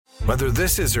Whether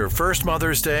this is her first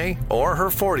Mother's Day or her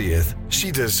 40th, she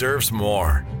deserves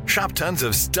more. Shop tons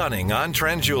of stunning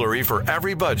on-trend jewelry for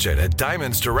every budget at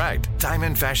Diamonds Direct.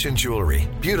 Diamond fashion jewelry,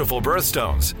 beautiful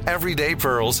birthstones, everyday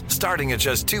pearls starting at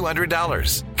just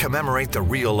 $200. Commemorate the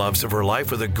real loves of her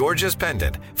life with a gorgeous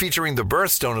pendant featuring the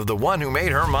birthstone of the one who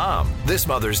made her mom. This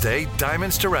Mother's Day,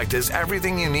 Diamonds Direct is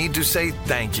everything you need to say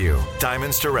thank you.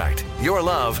 Diamonds Direct. Your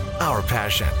love, our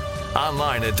passion.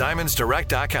 Online at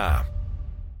diamondsdirect.com.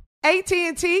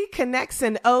 AT&T connects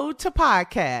an ode to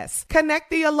podcasts.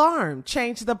 Connect the alarm.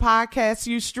 Change the podcast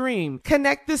you stream.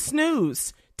 Connect the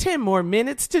snooze. 10 more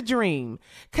minutes to dream.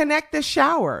 Connect the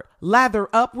shower. Lather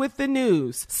up with the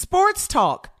news. Sports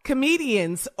talk,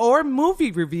 comedians, or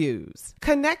movie reviews.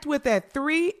 Connect with that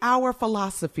 3-hour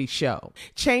philosophy show.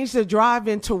 Change the drive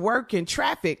into work in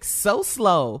traffic so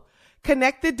slow.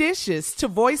 Connect the dishes to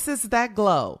voices that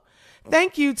glow.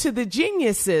 Thank you to the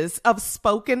geniuses of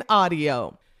spoken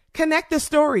audio. Connect the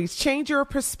stories, change your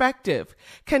perspective.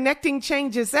 Connecting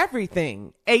changes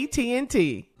everything.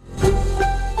 AT&T.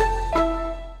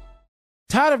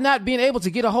 Tired of not being able to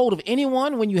get a hold of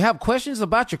anyone when you have questions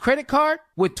about your credit card?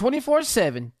 With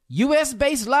 24/7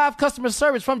 U.S.-based live customer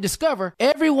service from Discover,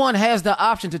 everyone has the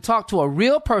option to talk to a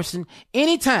real person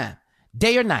anytime,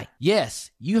 day or night.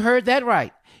 Yes, you heard that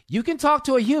right. You can talk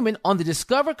to a human on the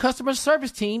Discover customer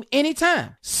service team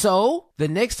anytime. So, the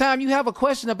next time you have a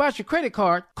question about your credit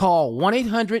card, call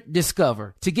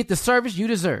 1-800-DISCOVER to get the service you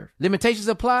deserve. Limitations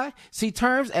apply. See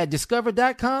terms at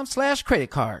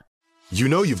discover.com/creditcard. You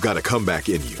know you've got a comeback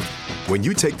in you. When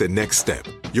you take the next step,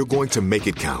 you're going to make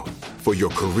it count. For your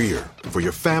career, for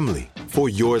your family, for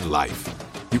your life.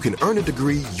 You can earn a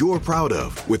degree you're proud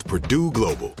of with Purdue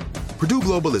Global. Purdue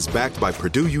Global is backed by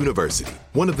Purdue University,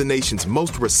 one of the nation's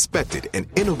most respected and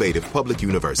innovative public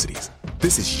universities.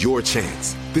 This is your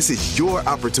chance. This is your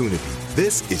opportunity.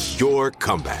 This is your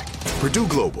comeback. Purdue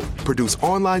Global, Purdue's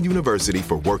online university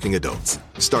for working adults.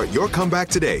 Start your comeback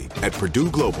today at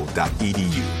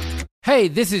purdueglobal.edu. Hey,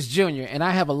 this is Junior, and I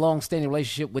have a long-standing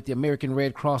relationship with the American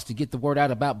Red Cross to get the word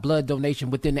out about blood donation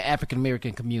within the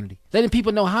African-American community, letting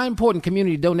people know how important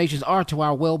community donations are to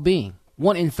our well-being.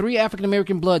 1 in 3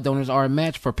 African-American blood donors are a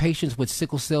match for patients with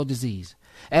sickle cell disease.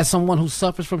 As someone who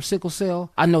suffers from sickle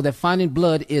cell, I know that finding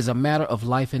blood is a matter of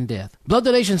life and death. Blood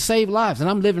donations save lives, and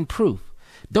I'm living proof.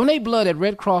 Donate blood at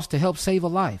Red Cross to help save a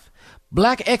life.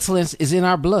 Black excellence is in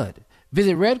our blood.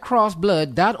 Visit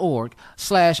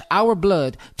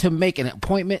redcrossblood.org/ourblood to make an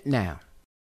appointment now.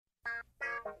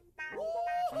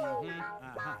 Y'all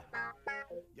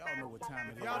know what time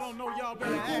it is. Y'all don't know, y'all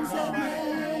better ask somebody.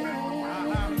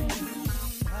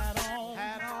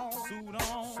 Hat on, suit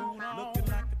on, looking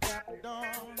like a dapper dog,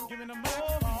 giving them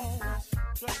all,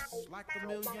 dressed like $1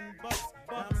 million,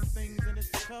 diamond things in his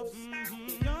cuffs.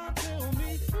 Y'all tell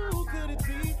me who could it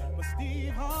be but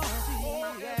Steve Harvey?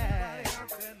 Oh, yeah.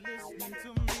 Listening to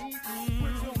me.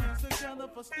 Put your hands together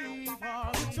for Steve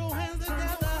Harvey. Put your hands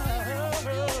together.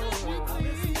 Steve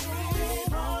Harvey.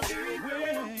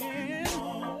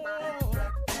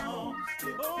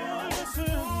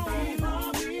 Steve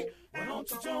Harvey. Why don't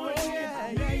you join me?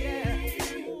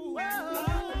 Steve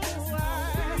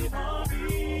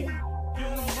Harvey.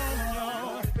 Get them on,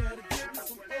 y'all. Better give me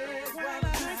some eggs while I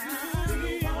listen to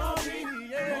Steve Harvey.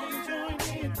 Won't you join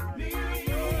in with me?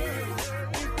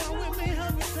 Come with me,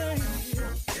 help me say. You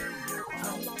gotta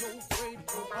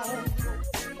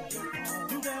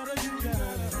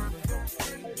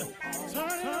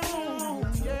turn it on,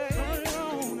 yeah, turn it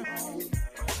on.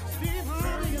 Steve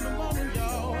Harvey in the morning,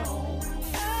 y'all.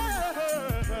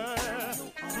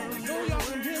 So y'all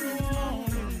can get it on.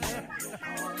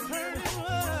 Turn it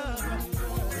up.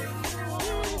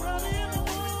 Steve Harvey in the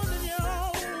morning,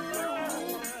 y'all.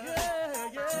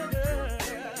 Yeah. Turn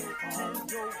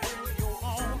your radio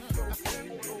on.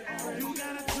 You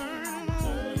gotta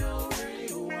turn your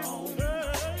radio on.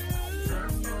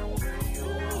 Turn your radio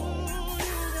on. You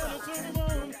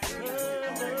gotta turn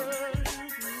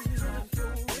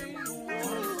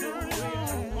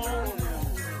it on.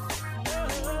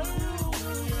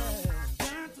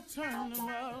 Turn them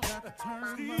up,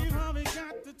 Steve Harvey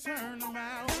got to turn them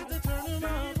out. Got to turn them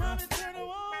out. Harvey turn them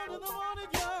on in the morning,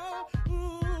 y'all.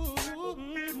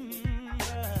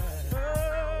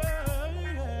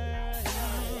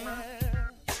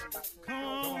 Come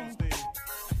on, Steve.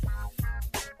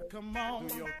 Come on,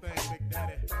 do your thing, Big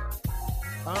Daddy.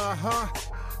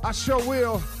 I sure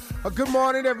will. Good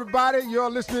morning, everybody.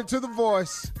 You're listening to The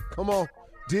Voice. Come on,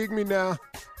 dig me now.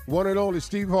 One and only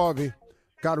Steve Harvey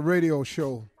got a radio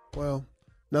show. Well,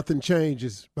 nothing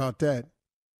changes about that.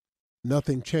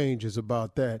 Nothing changes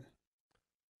about that.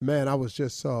 Man, I was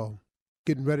just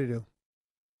getting ready to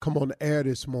come on the air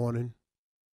this morning.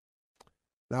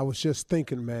 And I was just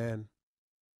thinking, man,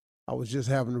 I was just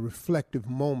having a reflective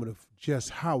moment of just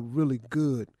how really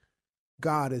good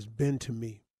God has been to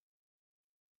me.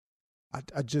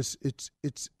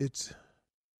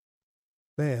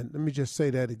 Man, let me just say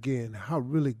that again, how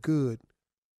really good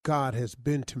God has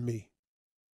been to me.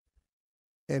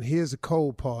 And here's the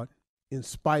cold part, in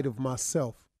spite of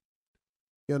myself.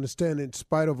 You understand, in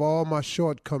spite of all my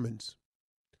shortcomings,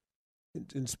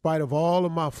 in spite of all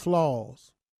of my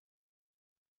flaws,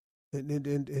 and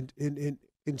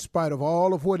in spite of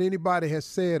all of what anybody has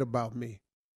said about me,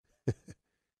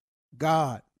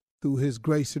 God, through his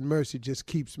grace and mercy, just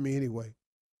keeps me anyway.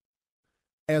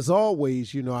 As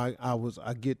always, you know,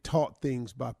 I get taught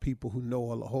things by people who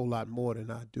know a whole lot more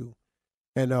than I do.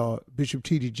 And Bishop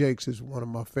T.D. Jakes is one of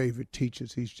my favorite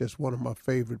teachers. He's just one of my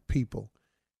favorite people.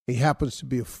 He happens to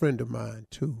be a friend of mine,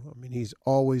 too. I mean, he's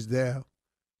always there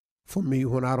for me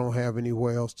when I don't have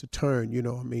anywhere else to turn, you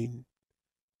know. I mean,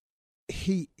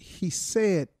 he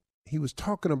said, he was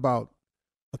talking about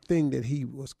a thing that he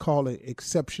was calling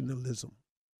exceptionalism.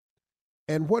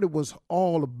 And what it was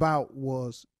all about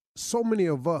was so many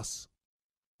of us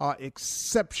are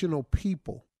exceptional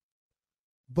people,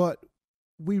 but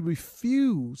we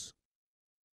refuse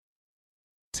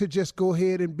to just go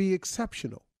ahead and be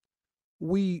exceptional.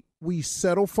 We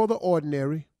settle for the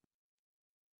ordinary.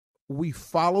 We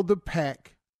follow the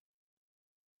pack.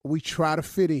 We try to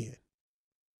fit in.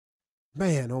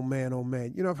 Man, oh man, oh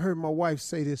man. You know, I've heard my wife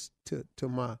say this to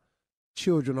my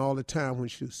children all the time when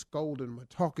she was scolding them or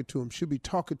talking to them. She'll be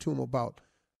talking to them about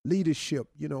leadership.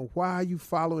 You know, why are you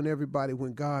following everybody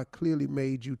when God clearly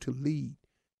made you to lead?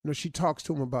 You know, she talks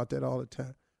to them about that all the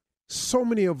time. So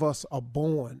many of us are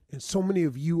born, and so many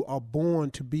of you are born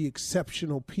to be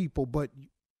exceptional people, but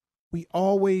we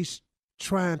always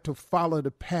trying to follow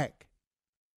the pack,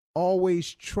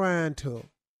 always trying to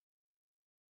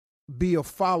be a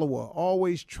follower,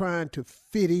 always trying to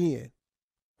fit in,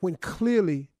 when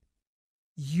clearly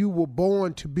you were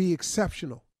born to be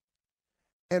exceptional.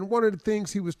 And one of the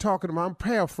things he was talking about, I'm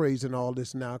paraphrasing all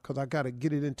this now because I got to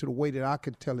get it into the way that I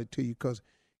can tell it to you, because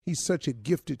he's such a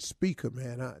gifted speaker,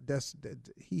 man.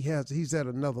 He's at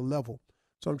another level.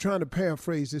 So I'm trying to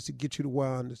paraphrase this to get you to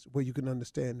where you can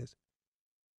understand this.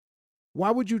 Why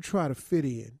would you try to fit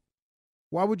in?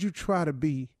 Why would you try to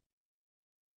be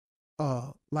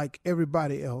like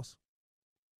everybody else,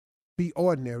 be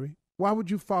ordinary? Why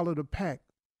would you follow the pack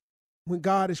when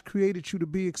God has created you to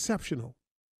be exceptional?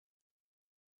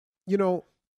 You know,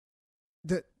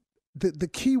 the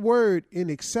key word in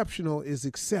exceptional is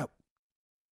accept.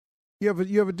 You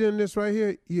ever done this right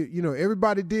here? You know,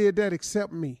 everybody did that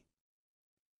except me.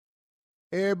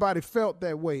 Everybody felt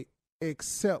that way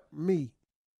except me.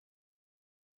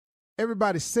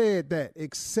 Everybody said that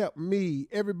except me.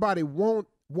 Everybody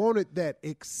wanted that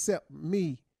except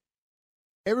me.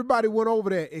 Everybody went over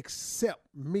there except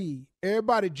me.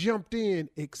 Everybody jumped in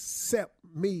except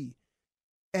me.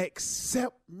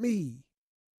 Except me.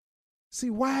 See,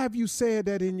 why have you said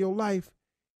that in your life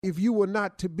if you were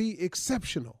not to be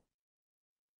exceptional?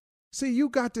 See, you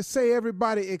got to say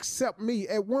everybody except me.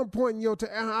 At one point in your time,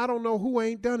 I don't know who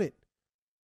ain't done it.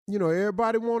 You know,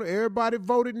 everybody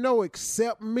voted no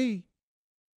except me.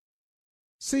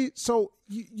 See, so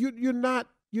you're not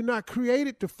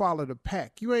created to follow the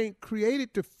pack. You ain't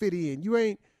created to fit in. You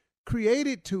ain't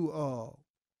created to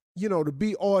to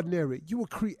be ordinary. You were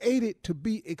created to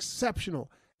be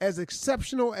exceptional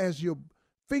as your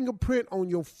fingerprint on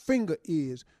your finger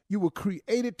is. You were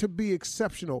created to be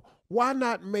exceptional. Why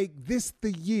not make this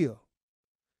the year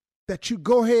that you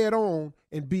go head on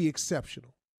and be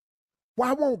exceptional?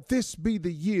 Why won't this be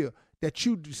the year that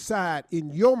you decide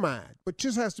in your mind, but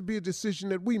just has to be a decision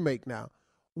that we make now?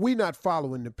 We not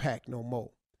following the pack no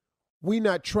more. We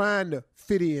not trying to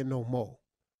fit in no more.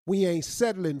 We ain't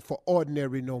settling for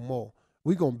ordinary no more.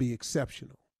 We gonna be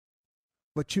exceptional.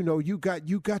 But you know, you got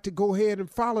to go ahead and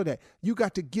follow that. You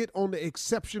got to get on the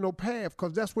exceptional path,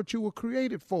 because that's what you were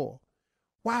created for.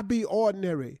 Why be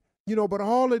ordinary? You know, but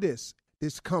all of this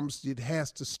it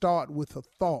has to start with a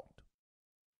thought.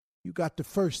 You got to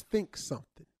first think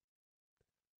something.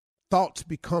 Thoughts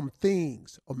become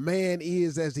things. A man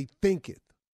is as he thinketh.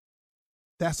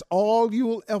 That's all you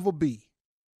will ever be.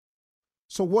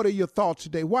 So what are your thoughts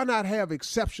today? Why not have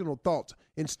exceptional thoughts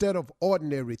instead of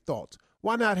ordinary thoughts?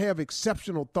 Why not have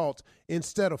exceptional thoughts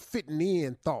instead of fitting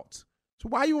in thoughts? So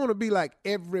why you want to be like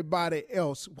everybody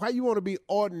else? Why you want to be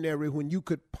ordinary when you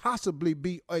could possibly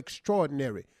be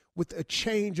extraordinary with a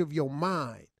change of your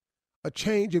mind, a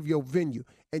change of your venue?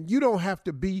 And you don't have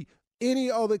to be any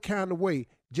other kind of way.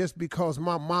 just because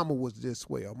my mama was this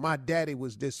way or my daddy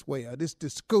was this way or this the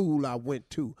school I went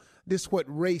to, this what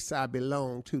race I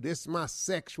belong to, this my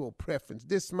sexual preference,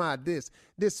 this my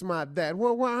my that.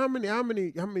 Well, how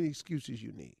many excuses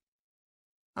you need?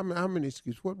 How many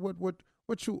excuses?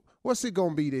 What's it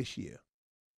gonna be this year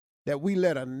that we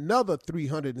let another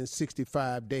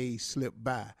 365 days slip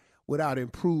by without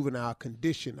improving our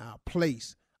condition, our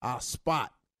place, our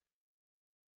spot,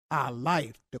 our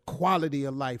life, the quality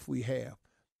of life we have?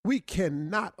 We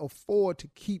cannot afford to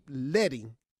keep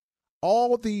letting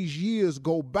all these years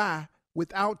go by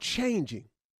without changing.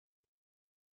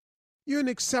 You're an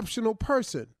exceptional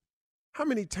person. How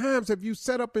many times have you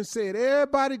sat up and said,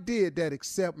 everybody did that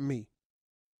except me?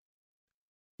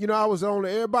 You know, I was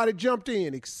everybody jumped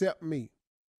in except me.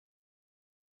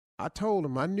 I told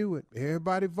them, I knew it.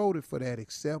 Everybody voted for that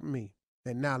except me.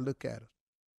 And now look at us.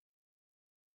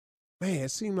 Man,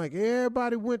 it seemed like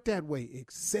everybody went that way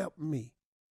except me.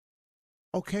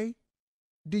 Okay,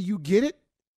 do you get it?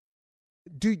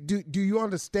 Do you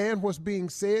understand what's being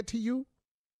said to you?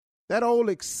 That old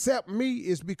accept me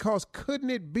is because couldn't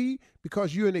it be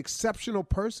because you're an exceptional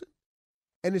person?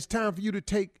 And it's time for you to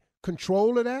take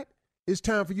control of that. It's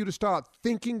time for you to start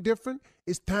thinking different.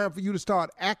 It's time for you to start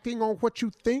acting on what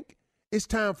you think. It's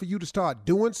time for you to start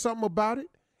doing something about it.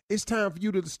 It's time for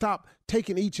you to stop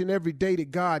taking each and every day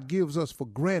that God gives us for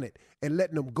granted and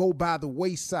letting them go by the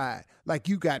wayside like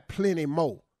you got plenty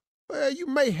more. Well, you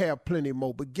may have plenty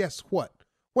more, but guess what?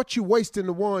 What you wasting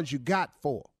the ones you got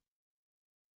for?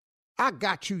 I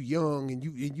got you young and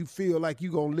you feel like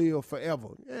you gonna live forever.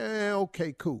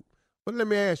 Okay, cool. But let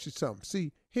me ask you something.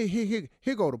 See, here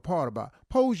go the part about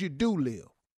suppose you do live.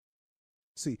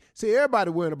 See,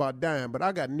 everybody worrying about dying, but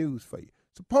I got news for you.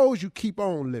 Suppose you keep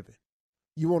on living.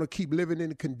 You want to keep living in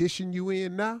the condition you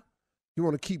in now? You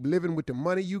want to keep living with the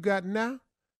money you got now?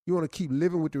 You want to keep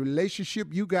living with the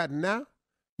relationship you got now?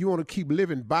 You want to keep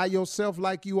living by yourself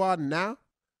like you are now?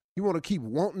 You want to keep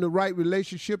wanting the right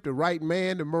relationship, the right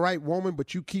man, the right woman,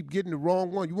 but you keep getting the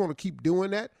wrong one? You want to keep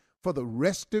doing that for the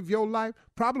rest of your life?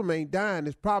 Problem ain't dying.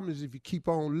 The problem is if you keep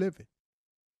on living.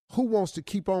 Who wants to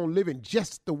keep on living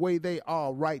just the way they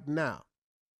are right now?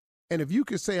 And if you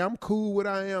could say, I'm cool with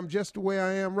I am just the way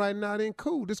I am right now, then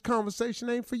cool. This conversation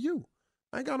ain't for you.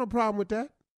 I ain't got no problem with that.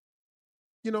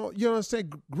 You know what I'm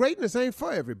saying? Greatness ain't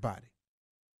for everybody.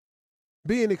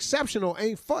 Being exceptional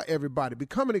ain't for everybody.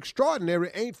 Becoming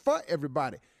extraordinary ain't for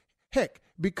everybody. Heck,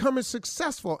 becoming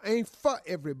successful ain't for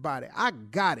everybody. I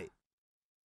got it.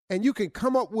 And you can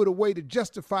come up with a way to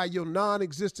justify your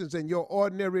non-existence and your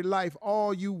ordinary life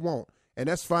all you want. And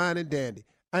that's fine and dandy.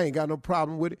 I ain't got no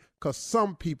problem with it because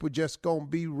some people just going to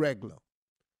be regular.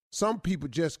 Some people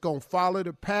just going to follow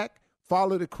the pack,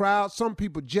 follow the crowd. Some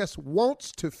people just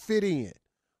wants to fit in.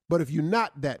 But if you're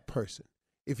not that person,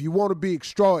 if you want to be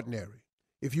extraordinary,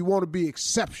 if you want to be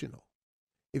exceptional,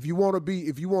 if you want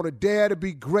to dare to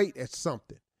be great at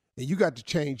something, then you got to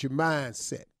change your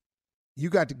mindset. You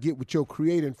got to get with your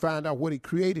creator and find out what he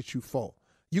created you for.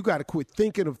 You got to quit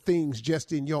thinking of things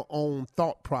just in your own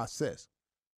thought process.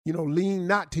 You know, lean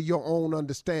not to your own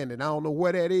understanding. I don't know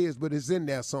where that is, but it's in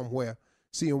there somewhere.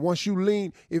 See, and once you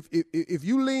lean, if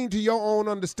you lean to your own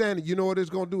understanding, you know what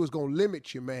it's going to do? It's going to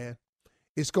limit you, man.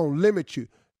 It's going to limit you.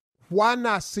 Why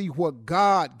not see what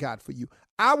God got for you?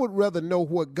 I would rather know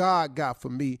what God got for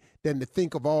me than to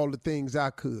think of all the things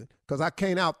I could, because I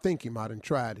can't outthink him. I done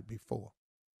tried it before.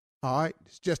 All right,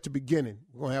 it's just the beginning.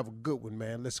 We're going to have a good one,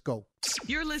 man. Let's go.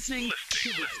 You're listening to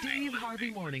the Steve Harvey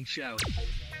Morning Show.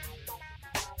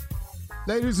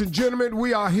 Ladies and gentlemen,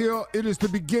 we are here. It is the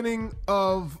beginning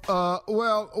of,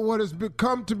 what has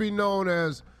become to be known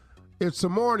as It's a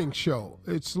Morning Show.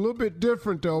 It's a little bit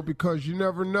different, though, because you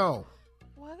never know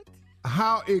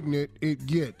how ignorant it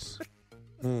gets.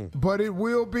 But it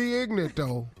will be ignorant,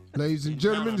 though. Ladies and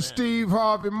gentlemen, the Steve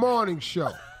Harvey Morning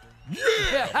Show.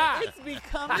 Yeah! It's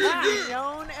become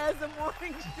known as a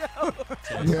morning show.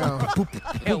 Yeah.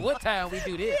 At what time we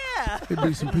do this? Yeah. There'd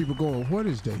be some people going, what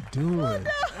is they doing?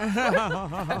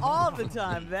 All the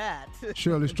time, that.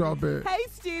 Shirley Strawberry. Hey,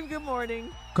 Steve, good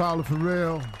morning. Carla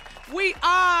Farrell. We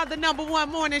are the #1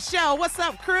 morning show. What's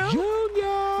up, crew? Junior.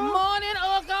 Morning,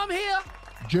 I'm here.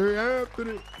 Jerry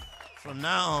Anthony. From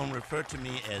now on, refer to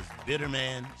me as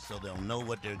Bitterman so they'll know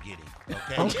what they're getting.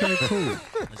 Okay? Okay, cool.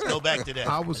 Let's go back to that.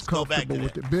 I was comfortable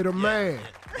with the Bitterman.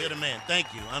 Yeah, Bitterman,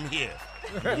 thank you. I'm here.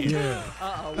 Yeah.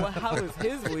 Well, how was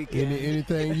his weekend?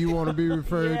 Anything you want to be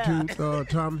referred to,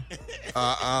 Tommy?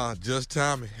 Just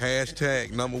Tommy.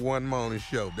 Hashtag #1 morning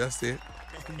show. That's it.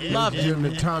 Love Jim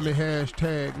the Tommy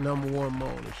hashtag #1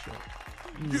 morning show.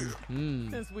 Yeah.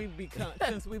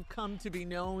 Since we've come to be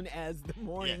known as the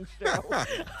morning show.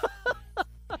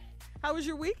 How was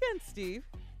your weekend, Steve?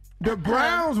 The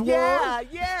Browns won.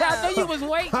 Yeah. I know you was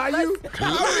waiting. How you?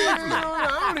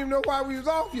 I don't even know why we was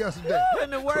off yesterday. In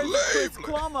the words of Chris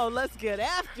Cuomo, let's get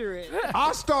after it.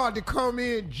 I started to come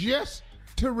in just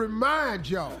to remind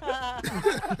y'all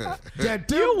that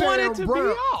You wanted to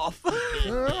Browns, be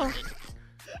off.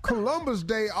 Columbus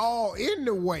Day all in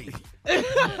the way.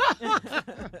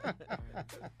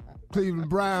 Cleveland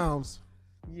Browns.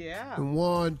 Yeah. And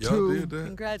 1, Y'all 2. did that.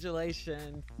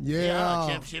 Congratulations. Yeah.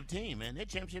 Championship team, man. They're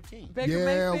championship team. Baker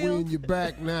Yeah, we Mayfield. in your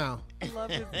back now.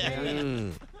 Love his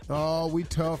name. Oh, we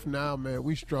tough now, man.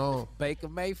 We strong. Baker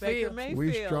Mayfield. Baker Mayfield.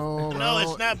 We strong. No,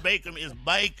 it's not Baker. It's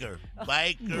Biker.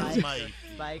 Biker Mike.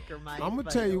 Biker Mike. I'm gonna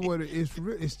tell you what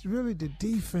it's really the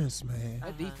defense, man.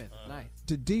 That defense, nice.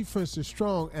 The defense is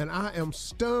strong, and I am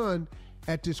stunned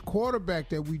at this quarterback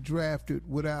that we drafted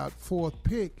without 4th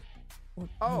pick.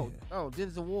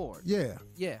 Dennis Ward. Yeah,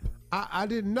 Yeah. I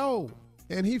didn't know,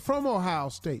 and he from Ohio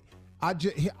State.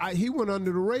 He went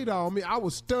under the radar on me. I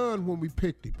was stunned when we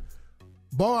picked him.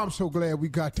 Boy, I'm so glad we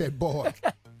got that boy.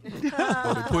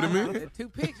 Oh, they put him in? Had 2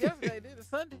 picks yesterday, did it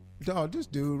Sunday? Dog, this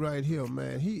dude right here,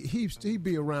 man, he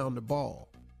be around the ball.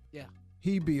 Yeah.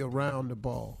 He be around the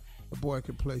ball. The boy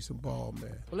can play some ball,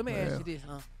 man. Well, let me ask you this,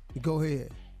 Go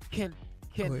ahead. Can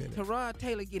Go ahead. Teron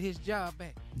Taylor get his job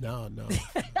back? No.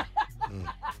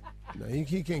 No,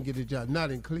 he can't get a job.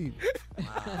 Not in Cleveland.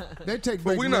 They take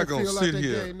But Baker we're not gonna Mayfield out sit that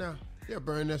here. game now. They'll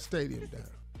burn that stadium down.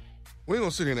 We ain't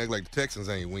gonna sit here and act like the Texans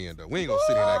ain't win, though. We ain't gonna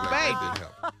sit here and act like that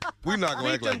didn't happen. We not gonna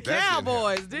act like that didn't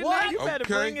Cowboys, happen. didn't What? they? You better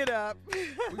Okay. bring it up. We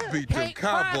beat them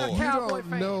Cowboys. You Cowboy don't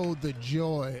fan. know the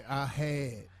joy I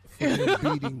had for them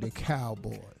beating the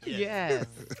Cowboys. Yes.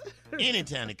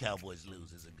 Anytime the Cowboys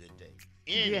lose is a good day.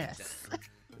 Anytime. Yes.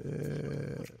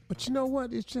 But you know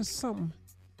what? It's just something.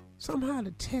 Somehow the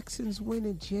Texans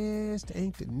winning just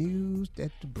ain't the news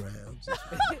that the Browns.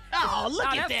 Oh, look Oh,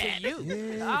 at that's that. to you.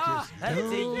 Yeah, just That's to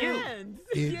don't-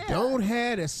 you. It don't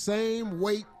have the same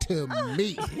weight to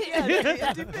me. Yeah,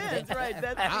 it depends, right?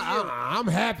 That's you. I'm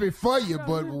happy for you,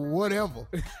 but whatever.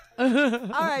 All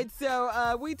right,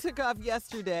 so we took off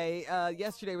yesterday.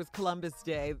 Yesterday was Columbus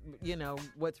Day, you know,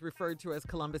 what's referred to as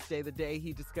Columbus Day, the day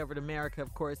he discovered America,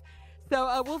 of course.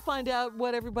 So we'll find out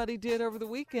what everybody did over the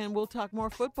weekend. We'll talk more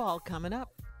football coming up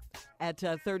at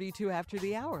 32 after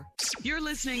the hour. You're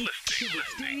listening to the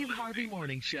Steve Harvey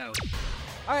Morning Show.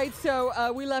 All right,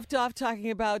 so we left off talking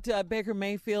about Baker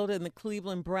Mayfield and the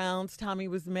Cleveland Browns. Tommy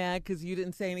was mad because you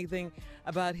didn't say anything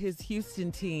about his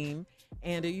Houston team.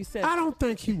 And you said... I don't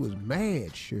think he was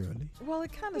mad, Shirley. Well,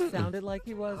 it kind of sounded like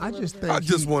he was. I just think I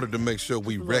just wanted to make sure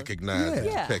we recognize that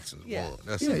Yeah. the Texans Yeah. won.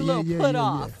 That's He was it. a little yeah, put yeah,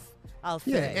 off, I'll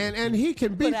say. Yeah, and he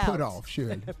can be Put put out. off,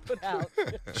 Shirley. Put out.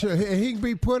 Sure, he can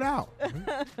be put out.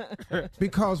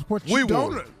 Because what We you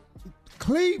don't... won.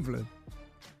 Cleveland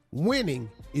winning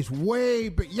is way...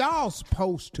 But y'all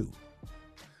supposed to.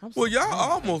 Well, y'all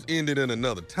almost ended in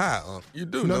another tie. You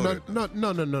do know that.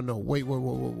 No. Wait.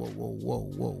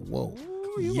 Whoa.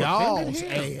 Y'all's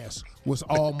ass was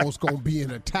almost going to be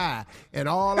in a tie. And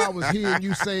all I was hearing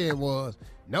you saying was,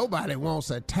 nobody wants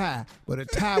a tie, but a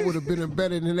tie would have been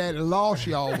better than that loss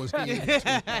y'all was hearing.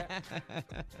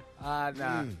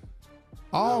 Nah.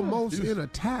 Almost in a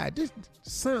tie.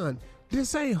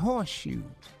 This ain't horseshoes.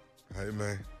 Hey,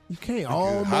 man. You can't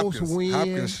almost win.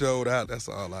 Hopkins showed out. That's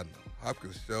all I know.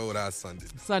 Hopkins showed out Sunday.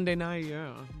 Sunday night,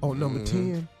 yeah. Oh, number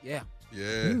 10? Yeah.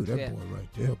 Yeah. Ooh, that Yeah. boy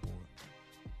right there, boy.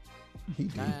 He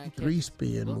did 9 3 catches.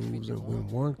 spin Look, moves he and did win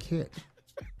one. 1 catch.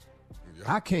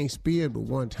 I can't spin but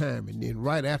one time, and then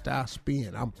right after I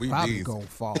spin, I'm We probably did. gonna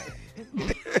fall.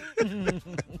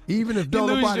 Even if don't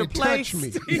lose nobody your touch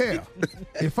place. me. Yeah.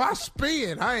 If I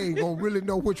spin, I ain't gonna really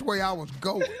know which way I was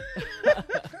going.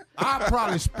 I'll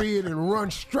probably spin and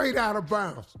run straight out of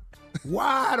bounds.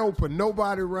 Wide open,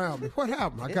 nobody around me. What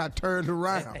happened? I got turned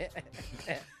around.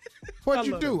 What'd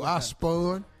you do? I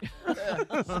spun.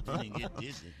 Didn't get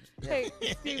dizzy. Hey,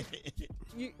 Steve,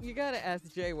 you got to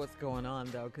ask Jay what's going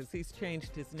on, though, because he's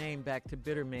changed his name back to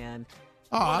Bitterman.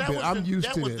 Oh, Well, I'm used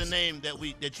to That was this. the name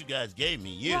that you guys gave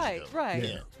me years ago. Right.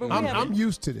 Yeah. But we I'm haven't,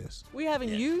 used to this. we haven't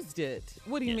Yeah. used it.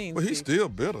 What do you mean, Well, he's Steve? still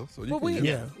bitter, so you But can we, use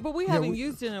Yeah. but we Yeah, haven't we-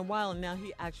 used it in a while, and now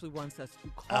he actually wants us to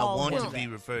I call want him to be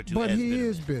that. referred to But as he Bitterman.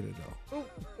 is bitter, though. Well,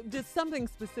 did something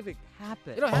specific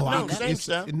happen? You don't have Oh, to no, know same that.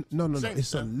 stuff. No. Same It's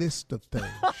stuff. a list of things.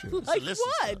 Shirley. Like listen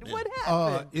to what? something. What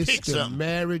happened? It's Pick the something.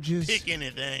 marriages. Pick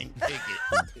anything. Pick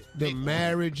it. The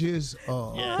marriages.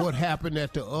 Yeah. What happened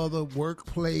at the other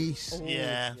workplace.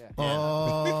 Yeah. But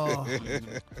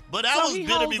I So was he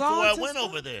bitter holds before on I to went stuff?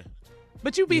 over there.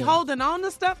 But you be holding on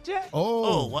to stuff, Jay?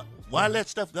 Oh, why let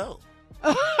stuff go?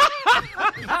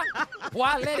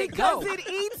 Why let it go? Because it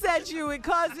eats at you. It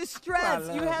causes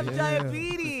stress. You have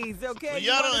diabetes, okay?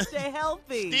 You want to stay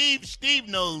healthy. Steve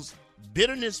knows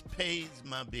bitterness pays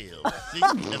my bills. See?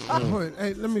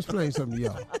 Hey, let me explain something to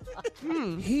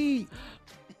y'all.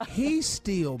 He's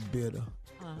still bitter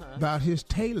about his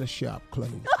tailor shop clothes.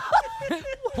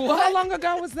 How long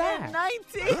ago was that?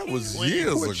 19. That was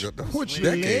years ago. Which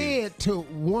led to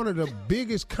one of the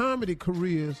biggest comedy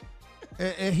careers.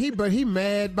 And he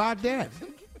mad about that.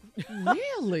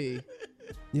 Really?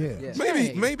 Yeah.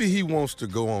 Maybe he wants to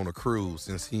go on a cruise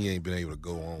since he ain't been able to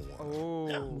go on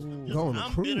one. Go on a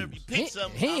I'm cruise. bitter. If you pick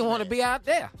something, He ain't want to be out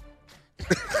there.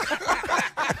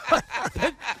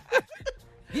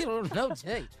 You don't know,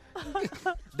 Jay.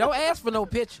 Don't ask for no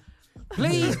picture.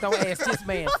 Please don't ask this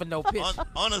man for no picture.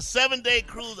 On a 7-day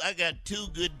cruise, I got 2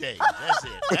 good days. That's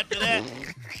it. After that,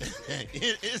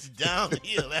 it's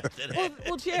downhill after that.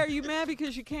 Well, Jay, are you mad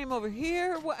because you came over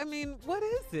here? What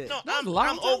is it? No,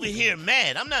 I'm over here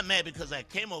mad. I'm not mad because I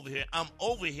came over here. I'm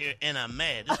over here and I'm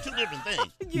mad. It's 2 different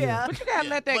things. Yeah. But you gotta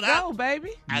let that go,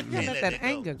 baby. I You gotta can't let that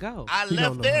anger go. I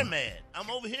left there mad. I'm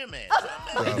over here mad. So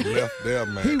I'm mad. I left there,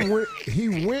 man.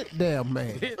 He went there,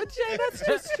 man. But Jay, that's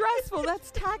too stressful.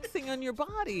 That's taxing on your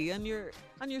body, on your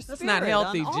spirit. That's not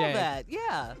healthy, on all Jay. that.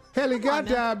 Yeah. Hell, he got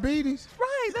diabetes.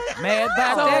 Right. Mad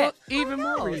about So that. even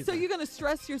more reason. So you're gonna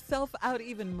stress yourself out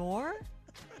even more?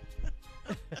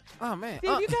 Oh, man.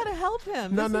 Steve, you gotta help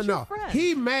him. No. This is your friend.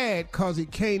 He mad because he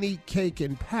can't eat cake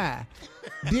and pie.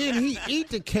 Then he eat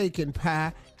the cake and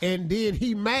pie, and then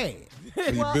he mad.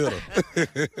 He bitter.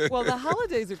 Well, the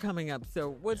holidays are coming up,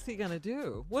 so what's he gonna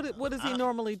do? What does he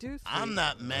normally do, Steve? I'm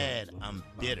not mad. I'm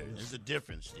bitter. There's a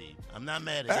difference, Steve. I'm not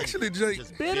mad at Actually, anything. Jake,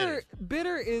 Just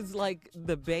Bitter is like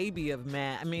the baby of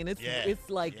mad. I mean, it's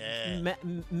like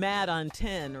mad on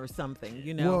 10 or something,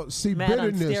 you know. Well, see, mad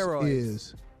on bitterness steroids.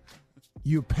 is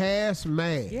you pass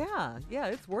mad. Yeah,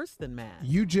 it's worse than mad.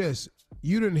 You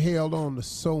done held on to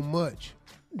so much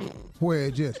where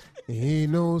it just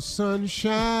ain't no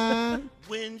sunshine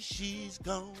When she's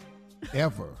gone.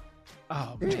 ever.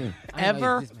 Oh, man.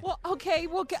 Ever? Well, okay,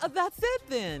 that's it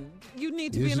then. You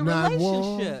need to be It's in a not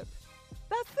relationship.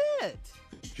 That's it.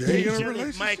 Jay in a Take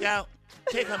relationship? Mike out.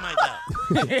 Take her mic out.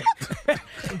 You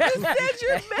said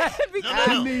you're mad because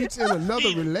He needs in another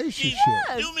Steve, relationship.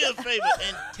 Steve, do me a favor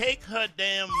and take her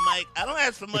damn mic. I don't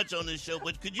ask for much on this show,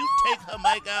 but could you take her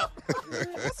mic out?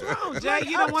 What's wrong, Jay?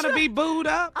 You don't want to be booed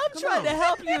up? I'm trying to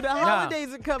help you. The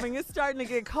holidays are coming. It's starting to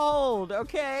get cold,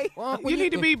 okay? Well, You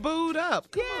need to be booed up.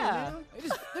 Come on, Yeah. man.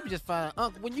 Let me just find out.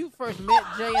 Uncle, when you first met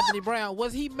J. Anthony Brown,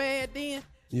 was he mad then?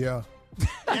 Yeah.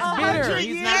 Bitter.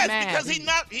 He's Yes, not mad. because he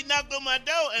knocked on my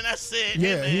door, and I said,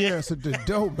 Yeah, hey, he man. answered the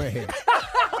door, man.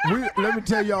 Let me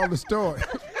tell y'all the story.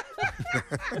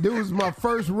 This was my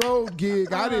first road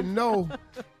gig. I didn't know.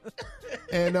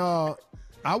 And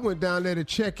I went down there to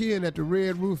check in at the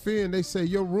Red Roof Inn. They say,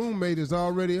 your roommate is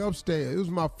already upstairs. It was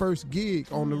my first gig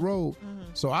on the road.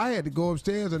 So I had to go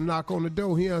upstairs and knock on the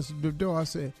door. He answered the door. I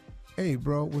said, hey,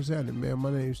 bro, what's happening, man?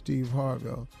 My name's Steve Harvey.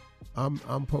 I'm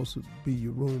supposed to be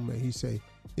your roommate. He say,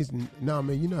 nah,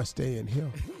 man, you're not staying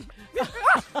here.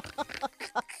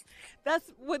 That's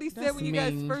what he said when you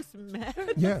guys first met.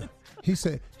 Yeah. He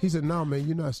said, nah, man,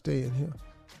 you're not staying here.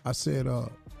 I said,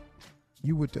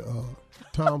 you with the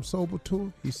Tom Sober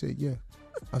tour? He said, yeah.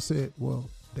 I said, well,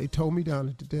 they told me down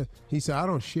at the desk. He said, I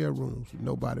don't share rooms with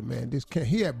nobody, man. This can't.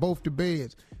 He had both the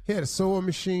beds. He had a sewing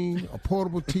machine, a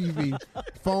portable TV,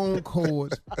 phone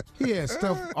cords. He had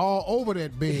stuff all over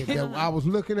that bed that I was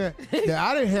looking at. That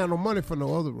I didn't have no money for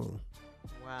no other room.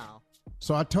 Wow.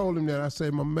 So I told him that. I say,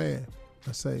 my man,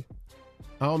 I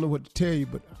don't know what to tell you,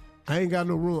 but I ain't got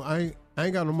no room. I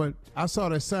ain't got no money. I saw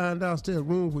that sign downstairs,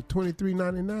 room with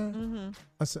 $23.99.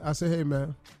 I said, hey,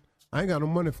 man, I ain't got no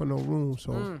money for no room,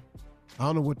 so I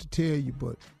don't know what to tell you,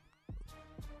 but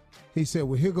he said,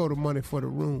 well, here go the money for the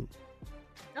room.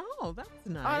 Oh, that's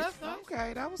nice. Oh, that's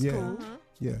okay. That was Yeah. cool.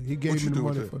 Yeah, he gave What me you the do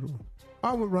with money that? for the room.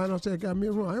 I went right outside, got me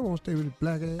a room. I ain't want to stay with this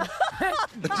black ass.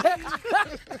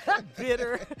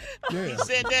 Bitter. Yeah. He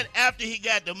said that after he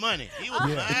got the money. He was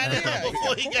fine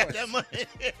before he got that money.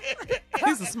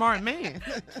 He's a smart man.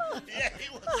 Yeah,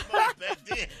 he was smart back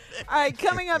then. All right,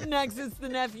 coming up next is the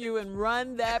nephew and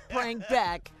Run That Prank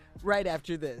Back right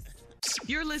after this.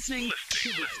 You're listening to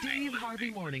the Steve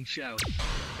Harvey Morning Show.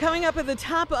 Coming up at the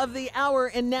top of the hour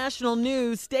in national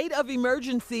news, state of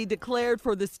emergency declared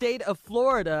for the state of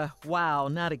Florida. Wow,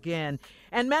 not again.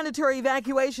 And mandatory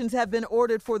evacuations have been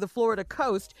ordered for the Florida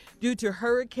coast due to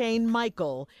Hurricane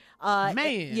Michael.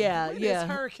 Man. Yeah, When yeah. is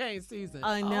hurricane season?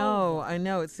 I know.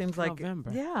 It seems like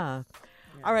November. Yeah.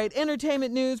 All right,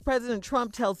 entertainment news. President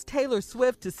Trump tells Taylor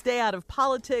Swift to stay out of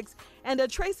politics. And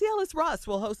Tracy Ellis Ross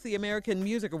will host the American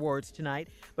Music Awards tonight.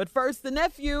 But first, the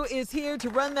nephew is here to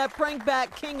run that prank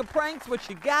back. King of pranks, what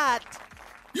you got?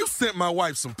 You sent my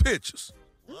wife some pictures.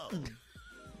 Whoa.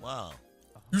 Wow.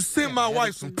 You sent my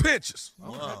wife some pictures.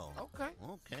 Wow. Okay.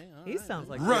 Okay. All He right. sounds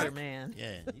like Right. Bitterman.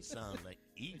 Yeah, he sounds like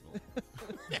evil.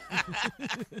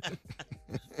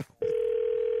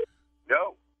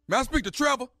 Yo. May I speak to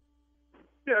Trevor?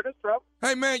 Yeah, this Trevor.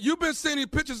 Hey, man, you been sending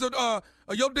pictures of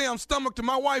your damn stomach to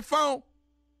my wife's phone?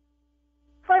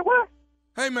 Say what?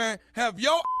 Hey, man, have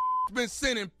your been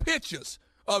sending pictures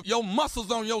of your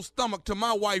muscles on your stomach to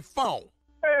my wife's phone?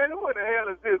 Man, who the hell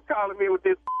is this calling me with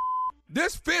this?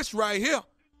 This fish right here.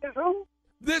 Is who?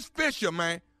 This Fisher,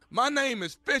 man. My name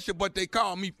is Fisher, but they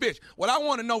call me Fish. What I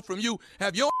want to know from you,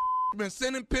 have your been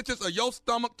sending pictures of your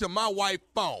stomach to my wife's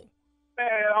phone? Man,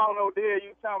 I don't know the hell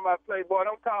you talking about, Playboy.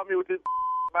 Don't call me with this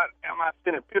about am I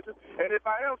sending pictures. And if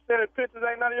I am sending pictures,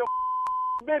 ain't none of your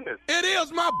business. It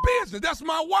is my business. That's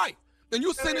my wife. And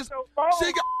you send this. No phone. She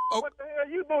got. Oh, What the hell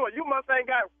you doing? You must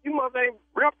ain't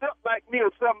ripped up like me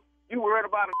or something. You worried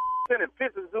about sending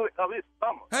pictures of his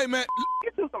stomach. hey, man,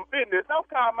 Get you some business. Don't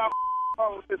call my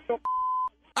phone with this stupid.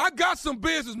 I got some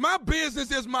business. My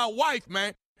business is my wife,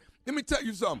 man. Let me tell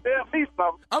you something. Tell me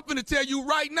something. I'm finna tell you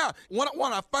right now. When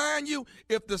I find you,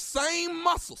 if the same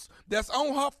muscles that's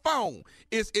on her phone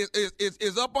is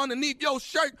up underneath your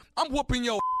shirt, I'm whooping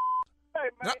your. Hey,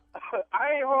 man,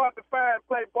 I ain't hard to find,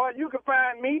 Playboy. You can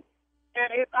find me. And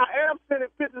if I am sending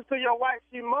pictures to your wife,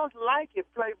 she must like it,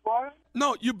 Playboy.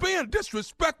 No, you're being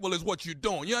disrespectful is what you're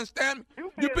doing. You understand me?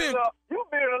 You being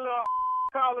a little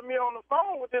calling me on the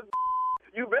phone with this.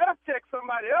 You better check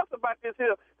somebody else about this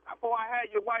here before I had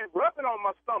your wife rubbing on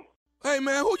my stomach. Hey,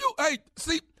 man, who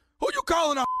you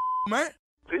calling a man?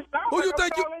 It sounds Who like you I'm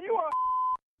think you? calling you a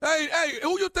Hey,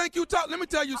 who you think you talk? Let me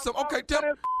tell you something. Okay, tell me.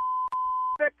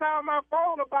 That called my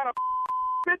phone about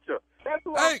a picture. That's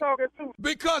who Hey, I'm talking to.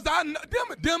 because I know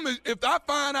them is, if I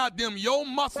find out them your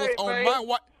muscles Hey, on man. my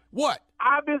wife, what?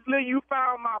 Obviously, you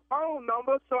found my phone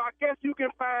number, so I guess you can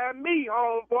find me,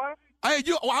 homeboy. Hey,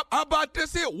 how about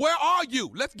this here? Where are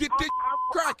you? Let's get this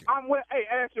cracking. Hey,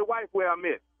 ask your wife where I'm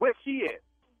at. Where she at?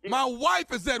 My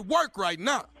wife is at work right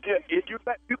now. Yeah, you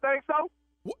think so?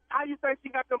 How you think she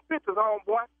got them pictures,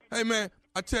 homeboy? Hey, man,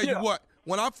 I tell you what.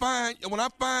 When I find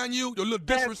you, you're a little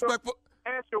disrespectful.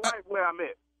 Ask your wife where I'm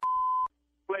at.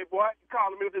 Playboy, you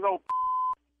calling me with this old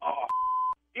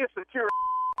insecure.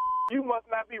 You must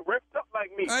not be ripped up like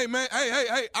me. Hey, man,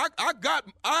 hey,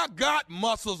 I got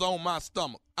muscles on my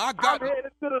stomach. I'm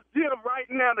headed to the gym right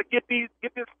now to get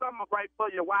this stomach right for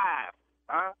your wife.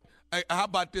 Huh? Hey, how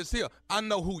about this here? I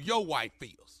know who your wife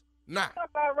is. Now.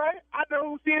 That's all right. I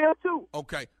know who she is too.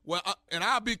 Okay. Well, and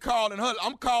I'll be calling her.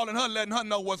 I'm calling her, letting her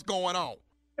know what's going on.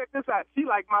 Check this out. She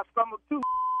like my stomach too.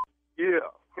 Yeah.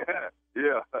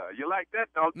 Yeah. You like that,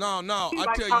 don't you? No. She I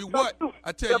like tell my you what. stomach, too.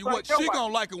 I tell Just you like what. your She wife.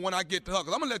 gonna like it when I get to her.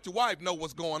 Cause I'm gonna let your wife know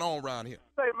what's going on around here.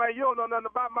 Say, man, you don't know nothing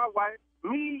about my wife.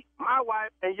 Me, my wife,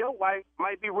 and your wife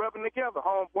might be rubbing together,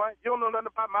 homeboy. You don't know nothing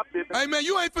about my business. Hey, man,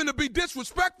 you ain't finna be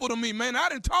disrespectful to me, man. I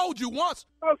done told you once.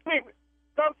 Come see me.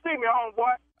 Come see me,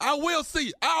 homeboy. I will see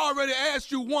you. I already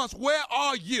asked you once, where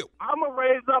are you? I'm going to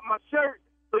raise up my shirt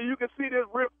so you can see this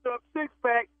ripped up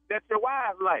six-pack that your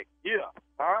wife like. Yeah.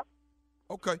 Huh?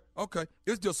 Okay.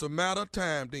 It's just a matter of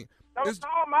time, then. Don't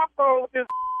call my phone with this.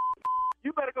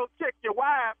 You better go check your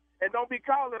wife and don't be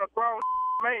calling a grown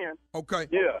man. Okay.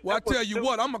 Yeah. Well, I tell you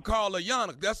what, I'm going to call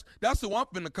Ayana. That's who I'm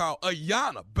finna call.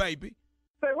 Ayana, baby.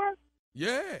 Say what?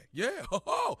 Yeah.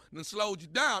 Oh, then slowed you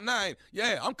down now.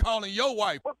 Yeah, I'm calling your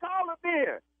wife. Well, call her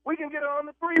then. We can get her on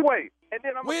the three-way. And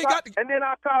then and then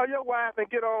I'll call your wife and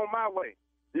get her on my way.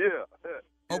 Yeah.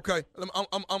 Okay.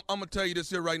 I'm going to tell you this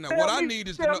here right now. What I need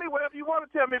is to know. Tell me whatever you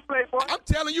want to tell me, Playboy. I'm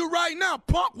telling you right now,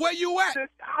 punk, where you at?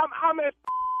 I'm at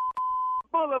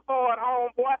Boulevard,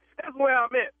 homeboy. That's where I'm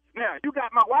at. Now, you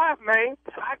got my wife's name.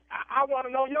 I want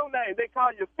to know your name. They call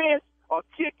you Fish or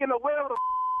Chicken or whatever the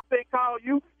they call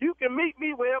you. You can meet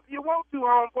me wherever you want to,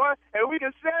 homeboy, and we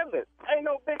can settle it. Ain't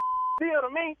no big deal to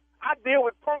me. I deal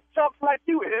with punk chumps like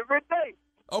you every day.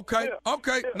 Okay, Yeah.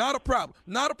 okay, Yeah. not a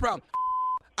problem.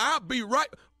 I'll be right.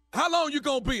 How long you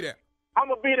gonna be there? I'm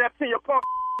gonna be there till your punk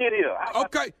get here.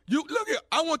 Okay, you look here.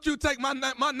 I want you to take my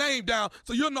name down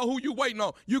so you'll know who you waiting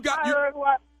on. You got I you. heard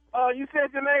what you said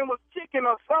your name was Chicken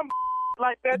or something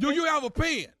like that. Do you have a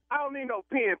pen? I don't need no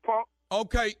pen, punk.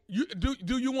 Okay, you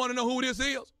do you want to know who this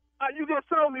is? You just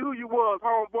told me who you was,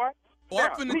 homeboy.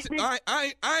 Oh, Now,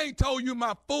 I ain't told you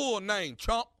my full name,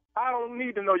 chump. I don't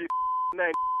need to know your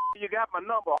name. You got my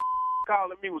number.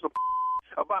 Calling me was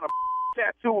about a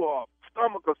tattoo or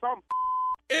stomach something.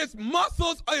 It's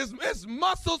muscles. It's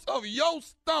muscles of your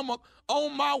stomach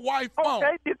on my wife's phone.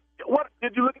 Okay,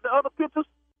 did you look at the other pictures?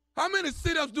 How many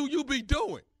sit-ups do you be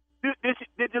doing? Did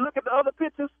you look at the other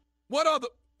pictures? What other?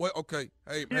 Well, okay.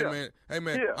 Hey man.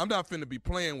 Yeah. I'm not finna be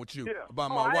playing with you about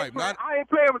my I wife. I ain't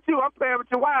playing with you. I'm playing with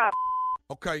your wife.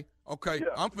 Okay. Yeah.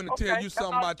 I'm finna tell you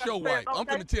something about your wife. I'm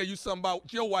okay. finna tell you something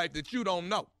about your wife that you don't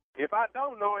know. If I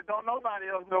don't know it, don't nobody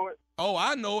else know it. Oh,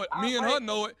 I know it. Me and her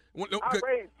know it.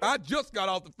 I just got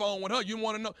off the phone with her. You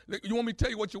want to know? You want me to tell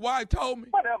you what your wife told me?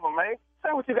 Whatever, man.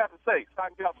 Say what you got to say so I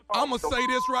can get off the phone. I'm going to say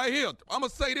this right here. I'm going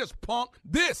to say this, punk.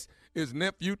 This is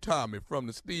Nephew Tommy from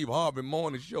the Steve Harvey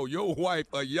Morning Show. Your wife,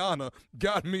 Ayana,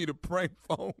 got me the prank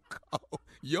phone call.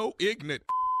 Yo, Ignut,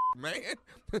 man.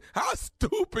 How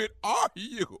stupid are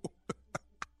you?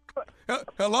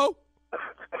 Hello?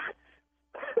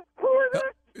 Who is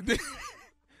it?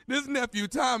 This Nephew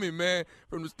Tommy, man,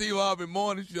 from the Steve Harvey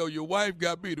Morning Show. Your wife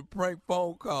got me the prank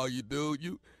phone call, you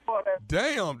dude.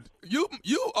 Damn, you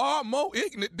are more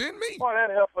ignorant than me. Boy, that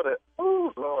help for that.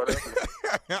 Ooh, Lord.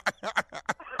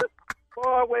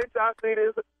 Boy, wait till I see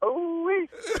this. Ooh, wee.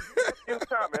 You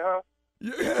Tommy, huh?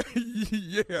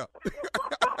 Yeah.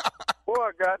 Boy,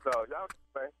 God, dog. Y'all,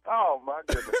 man. Oh, my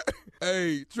goodness.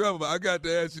 Hey, Trevor, I got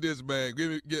to ask you this, man.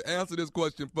 Answer this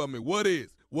question for me. What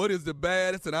is the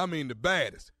baddest, and I mean the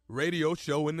baddest, radio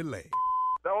show in the land?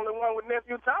 The only one with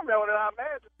Nephew Tommy on it, I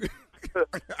imagine.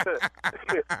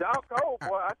 Y'all cold,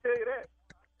 boy. I tell you that.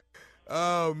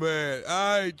 Oh, man.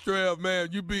 All right, Trev, man.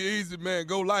 You be easy, man.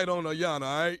 Go light on Ayana,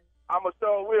 all right? I'm going to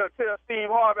show will tell Steve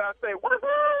Harvey, I say, what's up?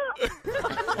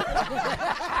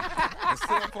 That's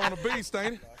cell phone a beast,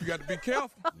 ain't it? You got to be careful.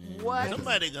 What?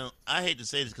 Somebody I hate to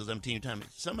say this because I'm Team Tommy.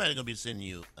 Somebody gonna be sending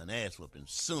you an ass whooping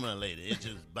sooner or later. It's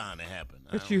just bound to happen.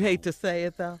 But you hate to say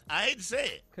it, though? I hate to say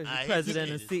it. Because you're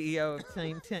president and CEO of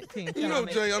Team Tommy. You know,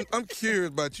 Jay, I'm curious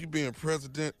about you being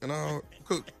president and all.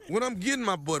 Cause when I'm getting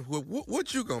my butt whooped,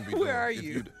 what you gonna be doing? Where are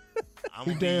you?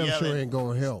 You damn sure ain't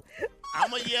gonna help. I'm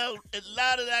going to yell as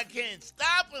loud as I can.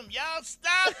 Stop him. Y'all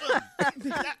stop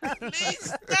him.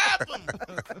 Please stop him.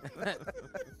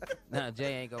 Nah,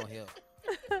 Jay ain't going to help.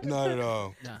 Not at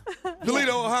all. Nah.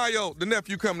 Toledo, Ohio, the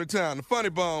nephew coming to town. The Funny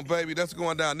Bone, baby. That's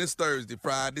going down this Thursday,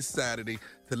 Friday, Saturday.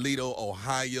 Toledo,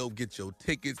 Ohio. Get your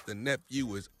tickets. The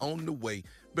nephew is on the way.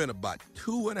 Been about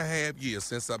 2.5 years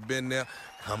since I've been there.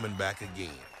 Coming back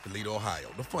again. Toledo, Ohio.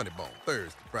 The Funny Bone,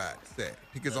 Thursday, Friday, Saturday.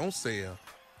 Tickets on sale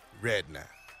right now.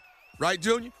 Right,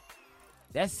 Junior?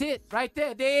 That's it, right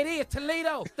there. There it is,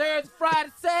 Toledo. Thursday,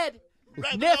 Friday, Saturday.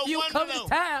 Right, Nephew coming to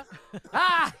town.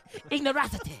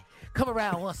 Ignorosity. Come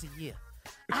around once a year.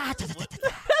 That's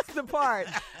the part.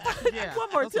 Yeah, One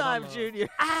more that's what time, I love. Junior.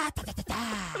 I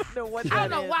don't know what that I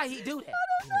don't know is. why he do that.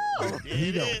 There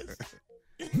it is.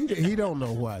 He don't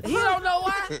know why. He don't know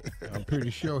why. I'm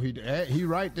pretty sure he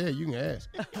right there. You can ask.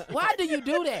 Why do you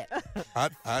do that?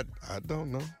 I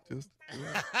don't know. Just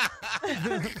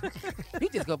He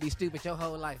just gonna be stupid your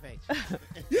whole life, ain't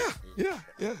you? yeah.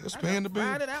 It's paying the bill.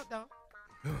 Find it out, though.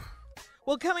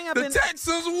 Well, coming up The in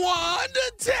Texans won.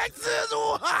 The Texans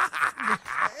won.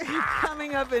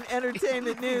 coming up in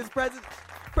entertainment news,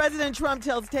 President Trump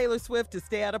tells Taylor Swift to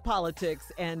stay out of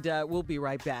politics, and we'll be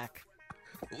right back.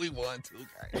 We won too,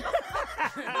 guys.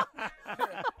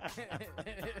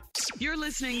 You're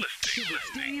listening to the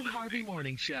Steve Harvey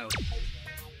Morning Show.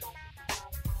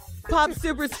 Pop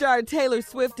superstar Taylor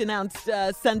Swift announced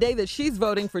Sunday that she's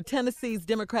voting for Tennessee's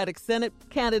Democratic Senate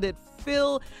candidate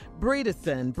Phil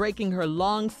Bredesen, breaking her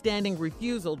long-standing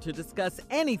refusal to discuss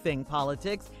anything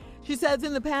politics. She says,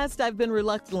 in the past, I've been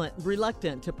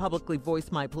reluctant to publicly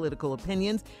voice my political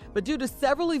opinions, but due to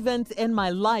several events in my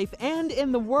life and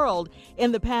in the world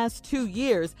in the past 2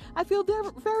 years, I feel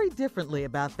very differently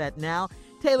about that now.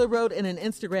 Taylor wrote in an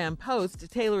Instagram post,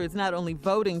 Taylor is not only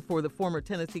voting for the former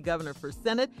Tennessee governor for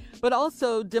Senate, but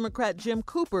also Democrat Jim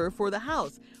Cooper for the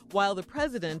House. While the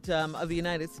president of the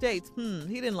United States,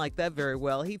 he didn't like that very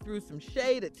well. He threw some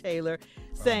shade at Taylor,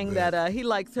 saying that he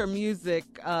likes her music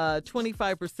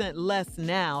 25% less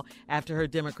now after her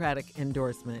Democratic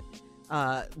endorsement.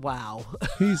 Wow.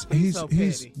 He's so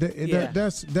petty.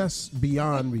 That's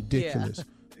beyond ridiculous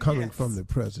coming from the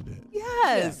president.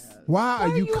 Yes. Why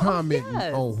are you commenting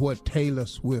yes. on what Taylor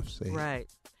Swift said? Right.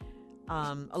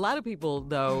 A lot of people,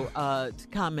 though,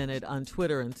 commented on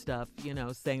Twitter and stuff,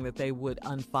 saying that they would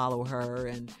unfollow her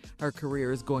and her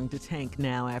career is going to tank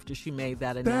now after she made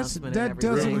that announcement. That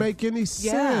doesn't make any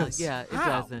sense. Yeah, it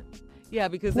doesn't. Yeah,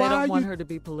 because they don't want her to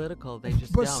be political. They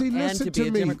just don't. See, listen and to be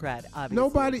a me. Democrat,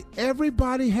 obviously.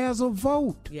 Everybody has a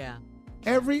vote. Yeah.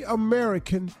 Every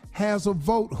American has a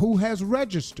vote who has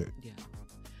registered. Yeah.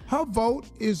 Her vote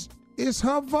is It's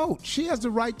her vote. She has the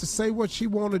right to say what she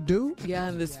want to do. Yeah,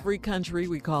 in this free country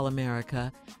we call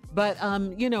America. But,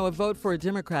 a vote for a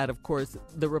Democrat, of course,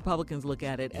 the Republicans look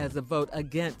at it as a vote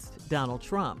against Donald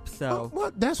Trump.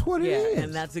 So that's what it is.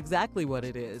 And that's exactly what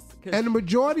it is. And the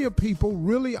majority of people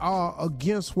really are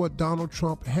against what Donald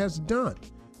Trump has done.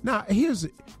 Now, here's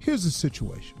the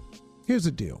situation. Here's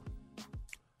the deal.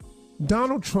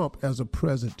 Donald Trump as a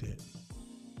president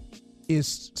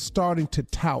is starting to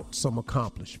tout some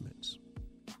accomplishments.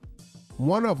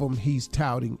 One of them he's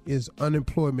touting is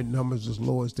unemployment numbers as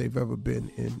low as they've ever been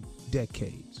in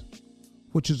decades,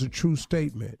 which is a true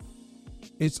statement.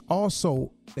 It's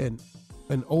also an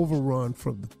overrun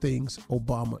from the things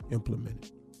Obama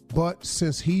implemented. But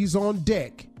since he's on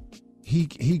deck, he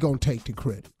gonna take the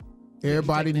credit.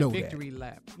 Everybody know that. Victory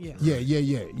lap. Yeah.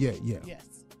 Yeah. Yes.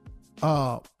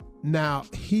 Now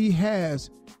he has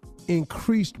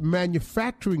increased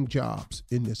manufacturing jobs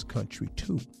in this country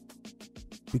too,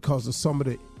 because of some of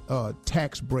the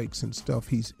tax breaks and stuff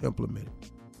he's implemented.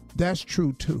 That's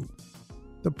true too.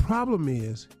 The problem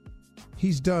is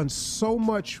he's done so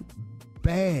much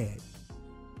bad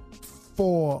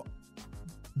for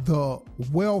the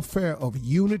welfare of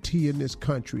unity in this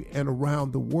country and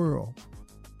around the world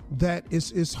that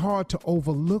it's hard to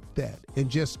overlook that and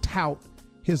just tout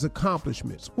his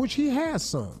accomplishments, which he has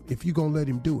some, if you're going to let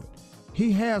him do it.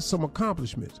 He has some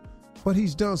accomplishments, but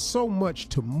he's done so much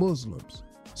to Muslims,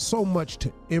 so much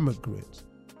to immigrants,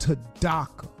 to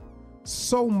DACA,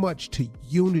 so much to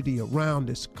unity around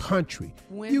this country.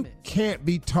 Women. You can't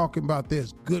be talking about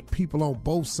there's good people on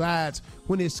both sides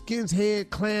when there's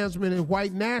skinhead, Klansmen, and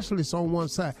white nationalists on one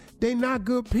side. They're not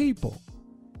good people.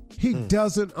 He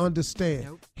doesn't understand.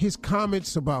 Nope. His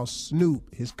comments about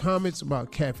Snoop, his comments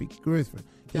about Kathy Griffin,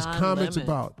 his Don comments Lemon.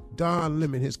 about Don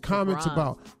Lemon, his comments LeBron.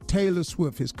 about Taylor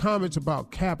Swift, his comments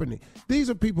about Kaepernick. These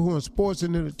are people who are in sports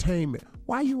and entertainment.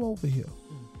 Why are you over here?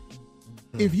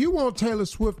 If you want Taylor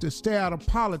Swift to stay out of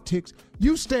politics,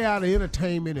 you stay out of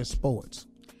entertainment and sports.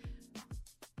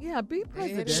 Yeah, be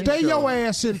presidential. Stay your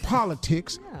ass in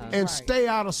politics and right. stay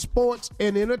out of sports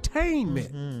and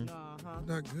entertainment. You're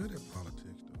not good at politics,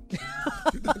 though.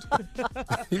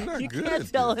 You're not You good can't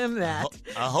at tell this. him that.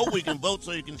 I hope we can vote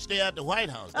so you can stay out the White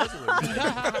House. That's what it means.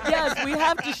 Yes, we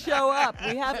have to show up.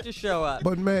 We have to show up.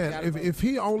 But man, if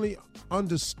he only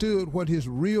understood what his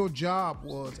real job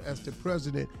was as the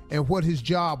president and what his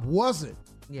job wasn't,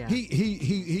 Yeah.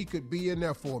 he could be in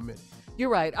there for a minute. You're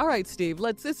right. All right, Steve,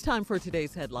 it's time for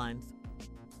today's headlines.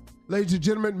 Ladies and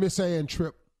gentlemen, Miss Ann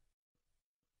Tripp.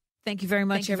 Thank you very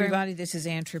much, everybody. This is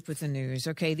Ann Tripp with the news.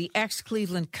 Okay, the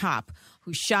ex-Cleveland cop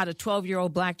who shot a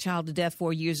 12-year-old black child to death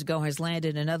 4 years ago has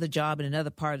landed another job in another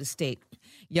part of the state.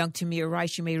 Young Tamir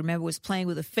Rice, you may remember, was playing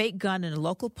with a fake gun in a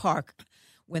local park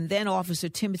when then-Officer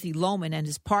Timothy Lohman and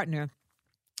his partner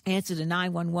answered a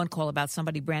 911 call about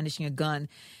somebody brandishing a gun,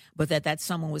 but that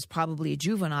someone was probably a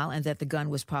juvenile and that the gun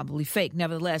was probably fake.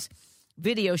 Nevertheless,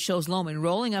 video shows Lohman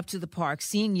rolling up to the park,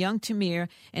 seeing young Tamir,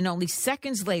 and only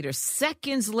seconds later,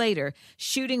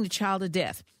 shooting the child to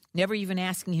death, never even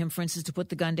asking him, for instance, to put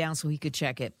the gun down so he could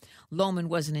check it. Lohman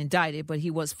wasn't indicted, but he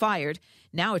was fired.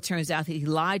 Now it turns out that he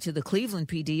lied to the Cleveland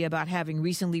PD about having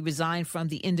recently resigned from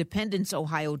the Independence,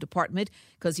 Ohio department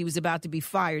because he was about to be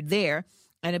fired there,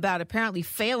 and about apparently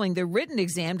failing the written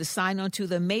exam to sign on to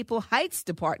the Maple Heights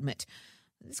department.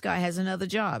 This guy has another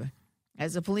job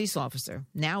as a police officer,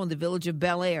 now in the village of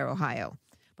Bel Air, Ohio.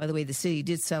 By the way, the city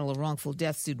did settle a wrongful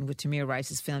death suit with Tamir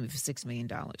Rice's family for $6 million.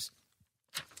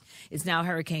 It's now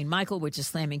Hurricane Michael, which is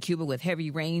slamming Cuba with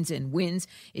heavy rains and winds.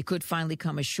 It could finally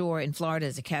come ashore in Florida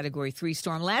as a Category 3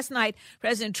 storm. Last night,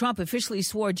 President Trump officially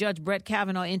swore Judge Brett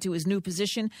Kavanaugh into his new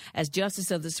position as Justice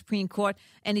of the Supreme Court,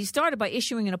 and he started by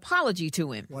issuing an apology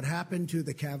to him. What happened to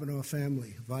the Kavanaugh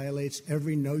family violates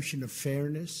every notion of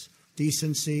fairness,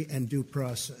 decency, and due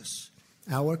process.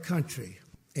 Our country,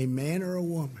 a man or a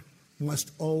woman,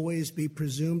 must always be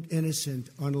presumed innocent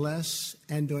unless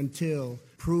and until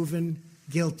proven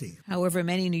guilty. However,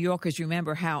 many New Yorkers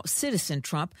remember how Citizen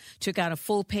Trump took out a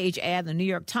full-page ad in the New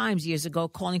York Times years ago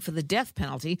calling for the death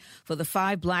penalty for the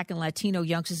 5 black and Latino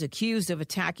youngsters accused of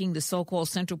attacking the so-called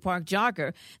Central Park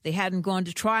jogger. They hadn't gone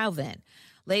to trial then.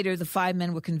 Later, the 5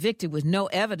 men were convicted with no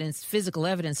evidence, physical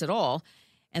evidence at all,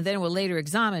 and then were later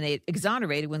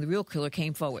exonerated when the real killer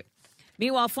came forward.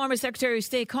 Meanwhile, former Secretary of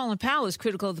State Colin Powell is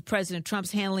critical of the President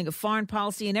Trump's handling of foreign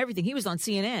policy and everything. He was on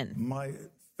CNN. My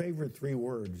favorite 3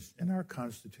 words in our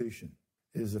Constitution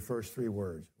is the first 3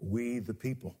 words, we the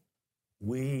people.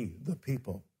 We the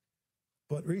people.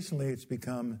 But recently it's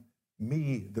become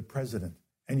me the president.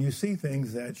 And you see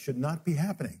things that should not be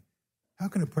happening. How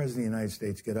can a president of the United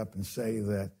States get up and say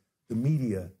that the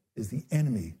media is the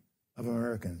enemy of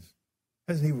Americans.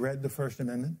 Hasn't he read the First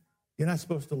Amendment? You're not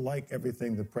supposed to like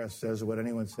everything the press says or what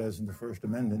anyone says in the First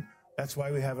Amendment. That's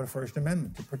why we have a First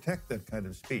Amendment, to protect that kind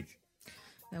of speech.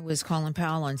 That was Colin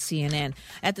Powell on CNN.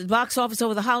 At the box office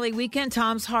over the holiday weekend,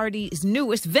 Tom Hardy's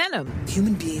newest Venom.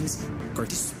 Human beings are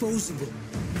disposable,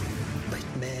 but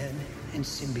man and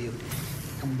symbiote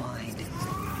combined.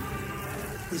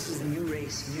 This is a new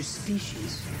race, a new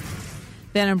species.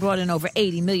 Venom brought in over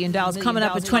 $80 million. Coming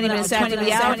up at 20 minutes after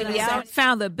the hour.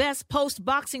 Found the best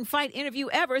post-boxing fight interview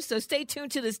ever, so stay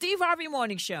tuned to the Steve Harvey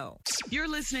Morning Show. You're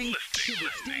listening to the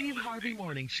Steve Harvey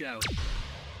Morning Show.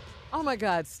 Oh, my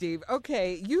God, Steve.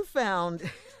 Okay, you found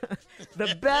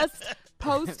the best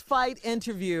post-fight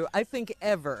interview, I think,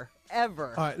 ever. All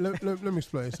right, let me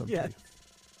explain something to you.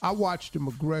 I watched the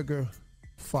McGregor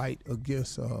fight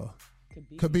against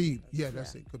Khabib. Yeah,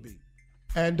 that's it, Khabib.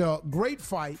 And great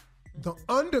fight. The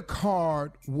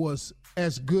undercard was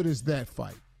as good as that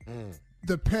fight.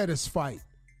 The Pettis fight,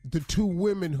 the two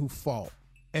women who fought,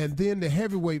 and then the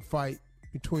heavyweight fight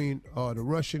between the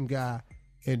Russian guy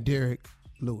and Derrick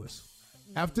Lewis.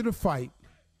 After the fight,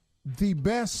 the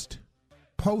best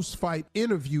post-fight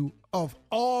interview of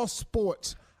all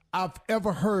sports I've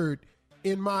ever heard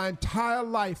in my entire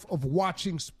life of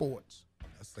watching sports.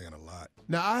 That's saying a lot.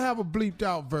 Now, I have a bleeped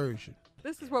out version.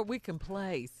 This is what we can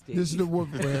play, Steve. This is the one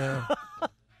where...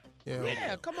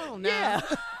 Yeah, come on now. Yeah.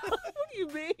 What do you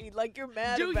mean? Like you're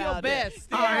mad Do about your best. it.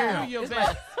 Yeah. Do your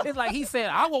best. It's like he said,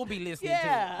 I won't be listening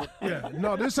to it. Yeah,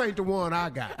 no, this ain't the one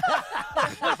I got.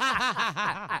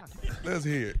 Let's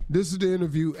hear it. This is the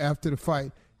interview after the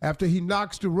fight, after he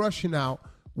knocks the Russian out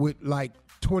with like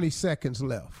 20 seconds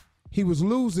left. He was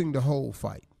losing the whole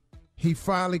fight. He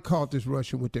finally caught this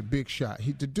Russian with that big shot.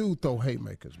 The dude throw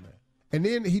haymakers, man. And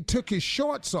then he took his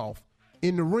shorts off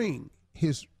in the ring,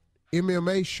 his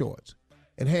MMA shorts,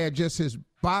 and had just his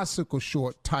bicycle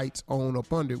short tights on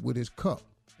up under it with his cup.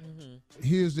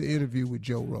 Here's the interview with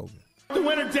Joe Rogan. The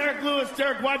winner, Derrick Lewis.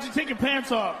 Derrick, why'd you take your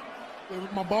pants off?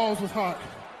 My balls was hot.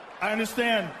 I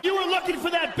understand. You were looking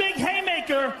for that big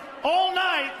haymaker all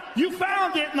night. You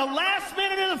found it in the last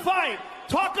minute of the fight.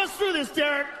 Talk us through this,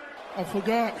 Derrick. I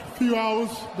forgot a few hours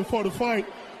before the fight,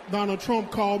 Donald Trump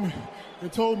called me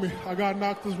and told me I got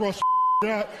knocked this Russian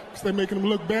out because they're making him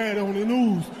look bad on the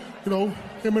news. You know,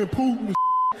 him and Putin,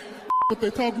 what they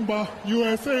talking about,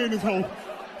 USA and his whole.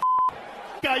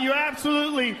 You're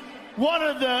absolutely one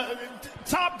of the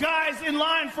top guys in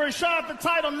line for a shot at the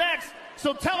title next.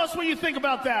 So tell us what you think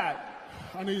about that.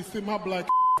 I need to sit my black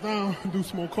down and do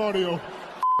some more cardio.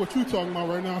 What you talking about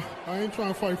right now? I ain't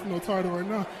trying to fight for no title right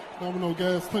now. Not with no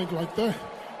gas tank like that.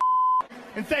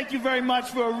 And thank you very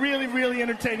much for a really, really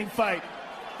entertaining fight.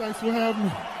 Thanks for having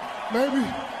me. Maybe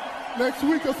next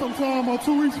week or sometime or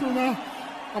 2 weeks from now,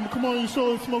 I'm going to come on your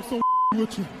show and smoke some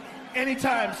with you.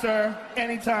 Anytime, sir.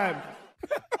 Anytime.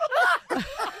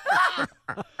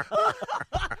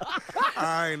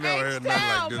 I ain't never heard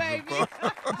nothing like this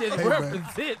before. Just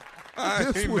represent.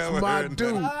 This was my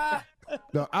dude.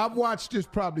 No, I've watched this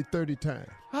probably 30 times.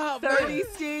 Oh, 30,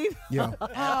 Steve? Yeah.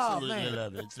 Absolutely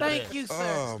love it. It's the Thank best. you,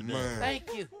 sir. Oh, man.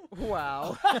 Thank you.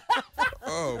 Wow.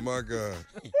 Oh, my God.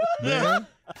 Man,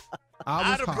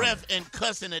 I Out was of breath and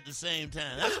cussing at the same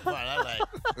time. That's the part I like.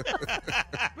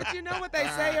 But you know what they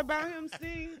say about him,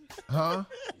 Steve? Huh?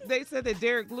 They said that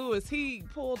Derrick Lewis, he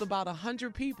pulled about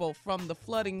 100 people from the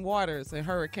flooding waters in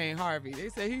Hurricane Harvey. They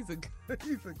say he's a good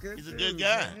He's a dude, good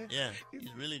guy. man. Yeah, he's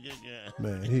a really good guy.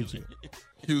 Man, he's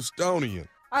Houstonian.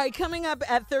 All right, coming up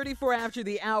at 34 after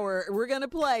the hour, we're going to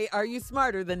play Are You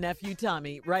Smarter Than Nephew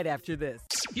Tommy right after this.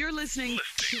 You're listening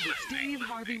to the Steve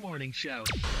Harvey Morning Show.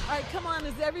 All right, come on.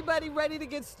 Is everybody ready to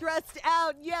get stressed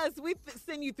out? Yes, we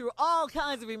send you through all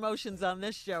kinds of emotions on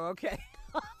this show, okay?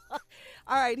 All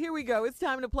right, here we go. It's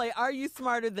time to play Are You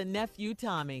Smarter Than Nephew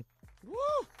Tommy? Woo!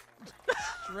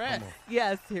 Stress.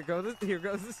 Yes, here goes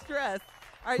the stress.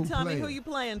 All right, Who Tommy, playing? who you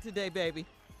playing today, baby?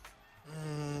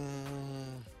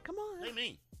 Come on. Hey,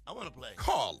 me. I want to play.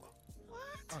 Carla.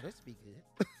 Oh, this be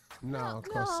good. No,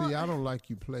 because see, I don't like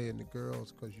you playing the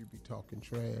girls because you be talking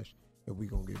trash and we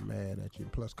going to get mad at you.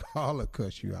 Plus, Carla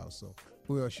cuss you out, so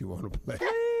who else you want to play?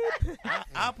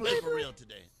 I'll play for real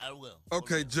today. I will.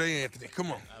 Okay, Jay Anthony,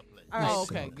 come on. I'll play. All right. Oh,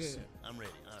 okay, good. I'm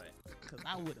ready. All right. Because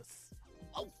I would have.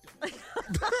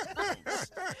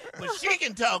 But she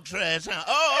can talk trash, huh?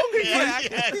 Oh, okay.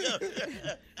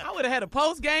 I would have had a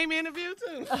post-game interview,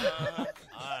 too. All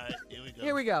right, here we go.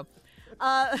 Here we go.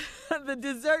 The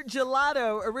dessert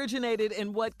gelato originated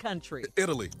in what country?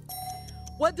 Italy.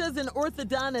 What does an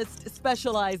orthodontist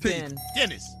specialize in?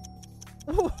 Dennis.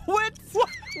 What?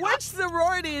 Which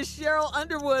sorority is Cheryl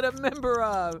Underwood a member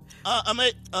of?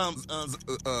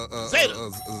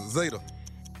 Zeta.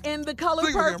 In The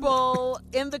Color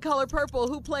Purple,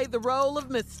 who played the role of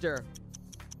Mr.?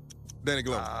 Danny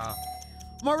Glover.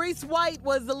 Maurice White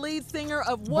was the lead singer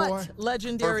of what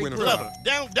legendary group? Glover.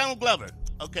 Donald Glover.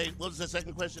 Okay, what was the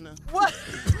second question now?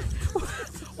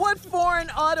 What foreign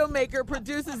automaker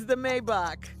produces the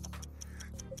Maybach?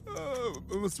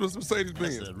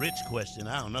 Mercedes-Benz. That's a rich question.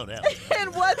 I don't know that one.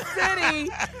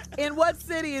 In what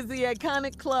city is the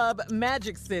iconic club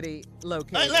Magic City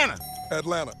located?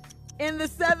 Atlanta. In the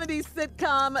 70s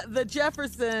sitcom The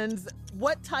Jeffersons,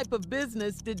 what type of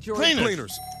business did George...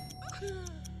 Cleaners.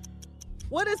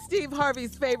 What is Steve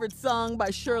Harvey's favorite song by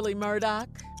Shirley Murdoch?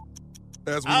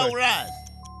 All Rise.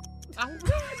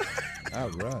 All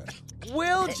right.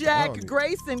 Will, Jack,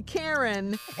 Grace, and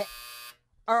Karen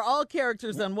are all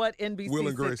characters on what NBC Will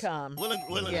and Grace. sitcom? Will and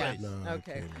Grace. No,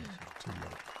 Okay.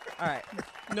 All right.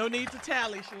 No need to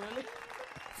tally, Shirley.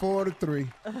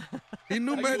 4-3. He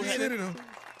knew Magic City, though.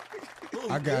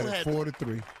 I got it.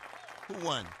 4-3. Who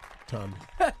won? Tommy.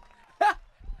 Who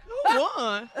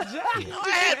won?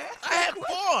 I had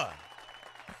 4.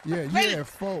 Yeah, you had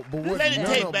 4, but what Let it none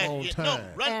take of back. them on Yeah, time.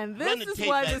 And run this the is tape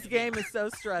why back this game is so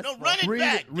stressful. No, run it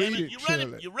back. Read damn it, You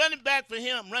Shirley. you're running back for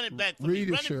him. Run it back for me. Read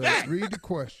it, Run Shirley. back. Read the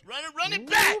question. Run it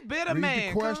back. Bitterman. Read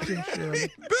the question,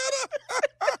 Shirley.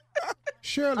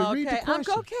 Shirley, read the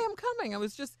question. I'm coming. I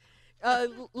was just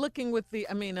looking with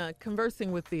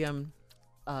conversing with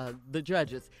the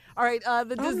judges. All right,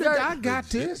 the dessert. I got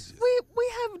this.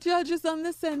 We have judges on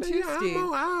this end too, Steve.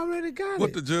 I already got What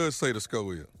it. the judge say the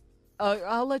score is?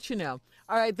 I'll let you know.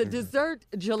 All right, the dessert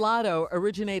gelato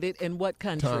originated in what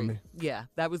country? Tommy. Yeah,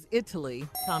 that was Italy.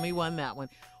 Tommy won that one.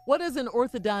 What does an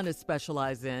orthodontist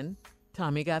specialize in?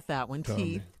 Tommy got that one. Tommy.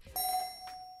 Teeth.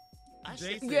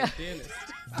 Jay said Yeah. dentist.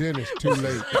 Dennis, too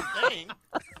late. Thing.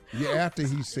 Yeah, after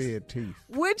he said teeth.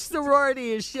 Which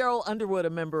sorority is Cheryl Underwood a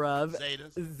member of? Zeta.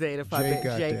 Zeta.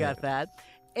 Jay got that.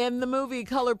 In the movie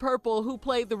Color Purple, who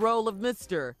played the role of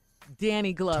Mr.?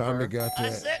 Danny Glover. Tommy got I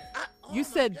that. said. You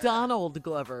said Donald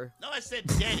Glover. No, I said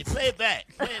Danny. Play it back.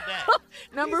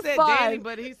 Number He said 5. Danny,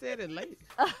 but he said it late.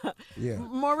 Yeah.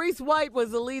 Maurice White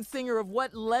was the lead singer of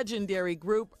what legendary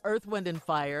group? Earth, Wind, and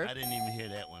Fire. I didn't even hear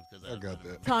that one because I got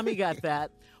that. Tommy got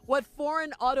that. What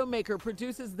foreign automaker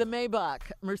produces the Maybach?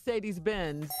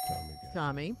 Mercedes-Benz.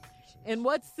 Tommy. In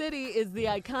what city is the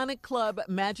iconic club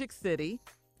Magic City?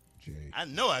 Jay. I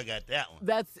know I got that one.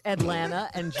 That's Atlanta,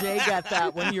 and Jay got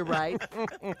that one. You're right.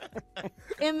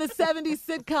 In the 70s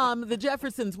sitcom The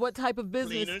Jeffersons, what type of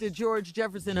business Cleaners. did George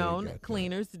Jefferson Jay own? got that.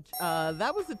 Cleaners.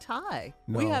 That was a tie.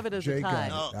 No, We have it as Jay a tie.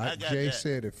 Got it. No, I got Jay that.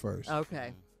 said it first.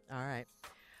 Okay. All right.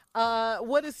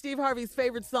 What is Steve Harvey's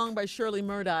favorite song by Shirley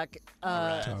Murdoch?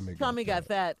 Tommy got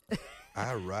that.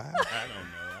 I ride. I don't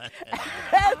know.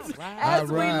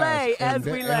 As we lay.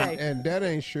 And that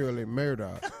ain't Shirley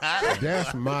Murdoch.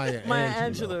 That's Maya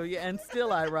Angelou. Yeah, and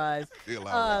Still I Rise. Still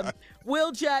I Rise.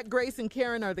 Will, Jack, Grace, and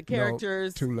Karen are the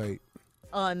characters No, too late.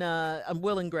 on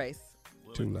Will and Grace.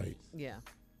 Too late. Yeah.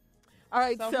 All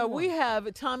right, So so who we won?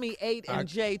 have Tommy 8 and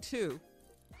Jay 2.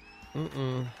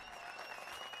 Mm-mm.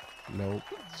 Nope.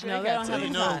 No, they don't have a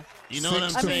tie. You know what I'm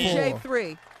 6 to saying? Jay 4.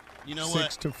 3. You know 6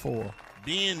 what? to 4.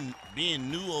 Being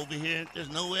new over here, there's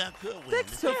no way I could win.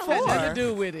 6 to What has 4. that to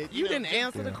do with it? You know, didn't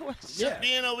answer the yeah. question. Just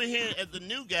being over here as the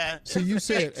new guy. See, you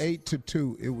said 8 to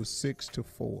 2. It was 6 to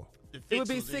 4. It would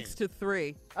be 6 to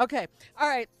 3. Okay. All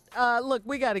right. Look,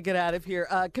 we got to get out of here.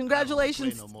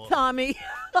 Congratulations, no more. Tommy.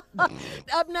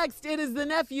 Up next, it is the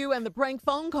nephew and the prank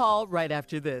phone call right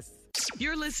after this.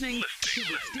 You're listening to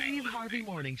the Steve Harvey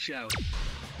Morning Show.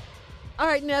 All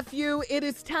right, nephew, it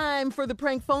is time for the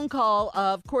prank phone call.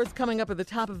 Of course, coming up at the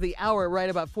top of the hour, right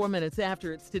about 4 minutes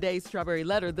after. It's today's Strawberry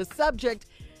Letter. The subject,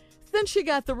 since she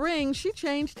got the ring, she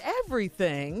changed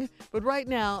everything. But right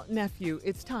now, nephew,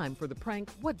 it's time for the prank.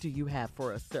 What do you have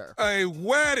for us, sir? A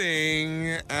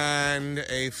wedding and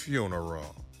a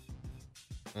funeral.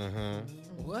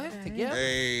 Mm-hmm. What? Okay. Together?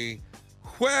 A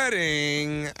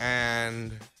wedding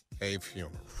and a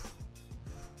funeral.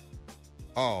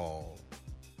 All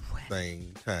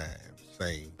same time,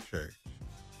 same church,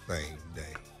 same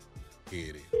day. Here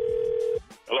it is.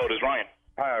 Hello, this is Ryan.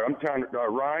 Hi, I'm trying to,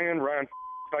 Ryan. Ryan,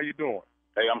 how you doing?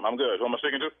 Hey, I'm good. Who am I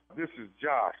speaking to? This is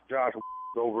Josh. Josh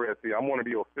over at I'm one of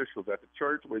the officials at the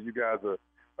church where you guys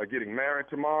are getting married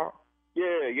tomorrow.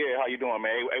 Yeah. How you doing,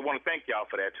 man? I want to thank y'all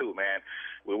for that too, man.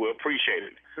 We appreciate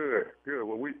it. Good.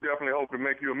 Well, we definitely hope to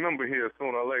make you a member here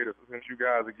sooner or later since you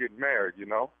guys are getting married, you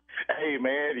know? Hey,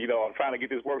 man, I'm trying to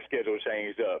get this work schedule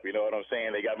changed up. You know what I'm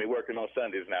saying? They got me working on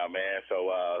Sundays now, man.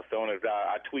 So as soon as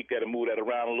I tweak that and move that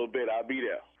around a little bit, I'll be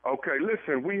there. Okay,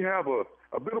 listen, we have a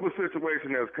bit of a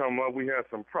situation that's come up. We had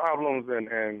some problems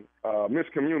and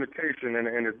miscommunication,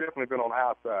 and it's definitely been on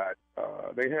our side.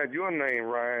 They had your name,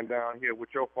 Ryan, down here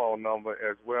with your phone number,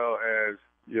 as well as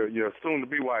your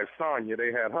soon-to-be wife, Sonia.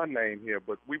 They had her name here,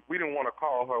 but we didn't want to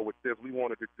call her with this. We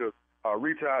wanted to just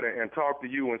reach out and talk to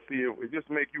you and see if it just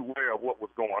make you aware of what was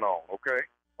going on, okay?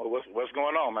 Oh, what's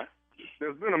going on, man?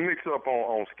 There's been a mix-up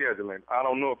on scheduling. I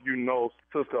don't know if you know,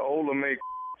 Sister Ola May,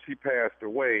 she passed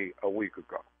away a week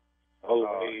ago.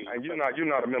 And you're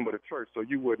not a member of the church, so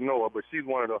you wouldn't know her, but she's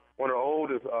one of the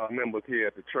oldest members here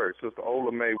at the church. Sister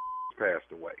Ola May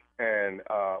passed away. And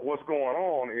what's going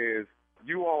on is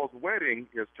you all's wedding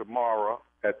is tomorrow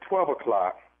at 12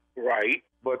 o'clock. Right.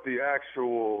 But the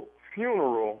actual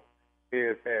funeral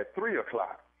is at 3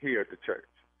 o'clock here at the church.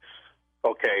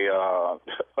 Okay.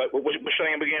 What's your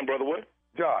name again, Brother What?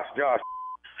 Josh.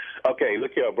 Okay,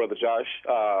 look here, Brother Josh.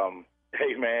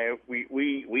 Hey, man,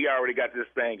 we already got this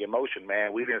thing in motion,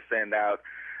 man. We didn't send out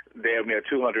damn near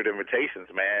 200 invitations,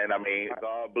 man. I mean,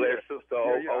 God bless Sister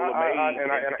Ola May.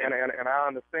 And I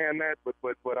understand that,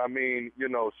 but I mean,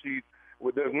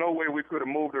 there's no way we could have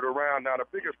moved it around. Now, the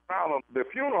biggest problem, the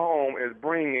funeral home is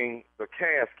bringing the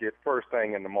casket first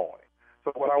thing in the morning.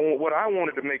 So what I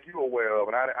wanted to make you aware of,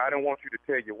 and I didn't want you to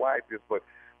tell your wife this, but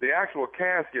the actual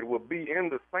casket will be in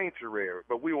the sanctuary,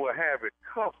 but we will have it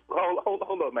covered.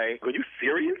 Hold up, man. Are you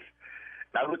serious?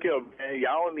 Now, look here, man.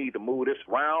 Y'all need to move this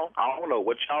around. I don't know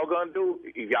what y'all going to do.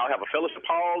 If y'all have a fellowship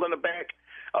hall in the back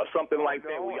or something like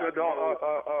that.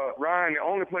 Ryan, the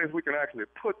only place we can actually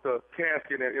put the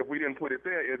casket, if we didn't put it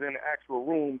there, is in the actual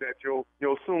room that your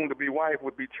soon-to-be wife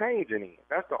would be changing in.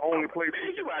 That's the only place.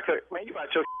 You out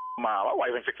your mom. My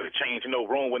wife ain't fixing to change in no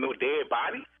room with no dead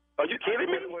body. Are you kidding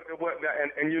me?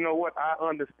 And you know what? I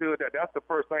understood that. That's the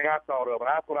first thing I thought of. And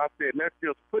that's what I said. Let's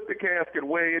just put the casket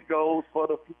where it goes for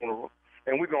the funeral,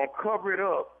 and we're going to cover it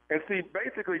up. And see,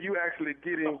 basically, you actually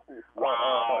getting...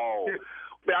 Wow.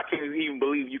 Man, I can't even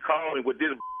believe you called me with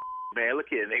this, man. Look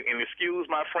here, and excuse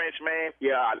my French, man.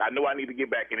 Yeah, I know I need to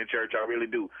get back in the church. I really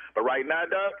do. But right now,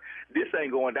 Doug, this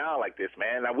ain't going down like this,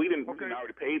 man. Now, we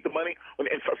already paid the money.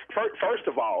 And first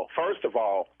of all,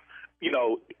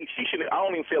 she shouldn't. I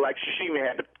don't even feel like she even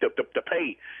had to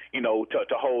pay,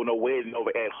 to hold no wedding over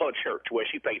at her church where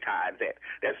she pay tithes at.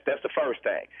 That's the first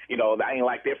thing. I ain't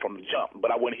like that from the jump.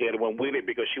 But I went ahead and went with it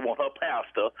because she want her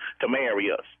pastor to marry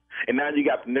us. And now you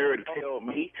got the nerve to tell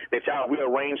me that y'all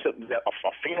rearranged that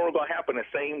a funeral gonna happen the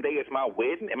same day as my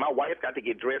wedding, and my wife got to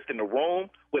get dressed in the room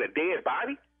with a dead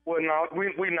body. Well, no,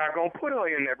 we're not gonna put her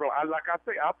in that room. Like I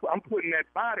say, I'm putting that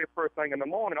body first thing in the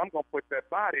morning. I'm gonna put that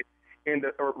body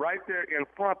right there in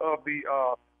front of the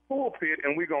pulpit,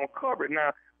 and we're going to cover it.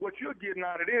 Now, what you're getting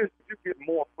out of this, you get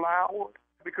more flowers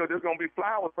because there's going to be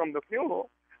flowers from the funeral.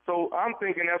 So I'm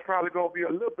thinking that's probably going to be a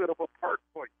little bit of a perk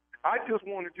for you. I just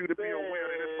wanted you to be aware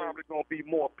that there's probably going to be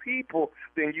more people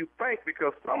than you think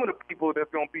because some of the people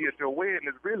that's going to be at your wedding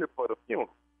is really for the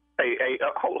funeral. Hey,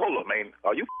 hold up, man.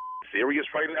 Are you serious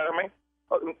right now, man?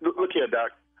 Look here, Doc.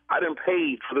 I done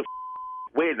paid for the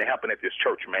wedding to happen at this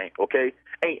church, man, okay?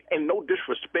 And no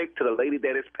disrespect to the lady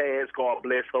that is passed, God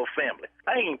bless her family.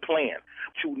 I ain't playing.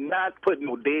 You not putting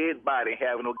no dead body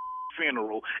having no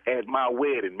funeral at my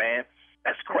wedding, man.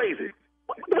 That's crazy.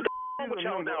 What the with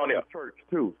y'all down there? Church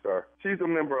too, sir. She's a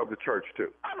member of the church too.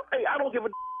 I don't give a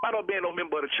I don't be no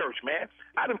member of the church, man.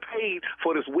 I done paid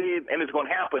for this wedding, and it's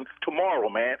gonna happen tomorrow,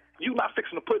 man. You not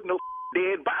fixing to put no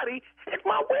dead body at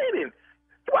my wedding.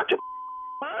 Watch your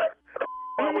mind.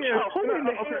 Okay,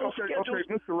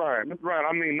 Mr. Ryan,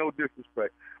 I mean no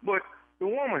disrespect, but the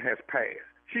woman has passed.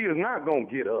 She is not going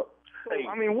to get up. So,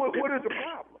 I mean, what is the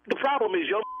problem? The problem is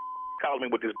your called me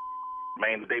with this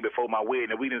man the day before my wedding,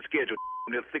 and we didn't schedule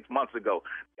this 6 months ago.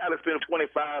 I got to spend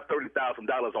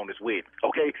 $25,000-$30,000 on this wedding,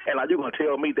 okay? And now you're going to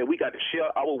tell me that we got to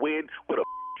share our wedding with a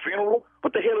funeral?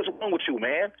 What the hell is wrong with you,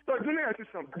 man? So let me ask you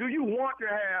something. Do you want to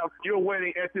have your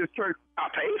wedding at this church? I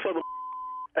paid for the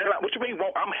what you mean?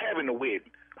 I'm having the wedding.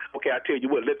 Okay, I tell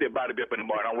you what, let that body be up in the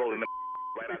morning. I'm rolling the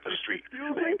right out to the street. I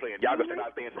ain't playing. Y'all can sit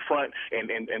out there in the front and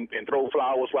throw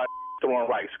flowers while throwing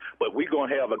rice. But we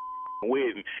going to have a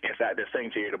wedding inside the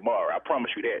sanctuary tomorrow. I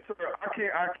promise you that. Sir,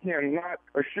 I cannot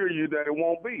assure you that it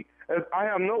won't be. As I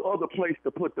have no other place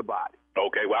to put the body.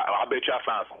 Okay, well, I bet y'all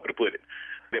find somewhere to put it.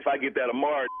 If I get that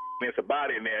tomorrow, there's a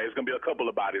body in there. There's going to be a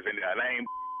couple of bodies in there. And I ain't.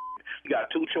 You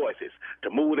got two choices: to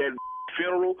move that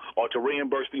funeral or to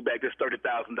reimburse me back this $30,000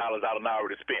 I done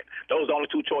already spent. Those are the only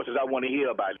two choices I want to hear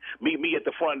about. Meet me at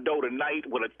the front door tonight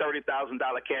with a $30,000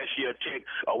 cashier check,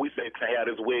 or we say to have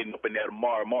this wedding up in there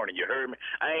tomorrow morning. You heard me?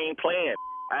 I ain't playing.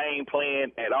 I ain't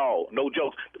playing at all. No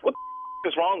jokes. What the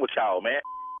is wrong with y'all, man?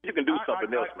 You can do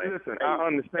something else, man. Listen, I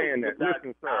understand that.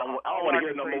 Listen, sir. I don't want to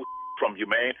hear no more from you,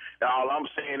 man. All I'm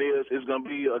saying is it's going to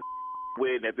be a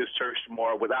wedding at this church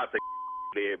tomorrow without the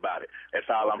everybody. That's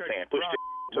all I'm saying. Push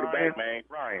to the back, man.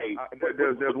 Ryan, hey,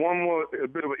 there's one more a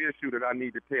bit of an issue that I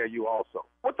need to tell you also.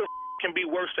 What the can be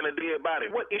worse than a dead body?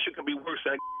 What issue can be worse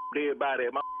than a dead body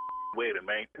at my wedding,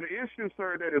 man? The issue,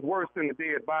 sir, that is worse than the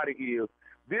dead body is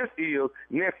this is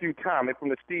Nephew Tommy from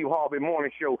the Steve Harvey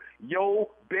Morning Show. Your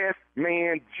best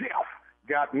man, Jeff,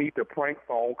 got me to prank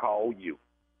phone call you.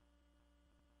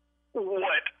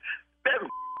 What? That's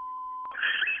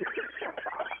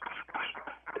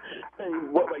hey,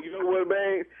 you know what,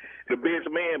 man? The best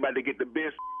man about to get the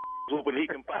best whooping he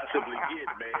can possibly get,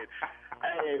 man. I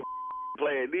ain't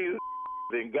playing these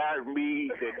and got me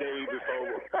the day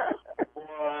before.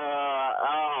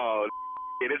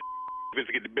 This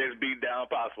to get the best beat down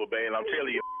possible, man. I'm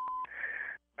telling you.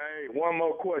 Hey, one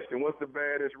more question. What's the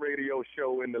baddest radio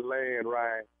show in the land,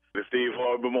 Ryan? The Steve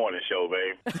Harvey Morning Show,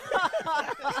 babe.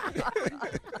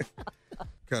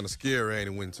 Kind of scary, ain't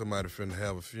it, when somebody finna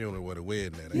have a funeral with a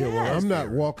wedding at it? Yeah, well, I'm not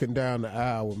walking down the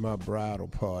aisle with my bridal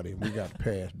party, and we got to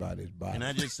pass by this body. Can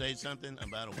I just say something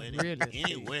about a wedding? Really?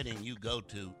 Any wedding you go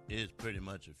to is pretty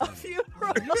much a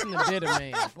funeral. Listen to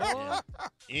Bitterman, boy.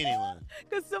 Yeah. Anyone.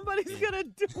 Because somebody's going to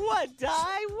do what?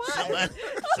 Die? What?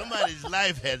 Somebody's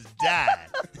life has died.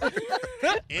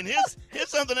 And here's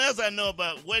something else I know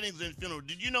about weddings and funerals.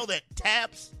 Did you know that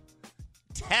taps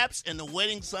and the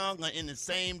wedding song are in the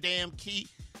same damn key?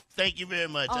 Thank you very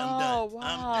much. I'm done.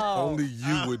 Wow. Only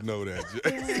you would know that,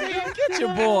 Jay. Get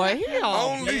your boy.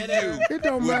 Only you. It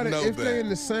don't would matter know if that. they're in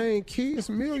the same key. It's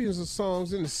millions of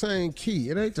songs in the same key.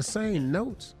 It ain't the same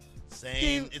notes.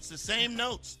 It's the same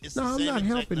notes. It's No, the I'm same not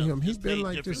exact helping notes, him. He's just been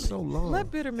played like this differently. so long.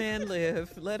 Let Bitterman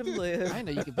live. Let him live. I didn't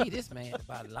know you could be this man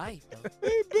about life, though.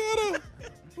 He better.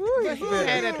 Ooh, He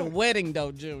had at the wedding,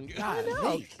 though, Junior. I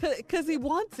know. Because he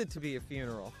wants it to be a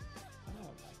funeral.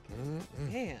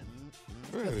 Man.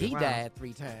 He died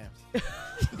 3 times.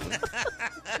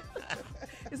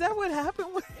 Is that what happened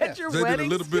at your They wedding? did a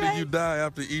little bit of you die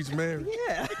after each marriage.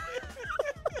 Yeah.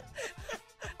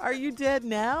 Are you dead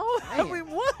now? I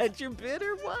mean, what? You're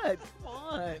bitter? What? Come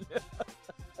on.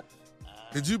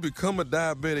 Did you become a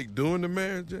diabetic during the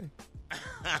marriage, Jay?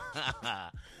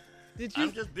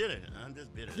 I'm just bitter.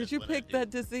 Did That's you what I pick did.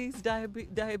 that disease,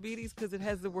 diabetes, because it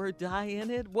has the word die in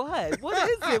it? What? What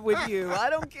is it with you? I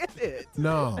don't get it.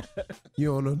 No, you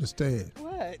don't understand.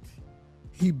 What?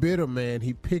 He bitter, man.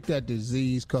 He picked that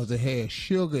disease because it had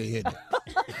sugar in it.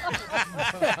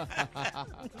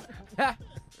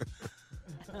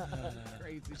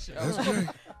 Crazy show. That's great.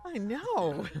 I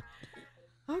know.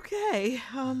 Okay.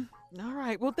 All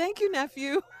right. Well, thank you,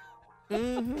 nephew.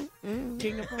 King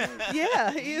of praise.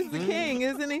 Yeah, he is the king,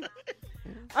 isn't he?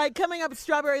 All right, coming up,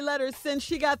 Strawberry Letter. Since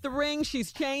she got the ring,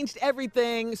 she's changed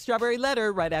everything. Strawberry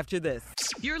Letter right after this.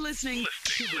 You're listening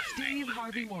to the Steve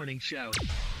Harvey Morning Show.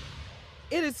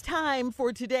 It is time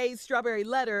for today's Strawberry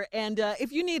Letter. And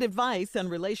if you need advice on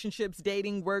relationships,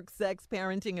 dating, work, sex,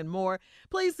 parenting, and more,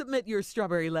 please submit your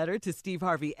Strawberry Letter to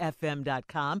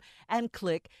steveharveyfm.com and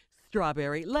click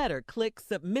Strawberry Letter. Click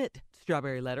Submit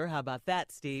Strawberry Letter. How about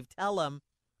that, Steve? Tell them.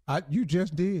 You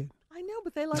just did. I know,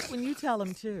 but they like when you tell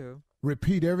them, too.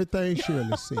 Repeat everything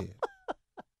Shirley said.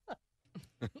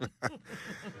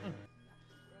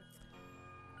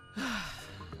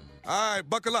 All right,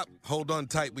 buckle up. Hold on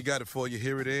tight. We got it for you.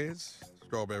 Here it is.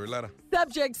 Strawberry Letter.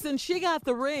 Subject, since she got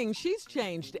the ring, she's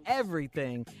changed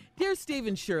everything. Dear Steve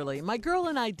and Shirley, my girl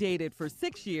and I dated for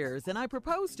 6 years, and I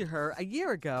proposed to her a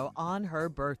year ago on her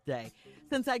birthday.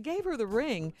 Since I gave her the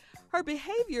ring, her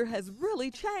behavior has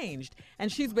really changed,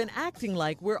 and she's been acting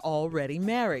like we're already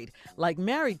married. Like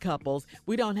married couples,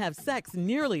 we don't have sex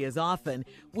nearly as often.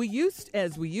 We used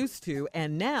to,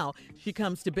 and now she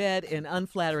comes to bed in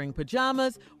unflattering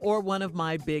pajamas or one of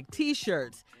my big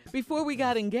T-shirts. Before we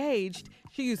got engaged,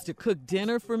 she used to cook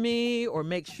dinner for me or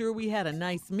make sure we had a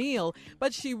nice meal,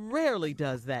 but she rarely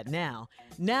does that now.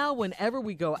 Now, whenever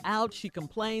we go out, she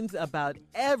complains about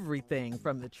everything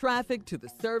from the traffic to the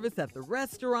service at the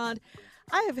restaurant.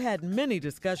 I have had many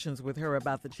discussions with her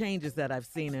about the changes that I've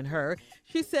seen in her.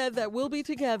 She said that we'll be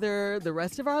together the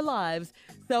rest of our lives,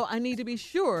 so I need to be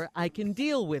sure I can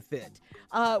deal with it.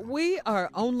 We are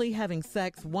only having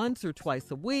sex once or twice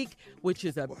a week, which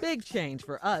is a big change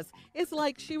for us. It's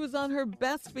like she was on her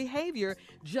best behavior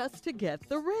just to get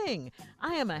the ring.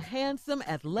 I am a handsome,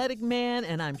 athletic man,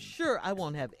 and I'm sure I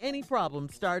won't have any problem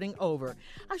starting over.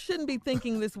 I shouldn't be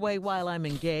thinking this way while I'm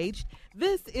engaged.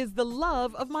 This is the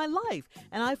love of my life,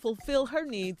 and I fulfill her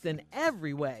needs in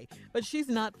every way. But she's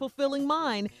not fulfilling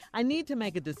mine. I need to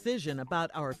make a decision about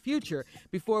our future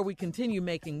before we continue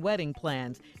making wedding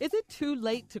plans. Is it too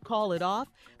late to call it off?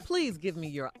 Please give me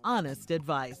your honest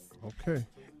advice. Okay.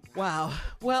 Wow.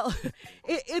 Well,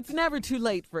 it's never too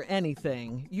late for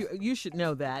anything. You should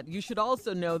know that. You should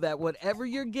also know that whatever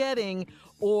you're getting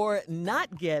or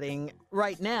not getting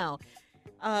right now,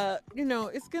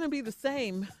 it's going to be the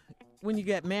same when you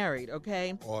get married,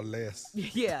 okay? Or less.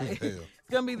 Yeah. It's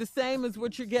going to be the same as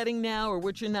what you're getting now or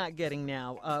what you're not getting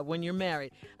now when you're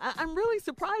married. I'm really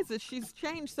surprised that she's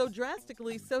changed so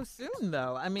drastically so soon,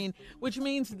 though. I mean, which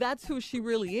means that's who she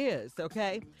really is,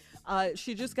 okay?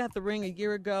 She just got the ring a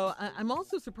year ago. I'm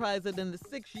also surprised that in the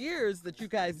 6 years that you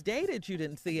guys dated, you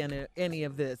didn't see any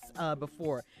of this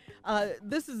before.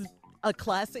 This is a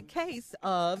classic case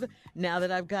of now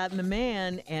that I've gotten the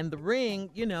man and the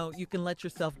ring, you can let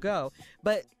yourself go.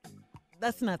 But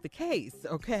that's not the case,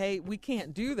 okay? We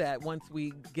can't do that once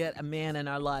we get a man in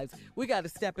our lives. We got to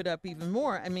step it up even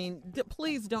more. I mean,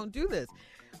 please don't do this.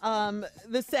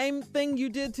 The same thing you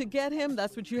did to get him,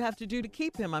 that's what you have to do to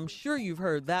keep him. I'm sure you've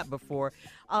heard that before.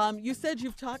 You said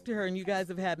you've talked to her and you guys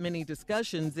have had many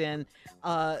discussions, and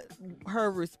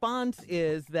her response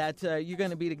is that you're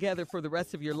going to be together for the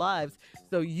rest of your lives,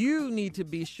 so you need to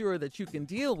be sure that you can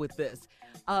deal with this,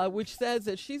 which says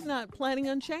that she's not planning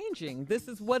on changing. This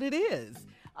is what it is.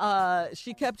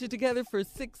 She kept it together for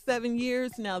 6-7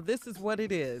 years. Now this is what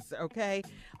it is, okay?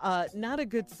 Not a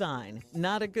good sign.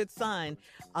 Not a good sign.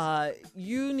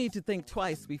 You need to think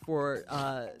twice before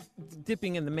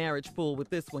dipping in the marriage pool with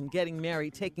this one, getting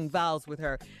married, taking vows with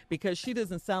her, because she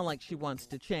doesn't sound like she wants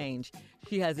to change.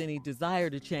 She has any desire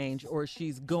to change, or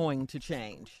she's going to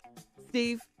change.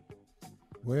 Steve?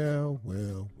 Well.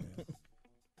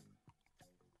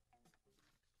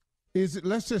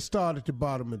 Let's just start at the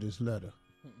bottom of this letter.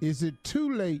 Is it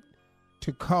too late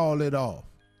to call it off?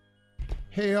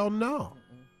 Hell no.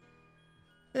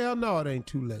 Hell no, it ain't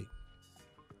too late.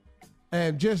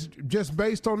 And just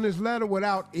based on this letter,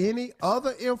 without any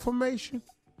other information,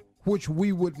 which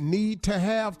we would need to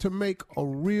have to make a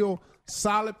real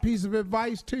solid piece of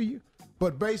advice to you,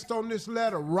 but based on this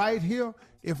letter right here,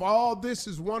 if all this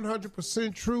is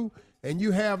 100% true and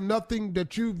you have nothing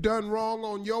that you've done wrong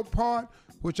on your part,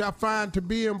 which I find to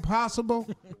be impossible,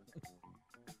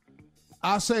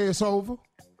 I say it's over.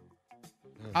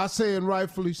 I say it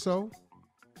rightfully so.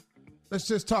 Let's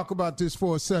just talk about this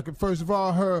for a second. First of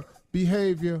all, her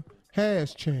behavior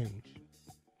has changed.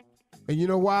 And you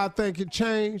know why I think it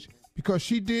changed? Because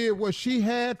she did what she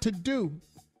had to do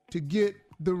to get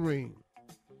the ring.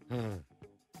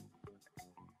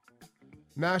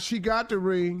 Now she got the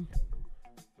ring,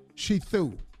 she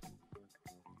threw.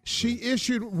 She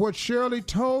issued what Shirley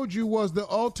told you was the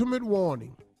ultimate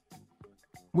warning.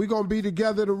 We're going to be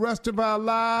together the rest of our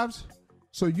lives,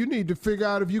 so you need to figure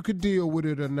out if you could deal with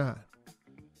it or not.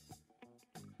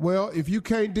 Well, if you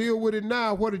can't deal with it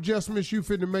now, what adjustments you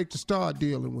finna make to start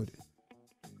dealing with it?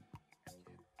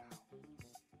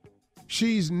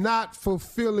 She's not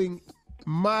fulfilling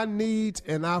my needs,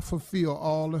 and I fulfill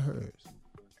all of hers.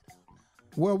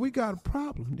 Well, we got a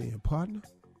problem then, partner.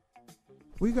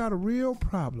 We got a real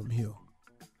problem here.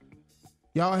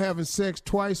 Y'all having sex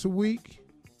twice a week?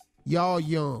 Y'all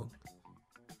young.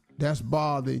 That's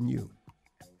bothering you.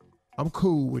 I'm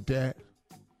cool with that.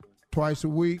 Twice a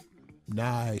week?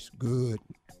 Nice, good.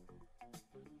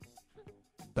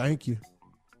 Thank you.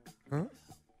 Huh?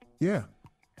 Yeah.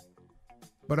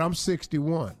 But I'm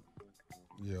 61.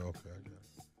 Yeah, okay, I got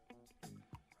it.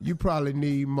 You probably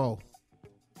need more.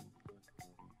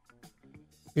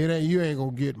 You ain't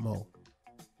gonna get more.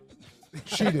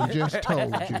 She done just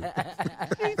told you.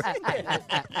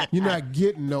 You're not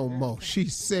getting no more. She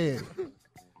said it.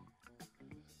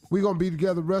 We're going to be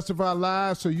together the rest of our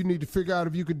lives, so you need to figure out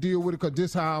if you can deal with it, because this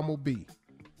is how I'm going to be.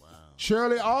 Wow.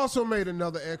 Shirley also made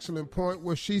another excellent point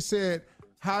where she said,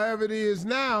 however it is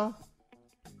now,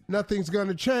 nothing's going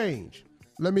to change.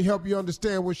 Let me help you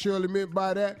understand what Shirley meant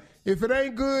by that. If it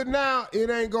ain't good now, it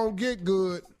ain't going to get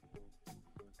good.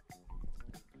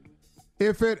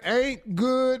 If it ain't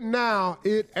good now,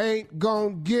 it ain't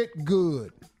gonna get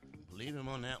good. Believe him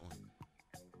on that one.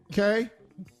 Okay?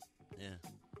 Yeah.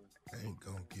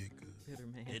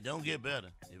 Bitterman. It don't get better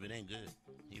if it ain't good.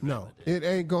 No, it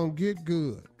ain't gonna get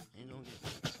good.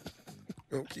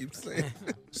 Don't keep saying.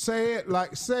 Say it,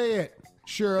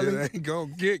 Shirley. It ain't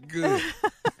gonna get good.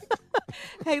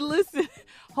 Hey, listen,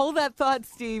 hold that thought,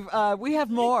 Steve. We have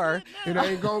more. It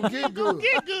ain't gonna get good.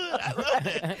 Get good. I love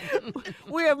that.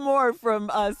 We have more from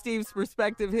Steve's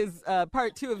perspective. His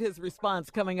part 2 of his response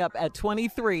coming up at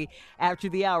 23 after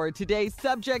the hour. Today's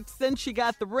subject: since she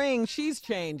got the ring, she's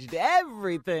changed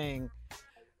everything.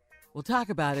 We'll talk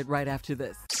about it right after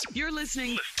this. You're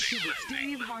listening to the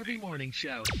Steve Harvey Morning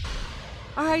Show.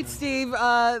 All right, Steve,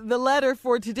 the letter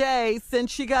for today: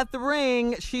 since she got the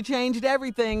ring, she changed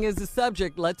everything, is the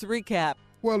subject. Let's recap.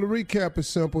 Well, the recap is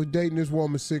simple. Dating this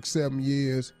woman 6-7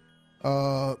 years.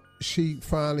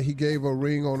 He gave her a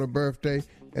ring on her birthday,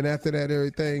 and after that,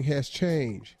 everything has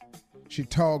changed. She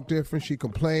talked different. She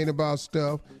complained about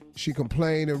stuff. She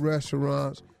complained at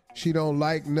restaurants. She don't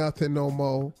like nothing no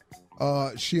more.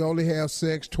 She only has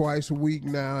sex twice a week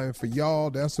now, and for y'all,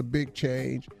 that's a big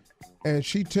change. And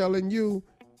she telling you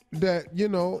that,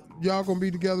 y'all gonna be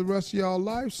together the rest of y'all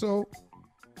life. So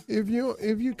if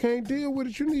you can't deal with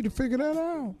it, you need to figure that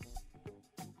out.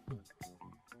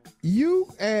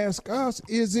 You ask us,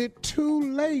 is it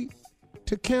too late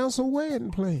to cancel wedding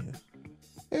plans?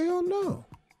 Hell no.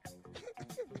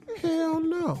 Hell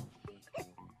no.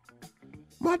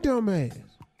 My dumb ass.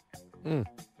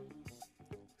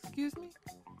 Excuse me?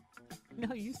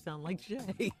 No, you sound like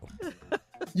Jay.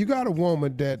 You got a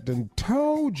woman that done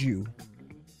told you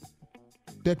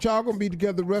that y'all gonna be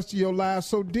together the rest of your lives,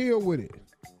 so deal with it.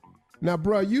 Now,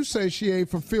 bruh, you say she ain't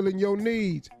fulfilling your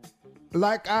needs.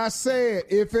 Like I said,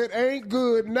 if it ain't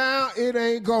good now, it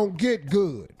ain't gonna get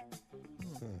good.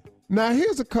 Now,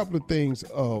 here's a couple of things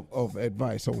of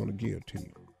advice I want to give to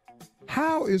you.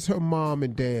 How is her mom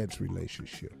and dad's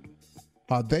relationship?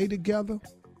 Are they together?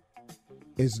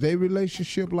 Is their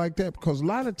relationship like that? Because a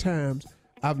lot of times,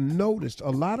 I've noticed a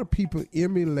lot of people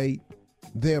emulate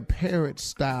their parents'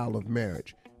 style of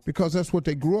marriage because that's what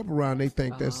they grew up around. They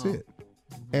think that's it.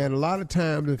 And a lot of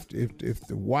times, if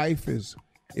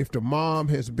the mom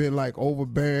has been like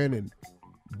overbearing and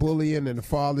bullying, and the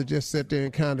father just sat there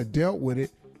and kind of dealt with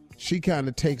it, she kind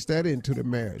of takes that into the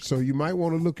marriage. So you might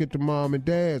want to look at the mom and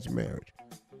dad's marriage.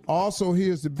 Also,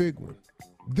 here's the big one: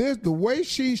 the way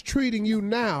she's treating you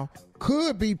now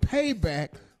could be payback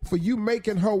for you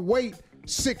making her wait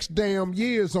 6 damn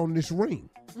years on this ring.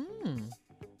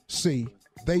 See,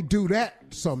 they do that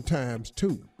sometimes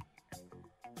too.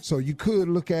 So you could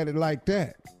look at it like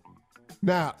that.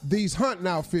 Now, these hunting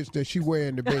outfits that she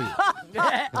wearing to bed.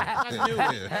 I knew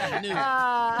it.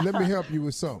 Let me help you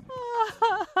with something.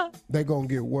 They're going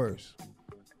to get worse.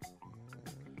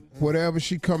 Whatever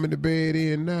she coming to bed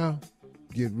in now,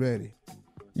 get ready.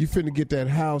 You finna get that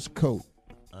house coat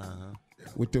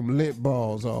with them lint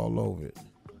balls all over it.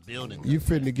 You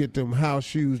finna get them house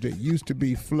shoes that used to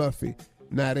be fluffy.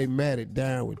 Now they matted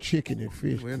down with chicken and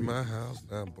fish. We're in my house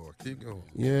now, boy. Keep going.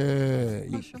 Yeah.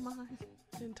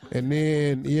 And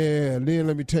then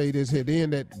let me tell you this here.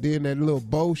 Then that little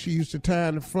bow she used to tie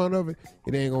in the front of it,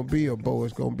 it ain't gonna be a bow.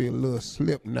 It's gonna be a little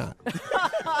slip knot.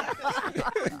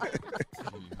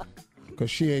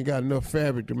 Cause she ain't got enough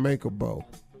fabric to make a bow.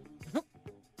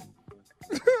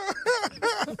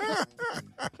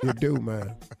 You do,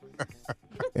 man.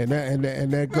 And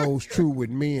that goes true with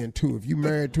men too. If you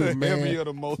married to a man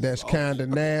that's kind of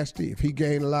nasty, if he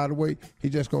gained a lot of weight, he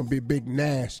just gonna be big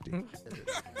nasty.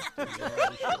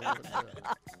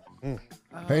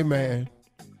 Hey man,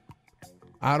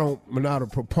 I'm not a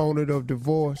proponent of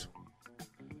divorce,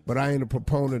 but I ain't a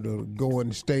proponent of going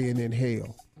and staying in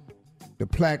hell. The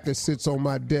plaque that sits on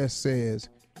my desk says,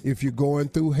 "If you're going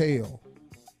through hell,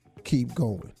 keep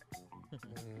going."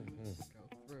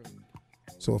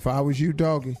 So if I was you,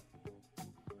 doggy,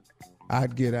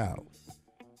 I'd get out.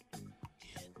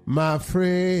 My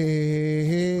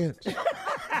friends.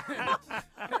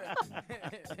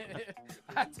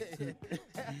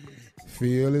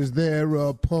 Feel is their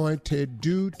appointed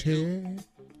duty.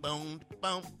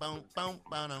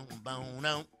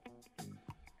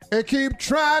 They keep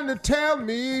trying to tell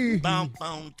me that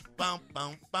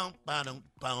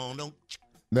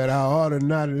I ought to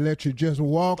not let you just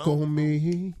walk on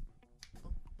me.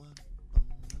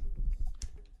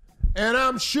 And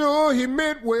I'm sure he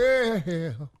meant well.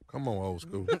 Come on, old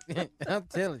school. I'm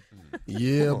telling you.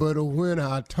 Yeah, but when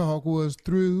our talk was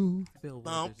through,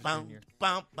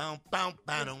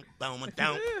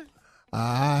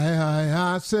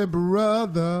 I said,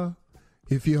 brother,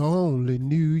 if you only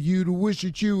knew, you'd wish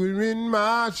that you were in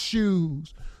my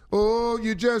shoes. Oh,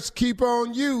 you just keep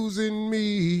on using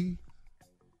me.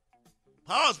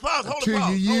 Pause, hold till it,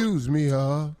 pause. you use me,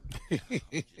 huh? Hold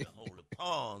the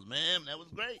pause, man. That was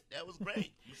great. That was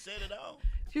great. You said it all.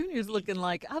 Junior's looking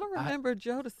like, I don't remember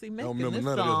Jodeci making remember this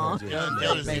none song. of this, huh,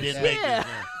 Jodeci didn't make this,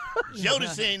 man.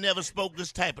 Jodeci ain't never spoke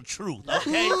this type of truth,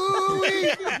 okay?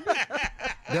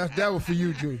 That was for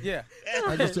you, Junior. Yeah.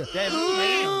 I just said,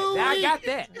 I got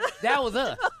that. That was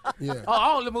us. yeah. Oh,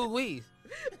 all the movies.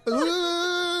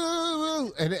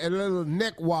 And a little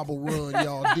neck wobble run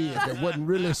y'all did that wasn't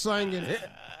really singing. Yeah,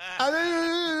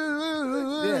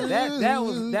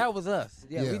 that was us.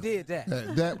 Yeah, we did that.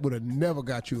 That would have never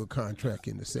got you a contract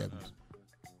in the 70s.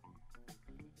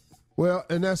 Well,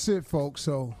 and that's it, folks.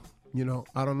 So,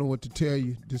 I don't know what to tell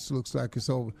you. This looks like it's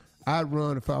over. I'd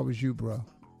run if I was you, bro.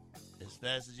 As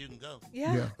fast as you can go.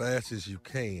 Yeah. Yeah. Fast as you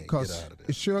can get Because out of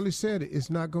there. Shirley said it. It's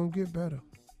not going to get better.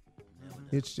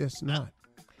 It's just not.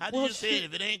 How did you say it?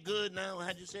 If it ain't good now,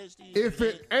 how'd you say it, Steve? If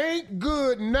it ain't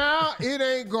good now, it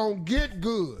ain't going to get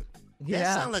good.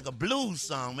 That sounds like a blues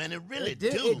song, man. It really do.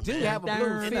 It do have a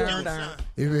blues feel.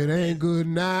 If it ain't good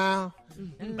now,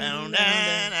 Then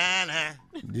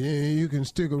then you can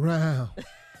stick around.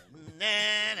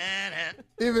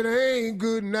 If it ain't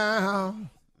good now,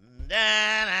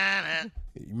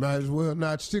 you might as well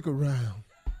not stick around.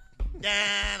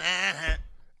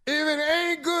 If it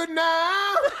ain't good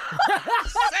now,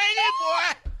 sing it,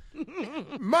 boy.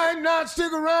 might not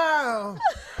stick around.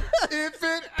 If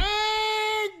it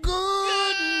ain't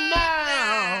good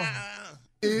now,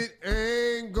 it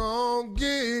ain't gonna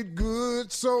get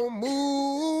good, so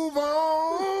move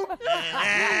on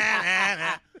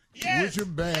with your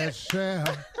bad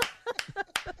self.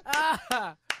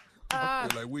 I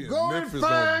feel like we in Go Memphis and on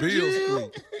find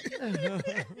Beale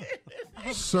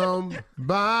you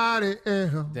somebody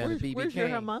else. Where's your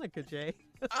harmonica, Jay?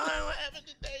 I don't have it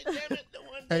today, damn it. The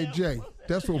one Hey, down. Jay,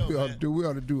 that's what we ought to do. We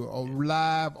ought to do a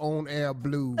live on-air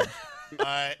blues. All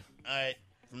right.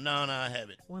 From now on, I'll have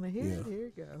it. Want to hear it? Here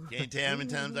you go. Can't tell how many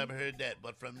times I've heard that,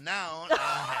 but from now on, I'll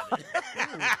have it.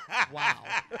 Wow.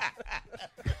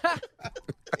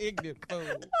 Ignut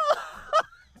fool.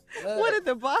 What did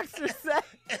the boxer say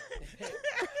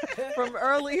from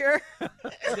earlier?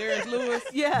 Derrick Lewis?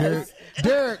 Yes.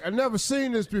 Derrick, I've never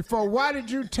seen this before. Why did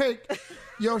you take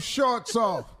your shorts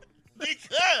off?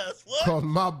 Because, what? Because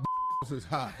my is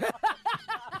hot.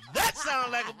 That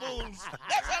sounds like a blues.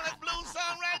 That sounds like a blues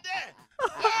song right there.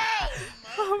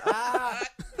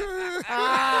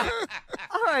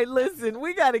 All right, listen,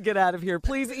 we got to get out of here.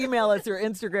 Please email us or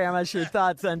Instagram us your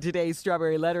thoughts on today's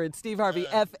Strawberry Letter at Steve Harvey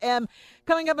FM.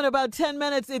 Coming up in about 10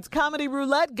 minutes, it's Comedy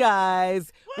Roulette,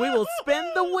 guys. We will spin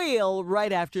the wheel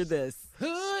right after this.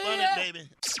 Spun it, baby.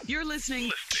 You're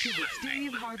listening to the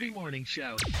Steve Harvey Morning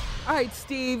Show. All right,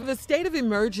 Steve, the state of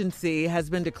emergency has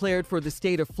been declared for the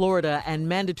state of Florida, and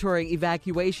mandatory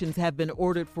evacuations have been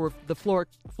ordered for the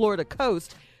Florida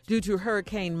coast due to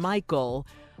Hurricane Michael.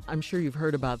 I'm sure you've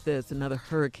heard about this. Another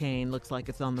hurricane looks like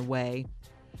it's on the way.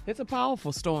 It's a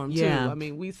powerful storm, too. Yeah. I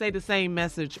mean, we say the same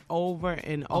message over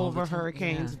and over.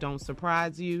 Hurricanes don't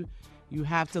surprise you. You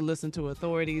have to listen to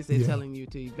authorities. They're telling you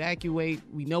to evacuate.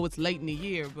 We know it's late in the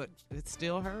year, but it's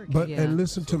still a hurricane. But and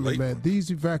listen to me, man.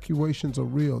 These evacuations are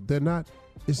real. They're not.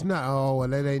 It's not. Oh, well,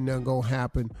 that ain't nothing gonna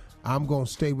happen. I'm gonna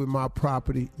stay with my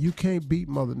property. You can't beat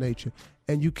Mother Nature,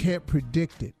 and you can't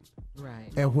predict it. Right.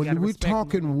 And when we're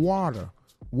talking water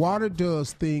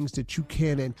does things that you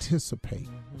can't anticipate.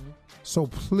 So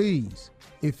please,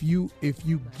 if you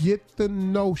get the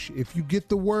notion, if you get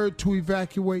the word to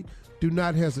evacuate, do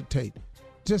not hesitate.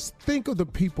 Just think of the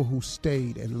people who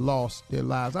stayed and lost their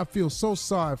lives. I feel so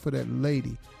sorry for that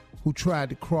lady who tried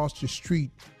to cross the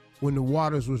street when the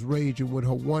waters was raging with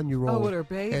her 1-year-old. Oh, with her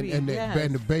baby, and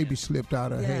the baby slipped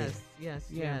out of her hand. Yes.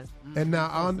 And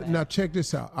now check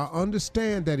this out. I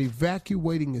understand that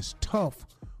evacuating is tough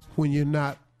when you're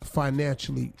not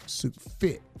financially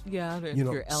fit. Yeah, if You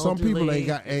know, you're some people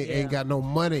elderly, ain't got no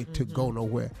money to go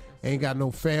nowhere. Ain't got no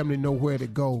family nowhere to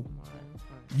go.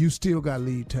 You still got to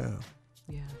leave town.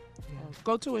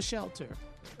 Go to a shelter,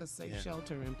 a safe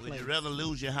shelter in place. Would you rather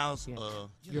lose your house or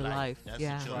your life? That's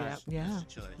Yeah. the choice. Yeah. That's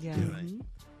the choice. Yeah. You're right.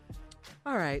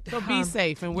 All right. So be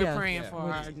safe, and we're yeah. praying for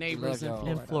our neighbors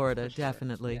in Florida,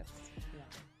 definitely. Yes.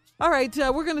 All right,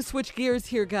 we're going to switch gears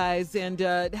here, guys, and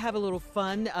have a little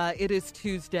fun. It is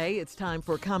Tuesday. It's time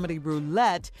for Comedy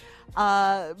Roulette.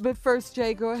 But first,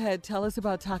 Jay, go ahead. Tell us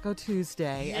about Taco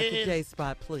Tuesday at the J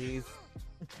Spot, please.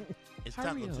 It's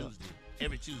Taco Tuesday.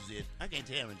 Every Tuesday. I can't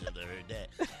tell until I heard that.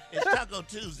 It's Taco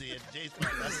Tuesday at J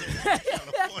Spot. I said,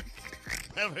 California.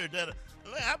 Never heard that.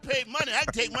 I paid money. I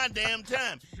can take my damn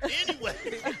time. Anyway,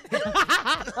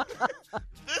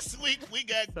 this week we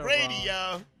got Grady,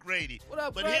 y'all. Grady. What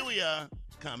up, But Grady? here we are,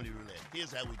 Comedy Roulette.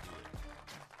 Here's how we do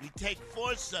it. We take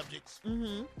 4 subjects.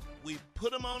 Mm-hmm. We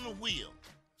put them on the wheel.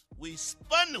 We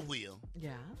spun the wheel.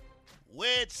 Yeah.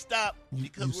 Where it stopped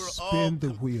because you we're spin the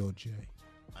wheel, Jay.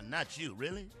 Not you,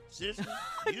 really? Seriously?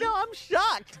 No, I'm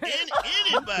shocked.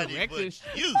 Anybody but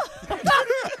you.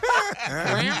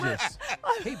 Grammar?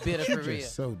 He bitter for You real.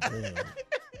 just so damn.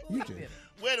 You just.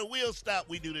 Where the wheel stop,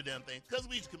 we do the damn thing. Because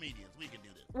we's comedians. We can do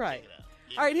this. Right.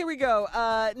 All right, here we go.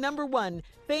 Number 1,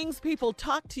 things people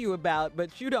talk to you about,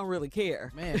 but you don't really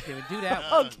care. Man, can we do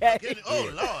that one? Okay.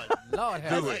 Oh, Lord. Lord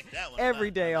have mercy. Every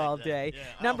day, all day. Yeah.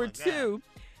 Number Oh, my 2,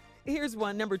 here's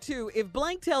one. Number 2, if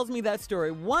blank tells me that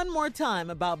story one more time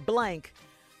about blank,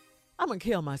 I'm going to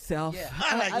kill myself. Yeah.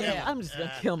 I'm just going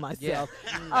to kill myself.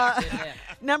 Yeah.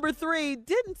 Number 3,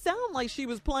 didn't sound like she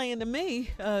was playing to me.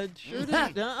 Sure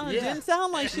didn't. Didn't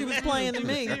sound like she was playing to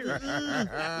me.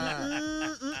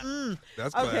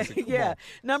 That's Okay, classic. Come yeah. on.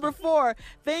 Number 4,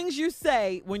 things you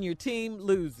say when your team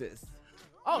loses.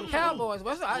 Oh, Cowboys.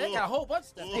 They got a whole bunch of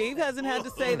stuff. Steve hasn't had to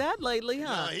say that lately,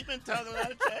 huh? He's been talking a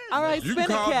lot of trash. All right, You spin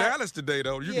can it, call Cat. Dallas today,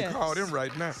 though. You Yes. can call them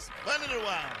right now. Spin it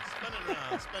around. Spin it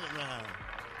around. Spin it around.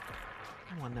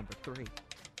 I'm on number 3.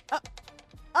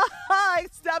 I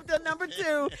stopped on number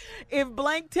 2. If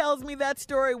blank tells me that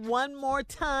story one more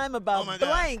time about my God.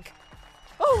 blank,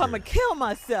 I'm going to kill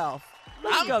myself.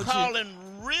 Let's go, I'm Chief. calling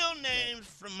real names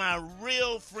from my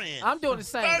real friends. I'm doing the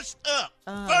same. First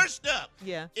up,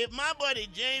 Yeah. if my buddy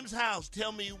James House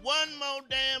tell me one more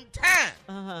damn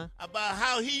time about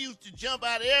how he used to jump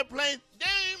out of airplanes, they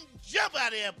ain't jump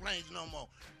out of airplanes no more.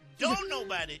 Don't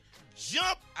nobody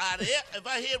jump out of air. If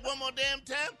I hear it one more damn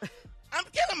time, I'm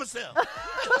killing myself.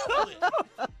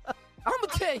 I'm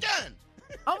gonna tell you. Done.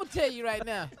 I'm gonna tell you right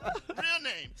now. Real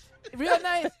names. Real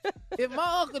names. If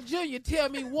my Uncle Junior tell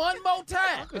me one more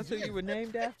time That's who you were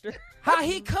named after. how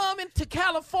he coming to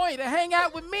California to hang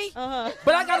out with me,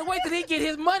 but I gotta wait till he get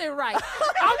his money right,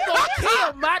 I'm gonna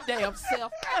kill my damn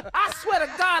self. I swear to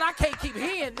God, I can't keep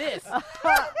hearing this.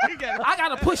 I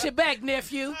gotta push it back,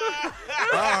 nephew. All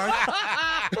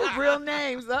right. Real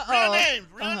names. Real names.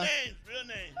 Real names.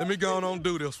 Let me go on and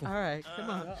do this one. All right, come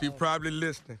on. She's probably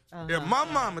listening. If my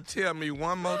mama tell me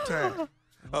one more time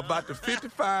about the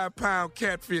 55-pound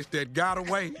catfish that got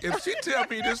away, if she tell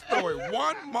me this story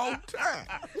one more time,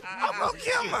 I'm going to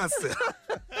kill myself.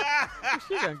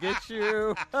 She gonna get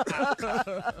you.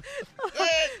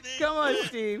 Come on,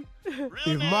 Steve.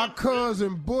 If my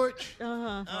cousin Butch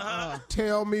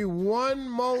tell me one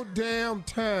more damn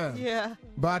time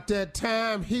about that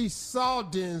time he saw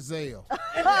Denzel,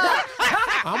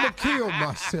 I'm going to kill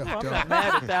myself, I'm though. not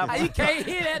mad at that one. You can't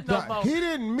hear that no more. He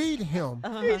didn't meet him.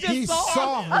 He He just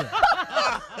saw him.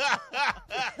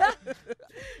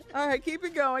 All right, keep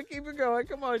it going. Keep it going.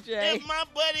 Come on, Jay. If my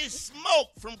buddy Smoke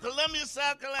from Columbia,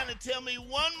 South Carolina tell me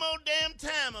one more damn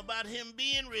time about him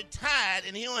being retired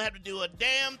and he don't have to do a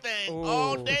damn thing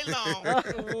all day long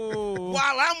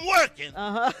while I'm working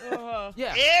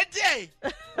Yeah. every day,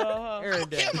 Every I'll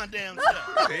day. kill my damn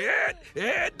self.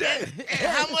 Yeah, day. And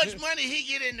how much money he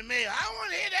get in the mail, I don't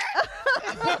want to hear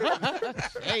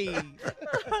that. Hey.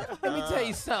 Let me tell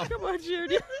you something. Come on,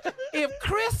 Judy. If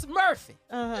Chris Murphy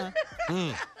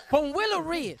from Willow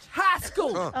Ridge High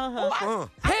School tell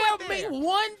me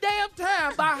one damn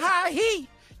time about how he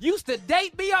used to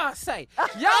date Beyonce,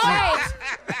 y'all ask,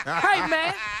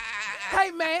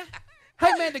 hey man,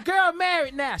 the girl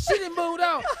married now. She done moved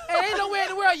on. And ain't nowhere in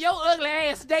the world your ugly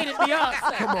ass dated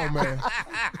Beyonce. Come on, man.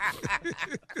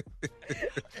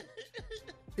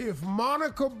 If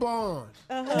Monica Barnes,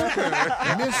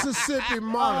 Mississippi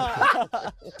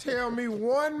Monica, tell me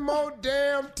one more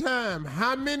damn time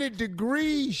how many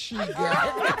degrees she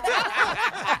got,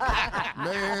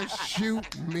 man, shoot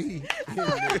me in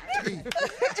the teeth.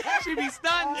 She be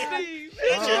stunting, Steve.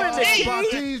 About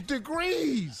these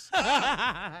degrees.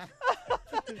 I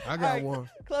got one.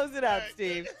 Close it out,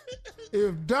 Steve.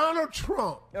 If Donald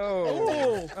Trump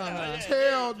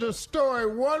tell the story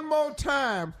one more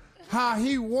time how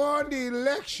he won the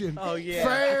election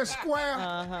fair and square,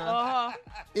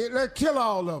 let's kill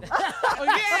all of them.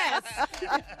 Yes.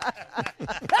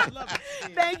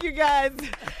 Thank you, guys,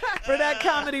 for that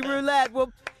comedy roulette.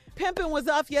 Well, Pimpin' was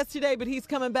off yesterday, but he's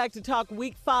coming back to talk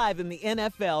Week 5 in the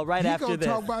NFL right after this. He's going to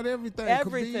talk about everything.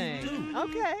 Everything. Khabib, too.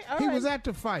 Okay, all He right. was at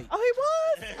the fight. Oh, he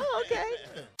was? Oh, okay.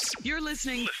 You're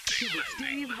listening to the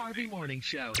Steve Harvey Morning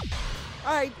Show.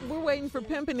 All right, we're waiting for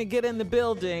Pimpin' to get in the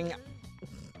building.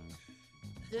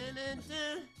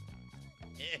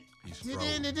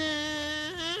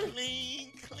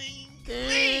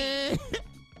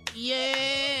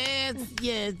 Yes.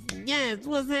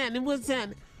 What's happening?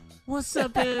 What's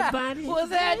up, everybody?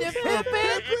 What's happening,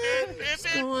 Pimpin'?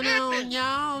 What's going on,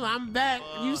 y'all? I'm back.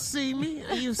 You see me?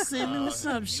 You see me? What's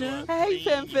up, Sugar? Hey,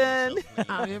 Pimpin'.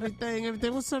 Oh,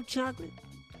 everything. What's up, Chocolate?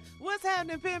 What's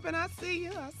happening, Pimpin'? I see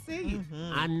you.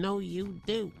 I know you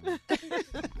do.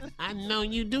 I know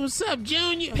you do. What's up,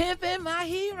 Junior? Pimpin', my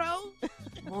hero.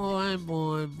 Boy.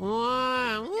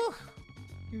 Woo.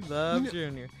 You love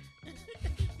Junior.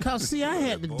 Cause see, I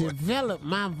had to develop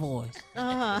my voice.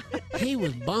 He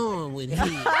was born with his.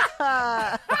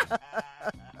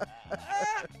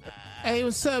 Hey,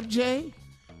 what's up, Jay?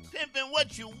 Pimpin',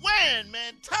 what you wearing,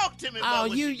 man? Talk to me about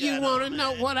what you got want to on,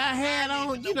 know man. what I had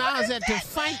on? You know, I was at the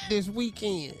fight this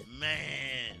weekend.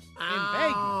 Man.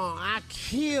 Oh, I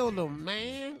killed him,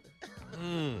 man.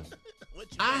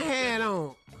 I had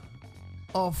on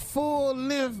a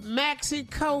full-length maxi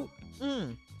coat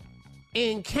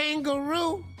in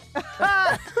kangaroo. You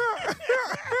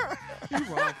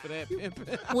wrong for that,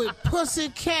 Pimpin'. With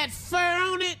pussycat fur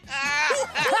on it.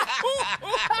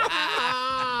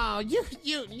 Oh, you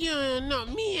know,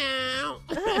 meow.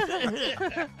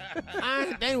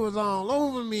 They was all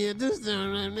over me at this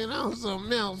time, and then I was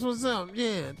something else. What's up?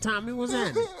 Yeah, Tommy, what's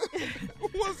happening?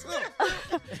 What's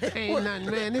up? Ain't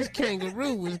nothing, man. This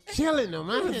kangaroo was killing them.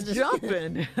 I had to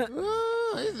jumping.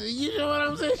 You know what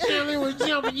I'm saying? Shirley was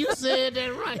jumping. You said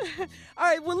that right. All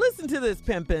right, well, listen to this,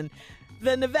 Pimpin'.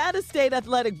 The Nevada State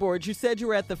Athletic Board, you said you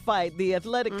were at the fight. The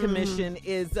Athletic Commission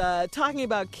is talking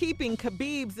about keeping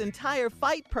Khabib's entire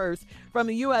fight purse from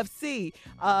the UFC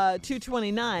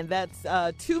 229. That's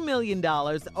 $2 million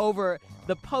over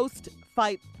the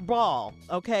post-fight brawl.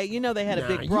 Okay, you know they had a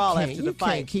big brawl after the fight.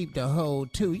 You can't keep the whole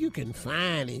two. You can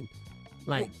fine him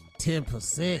like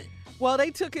 10%. Well, they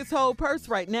took his whole purse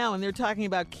right now, and they're talking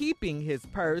about keeping his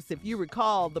purse. If you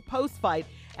recall, the post-fight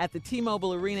at the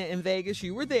T-Mobile Arena in Vegas,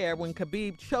 you were there when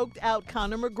Khabib choked out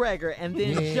Conor McGregor and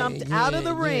then jumped out of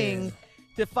the ring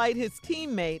to fight his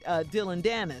teammate, Dylan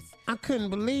Dennis. I couldn't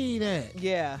believe that.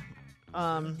 Yeah.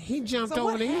 He jumped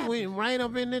over there. He went right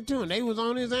up in there, too. And they was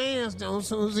on his ass, though, as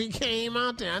soon as he came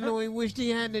out there. I know he wished he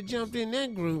had to jump in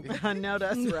that group. I know,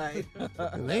 that's right.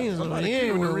 They was on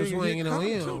everyone swinging on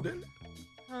him.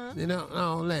 You know,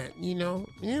 all that, you know.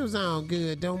 It was all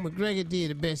good, though. McGregor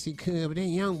did the best he could, but that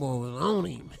young boy was on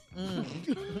him.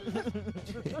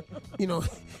 You know,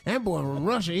 that boy from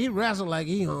Russia, he wrestled like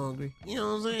he hungry. You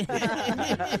know what I'm saying?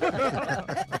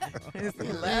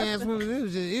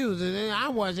 I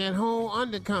watched that whole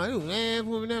undercard. It was ass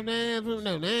women up, ass women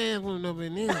up, ass women up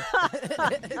in there.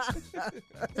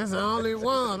 That's all it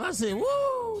was. I said,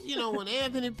 woo! You know, when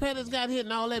Anthony Pettis got hit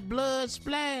and all that blood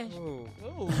splashed.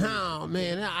 Oh,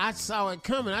 man, I saw it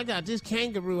coming. I got this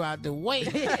kangaroo out the way.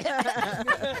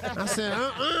 I said,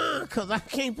 because I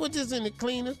can't put this in the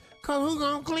cleaner. Because who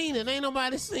gonna clean it? Ain't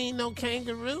nobody seen no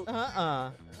kangaroo.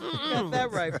 Got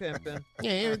that right, Pimpin'.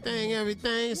 Yeah,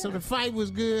 everything. So the fight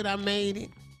was good. I made it.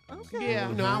 Okay. Yeah.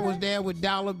 You know, I was there with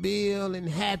Dollar Bill and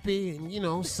Happy and, you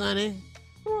know, Sonny.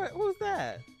 Who's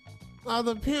that?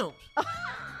 Other pimps.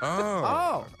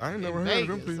 I ain't never heard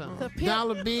of them people.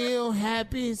 Dollar Bill,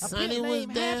 Happy, Sonny was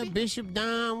there, Happy. Bishop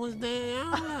Don was there.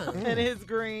 And his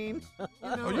green.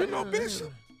 You know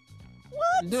Bishop?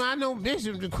 What? Do I know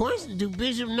Bishop? The question, do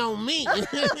Bishop know me?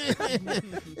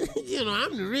 You know,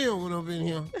 I'm the real one up in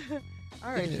here.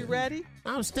 All right, you ready?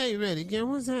 I'll stay ready. Again,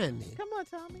 what's happening? Come on,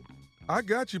 Tommy. I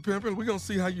got you, Pimpin'. We're going to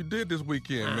see how you did this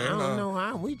weekend, man. I don't know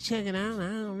how. We check it out. I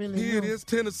don't really know. Here it is,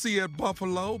 Tennessee at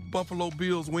Buffalo. Buffalo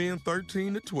Bills win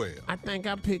 13-12. I think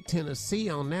I picked Tennessee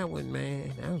on that one,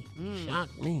 man. That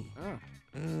shocked me.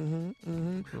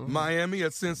 Miami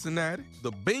at Cincinnati.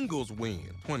 The Bengals win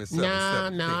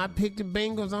 27-17. Nah, I picked the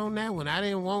Bengals on that one. I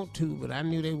didn't want to, but I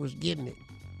knew they was getting it.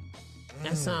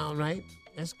 That's all right.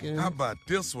 That's good. How about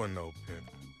this one, though, Pimpin'?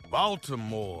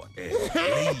 Baltimore at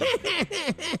Leeds.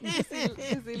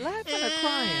 Is he laughing or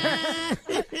crying?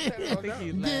 I think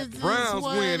he's laughing. Browns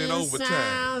win in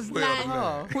overtime.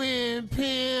 Like when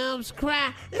pimps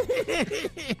cry.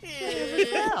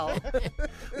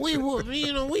 We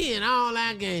in all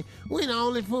our games. We the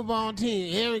only football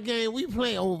team. Every game we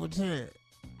play overtime.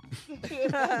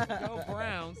 Go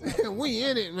Browns. We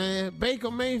in it, man.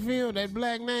 Baker Mayfield, that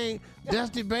black name,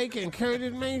 Dusty Baker and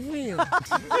Curtis Mayfield. You know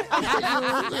what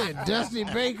I'm saying? Dusty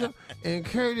Baker and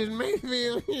Curtis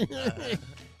Mayfield.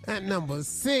 That number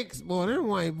 6, boy, that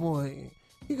white boy,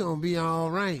 he gonna be all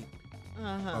right.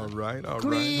 All right. How about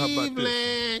this?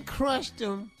 Cleveland crushed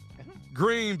them.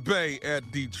 Green Bay at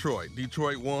Detroit.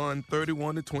 Detroit won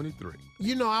 31-23.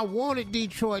 You know, I wanted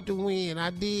Detroit to win. I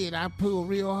did. I pulled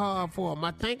real hard for them.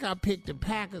 I think I picked the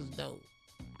Packers, though.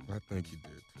 I think you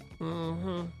did, too.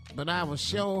 Mm-hmm. But I was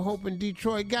sure hoping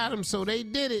Detroit got him, so they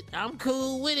did it. I'm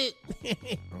cool with it.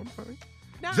 Okay.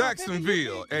 No,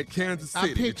 Jacksonville at Kansas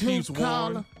City. I picked the Chiefs who, won.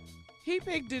 Carla? He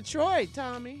picked Detroit,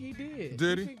 Tommy. He did.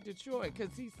 Did he? Picked Detroit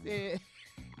because he said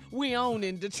we own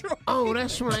in Detroit. Oh,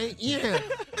 that's right. Yeah.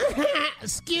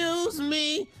 Excuse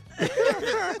me.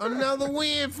 Another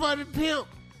win for the pimp.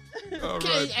 All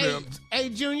Okay, right, Pimp. hey,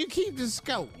 Junior, keep the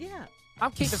scope. Yeah.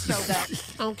 I'm keeping scope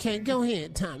out. Okay, go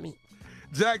ahead, Tommy.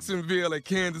 Jacksonville at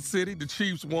Kansas City. The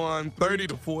Chiefs won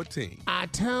 30-14. I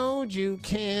told you,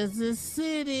 Kansas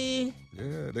City.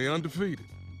 Yeah, they undefeated.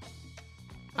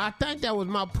 I think that was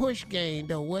my push game,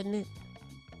 though, wasn't it?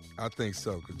 I think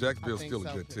so, because Jacksonville's think still so,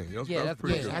 a good too. team. That was Yeah,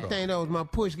 pretty that's good I call. think that was my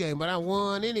push game, but I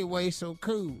won anyway, so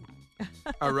cool.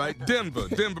 All right, Denver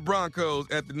Broncos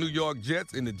at the New York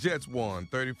Jets, and the Jets won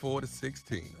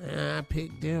 34-16. I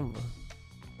picked Denver.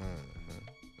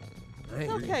 It's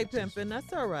okay, pimpin'.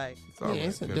 That's all right. It's all right,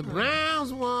 Yes, the Pimpin'.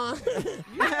 Browns won.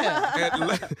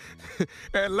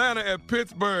 Atlanta at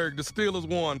Pittsburgh, the Steelers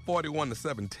won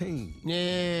 41-17.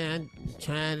 Yeah,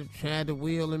 I tried to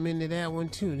wheel them into that one,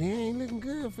 too. They ain't looking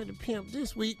good for the pimp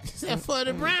this week, except for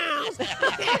the Browns.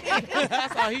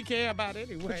 That's all he care about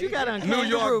anyway. But you got on New York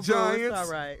Kangaroo Boo. Giants. It's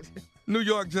all right. New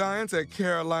York Giants at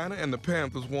Carolina, and the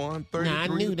Panthers won 33-31. Nah, I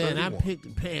knew that. I picked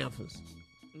the Panthers.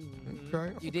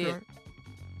 Okay, You did.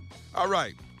 All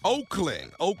right.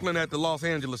 Oakland at the Los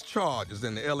Angeles Chargers,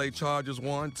 and the LA Chargers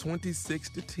won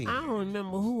 26-10. I don't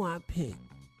remember who I picked.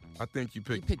 I think you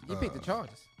You picked. picked the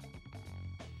Chargers.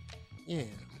 Yeah.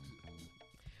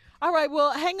 All right,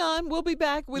 well, hang on. We'll be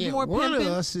back with Yeah, more one of pimpin'.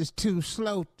 us is too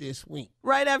slow this week.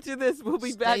 Right after this, we'll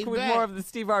be back Stay with back. more of the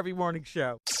Steve Harvey Morning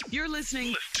Show. You're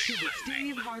listening to the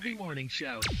Steve Harvey Morning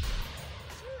Show.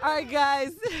 All right,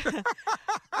 guys.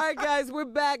 All right, guys, we're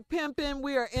back pimping.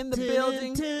 We are in the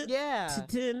building. Yeah. Oh,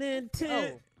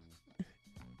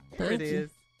 there it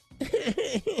is.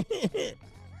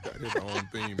 Got his own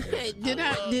theme. Hey,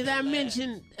 did I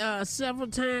mention several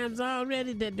times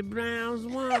already that the Browns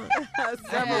won?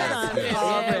 Several times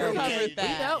already. Okay.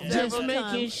 Just Several making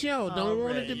times sure. Don't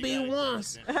want it to be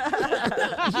once. You know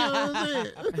what I'm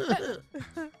saying?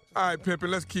 All right, Pimpin',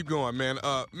 let's keep going, man.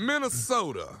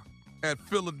 Minnesota at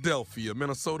Philadelphia.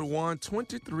 Minnesota won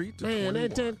 23-21. Man,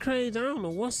 that crazy. I don't know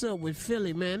what's up with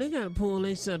Philly, man. They got to pull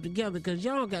themselves together because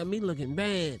y'all got me looking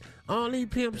bad. All these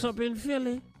pimps up in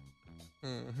Philly.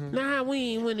 Mm-hmm. Now how we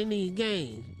ain't winning these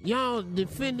games? Y'all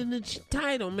defending the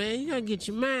title, man. You got to get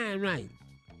your mind right.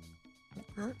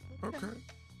 Okay.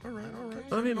 All right.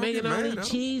 I've been Don't making get all mad these at 'em.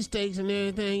 cheesesteaks and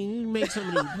everything. You make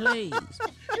some of these plays.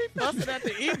 He busted at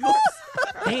the Eagles.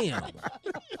 Damn.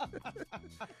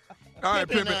 All right,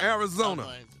 Pimpin',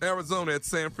 Arizona at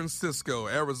San Francisco.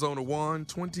 Arizona won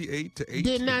 28-18.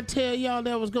 Didn't I tell y'all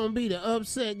that was going to be the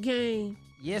upset game?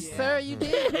 Yes, sir, you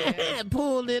did.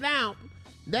 Pulled it out.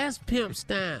 That's pimp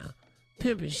style.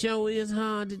 Pimping show is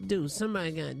hard to do.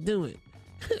 Somebody got to do it.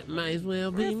 Might as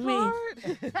well be me.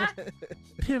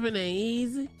 Pimping ain't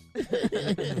easy.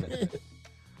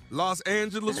 Los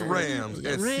Angeles Rams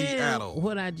at Seattle.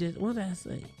 What I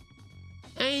say?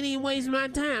 I ain't even waste my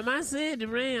time. I said the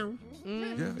Rams.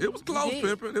 Yeah, it was close,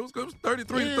 Pimpin'. It was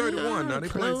 33-31. Now they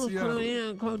play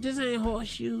Seattle. Close. This ain't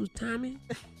horseshoes, Tommy.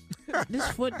 This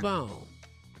football.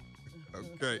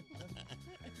 Okay.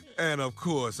 And of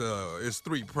course, it's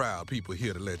three proud people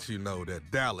here to let you know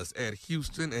that Dallas at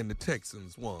Houston and the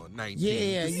Texans won 19.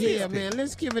 Yeah, man.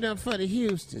 Let's give it up for the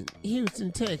Houston,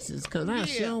 Texas, because I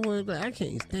sure was glad. I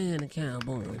can't stand the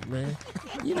Cowboys, man.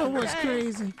 You know what's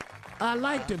crazy? I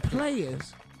like the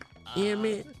players.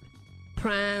 Emmett,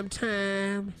 Prime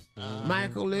Time,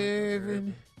 Michael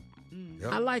Irvin.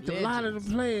 I liked a lot of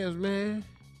the players, man.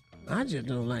 I just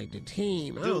don't like the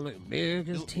team. I don't like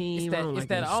America's team. It's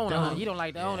that owner. You don't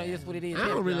like the owner. That's what it is. I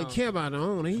don't really care about the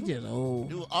owner. He just old.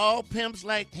 Do all pimps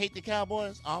hate the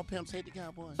Cowboys? All pimps hate the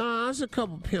Cowboys? There's a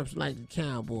couple pimps like the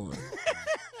Cowboys.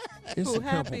 It's a couple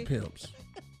Happy? pimps.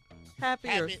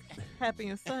 Happy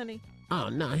and sunny. Oh,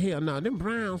 no, hell no. Them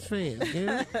Browns fans,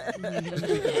 yeah.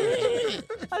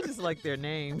 I just like their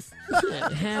names.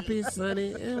 Happy,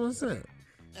 Sunny. Hey, what's up?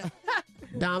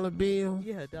 Dollar Bill.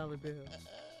 Yeah, dollar bill.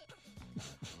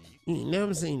 You ain't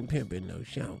never seen pimp in no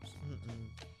shorts.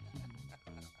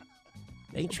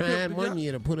 They tried one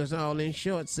year to put us all in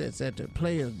short sets at the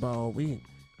Players Ball.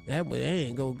 That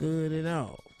ain't go good at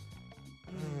all.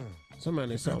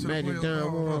 Somebody saw Magic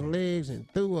Don Juan's legs and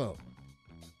threw up.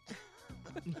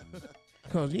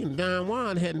 Because Don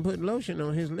Juan hadn't put lotion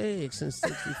on his legs since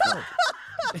 64.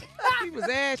 He was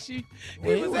ashy.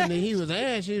 He was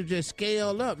ashy. He was just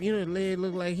scaled up. You know, his leg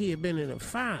looked like he had been in a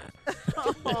fire.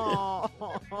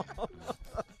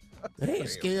 They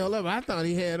was scaled up. I thought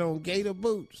he had on gator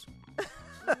boots.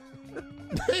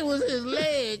 They was his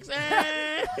legs.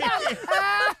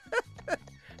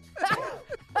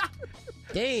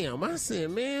 Damn, I said,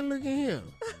 man, look at him.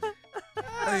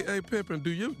 Hey, Pippin, do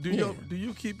you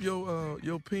keep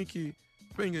your pinky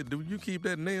finger? Do you keep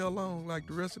that nail long like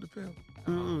the rest of the pimp?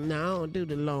 No, I don't do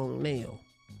the long nail.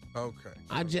 Okay.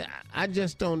 I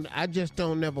just don't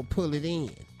never pull it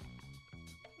in.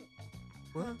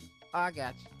 What? I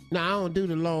got you. No, I don't do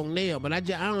the long nail, but I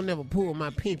don't never pull my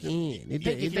pinky in. It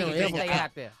don't ever stay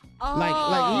out there.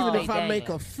 Like even if I Damn. make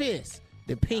a fist,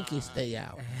 the pinky stay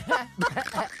out. We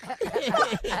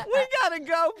gotta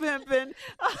go, Pimpin'.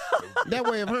 That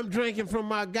way, if I'm drinking from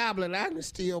my goblet, I can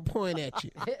still point at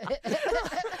you.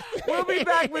 We'll be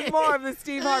back with more of the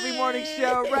Steve Harvey Morning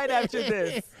Show right after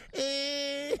this.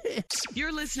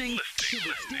 You're listening to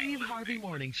the Steve Harvey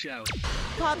Morning Show.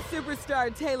 Pop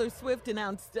superstar Taylor Swift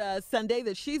announced Sunday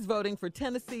that she's voting for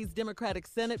Tennessee's Democratic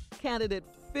Senate candidate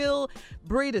Phil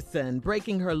Bredesen,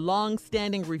 breaking her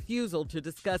long-standing refusal to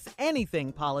discuss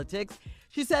anything politics.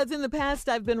 She says, in the past,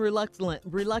 I've been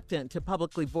reluctant to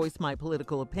publicly voice my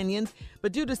political opinions,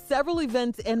 but due to several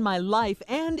events in my life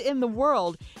and in the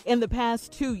world in the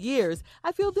past 2 years,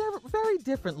 I feel very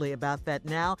differently about that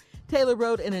now. Taylor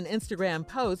wrote in an Instagram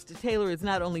post, Taylor is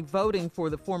not only voting for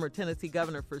the former Tennessee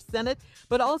governor for Senate,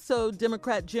 but also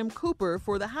Democrat Jim Cooper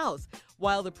for the House.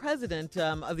 While the president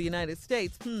of the United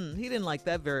States, he didn't like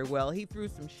that very well. He threw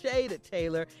some shade at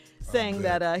Taylor, saying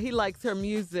that he likes her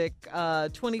music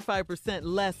 25%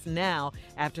 less now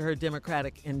after her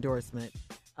Democratic endorsement.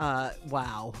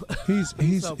 Wow. That's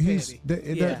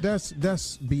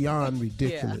beyond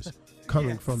ridiculous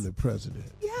coming from the president.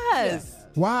 Yes.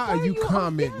 Why are you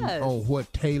commenting on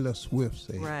what Taylor Swift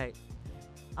said? Right.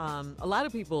 A lot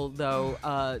of people, though,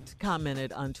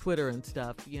 commented on Twitter and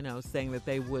stuff, saying that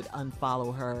they would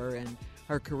unfollow her and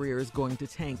her career is going to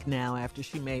tank now after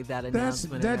she made that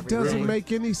announcement. That doesn't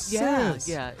make any sense.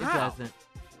 Yeah, it doesn't.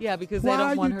 Yeah, because they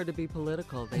don't want her to be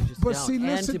political. They just but don't. See,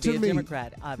 listen and to be me. a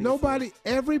Democrat, obviously.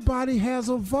 Everybody has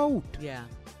a vote. Yeah.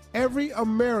 Every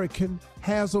American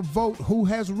has a vote who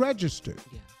has registered.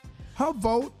 Yeah. Her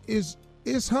vote is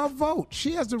her vote.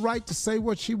 She has the right to say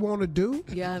what she want to do.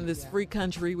 Yeah, in this free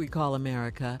country we call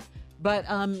America. But,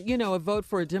 a vote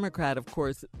for a Democrat, of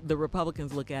course, the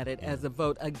Republicans look at it as a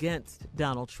vote against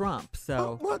Donald Trump.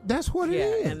 So that's what it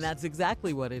is. And that's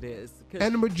exactly what it is.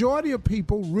 And the majority of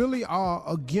people really are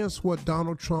against what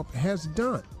Donald Trump has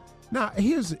done. Now,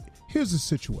 here's the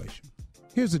situation.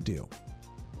 Here's the deal.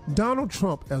 Donald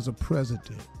Trump as a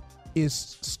president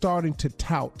is starting to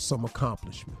tout some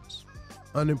accomplishments.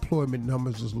 Unemployment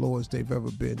numbers as low as they've ever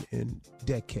been in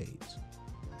decades,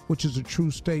 which is a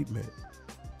true statement.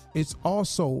 It's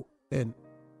also an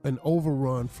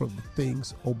overrun for the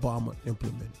things Obama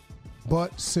implemented.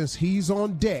 But since he's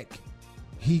on deck,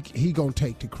 he gonna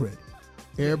take the credit.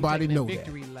 Everybody know that.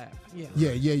 Victory lap. Yeah.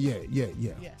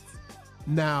 Yes.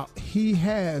 Now, he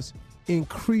has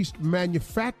increased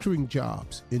manufacturing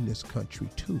jobs in this country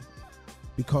too,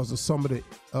 because of some of the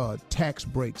tax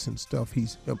breaks and stuff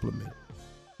he's implemented.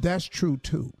 That's true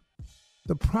too.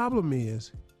 The problem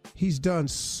is he's done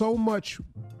so much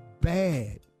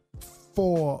bad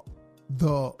for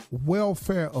the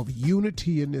welfare of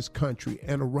unity in this country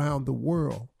and around the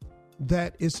world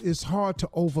that it's hard to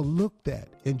overlook that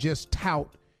and just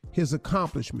tout his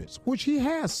accomplishments, which he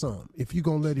has some, if you're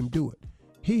going to let him do it.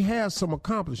 He has some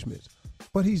accomplishments,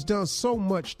 but he's done so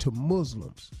much to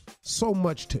Muslims, so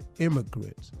much to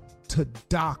immigrants, to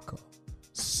DACA,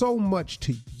 so much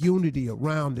to unity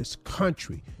around this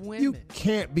country. Women. You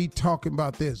can't be talking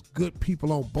about there's good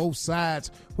people on both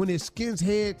sides when there's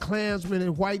skinhead, Klansmen,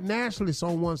 and white nationalists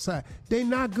on one side. They're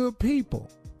not good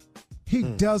people. He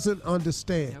doesn't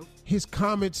understand. Nope. His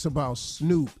comments about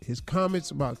Snoop, his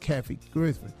comments about Kathy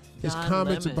Griffin, his Don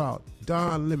comments Lemon. about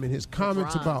Don Lemon, his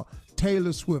comments LeBron. about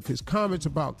Taylor Swift, his comments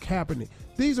about Kaepernick.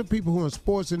 These are people who are in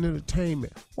sports and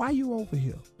entertainment. Why are you over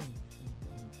here?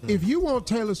 If you want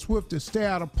Taylor Swift to stay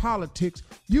out of politics,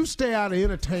 you stay out of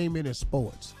entertainment and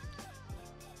sports.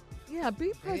 Yeah,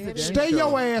 be president. Stay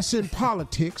your ass in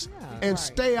politics and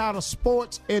stay out of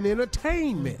sports and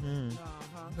entertainment. You're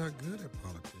not good at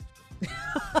politics.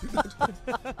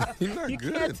 You're not You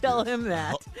good can't at tell this. him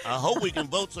that. I hope we can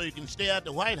vote so you can stay out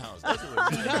the White House. That's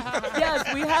what we're doing.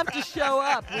 Yes, we have to show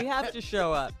up. We have to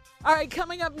show up. All right,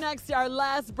 coming up next, our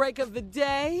last break of the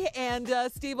day, and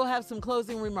Steve will have some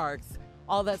closing remarks.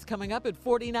 All that's coming up at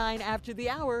 49 after the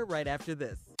hour, right after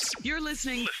this. You're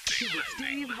listening to the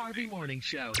Steve Harvey Morning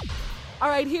Show. All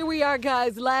right, here we are,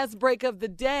 guys. Last break of the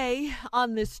day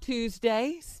on this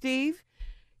Tuesday. Steve,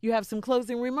 You have some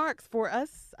closing remarks for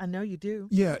us. I know you do.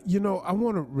 Yeah, I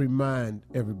want to remind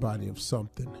everybody of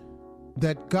something.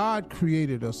 That God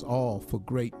created us all for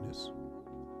greatness.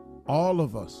 All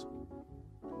of us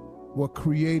were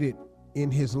created in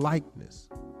his likeness.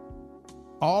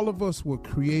 All of us were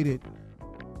created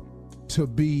to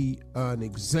be an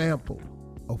example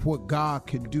of what God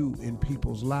can do in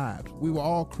people's lives. We were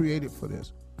all created for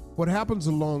this. What happens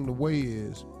along the way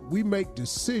is we make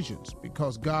decisions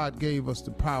because God gave us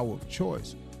the power of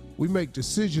choice. We make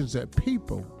decisions as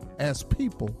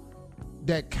people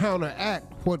that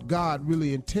counteract what God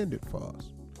really intended for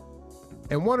us.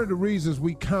 And one of the reasons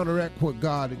we counteract what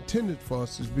God intended for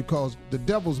us is because the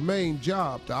devil's main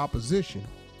job, the opposition,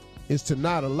 is to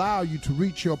not allow you to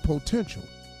reach your potential.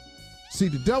 See,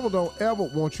 the devil don't ever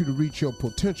want you to reach your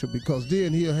potential, because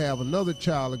then he'll have another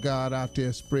child of God out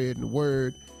there spreading the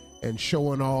word and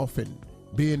showing off and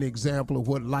being an example of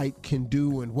what light can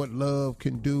do and what love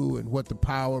can do and what the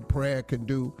power of prayer can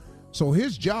do. So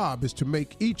his job is to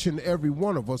make each and every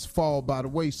one of us fall by the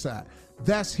wayside.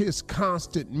 That's his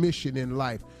constant mission in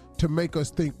life, to make us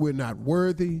think we're not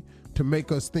worthy, to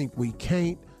make us think we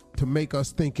can't, to make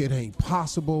us think it ain't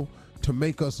possible, to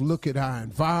make us look at our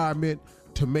environment,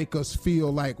 to make us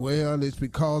feel like, well, it's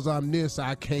because I'm this,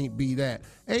 I can't be that.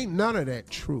 Ain't none of that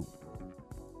true.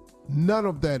 None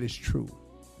of that is true.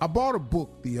 I bought a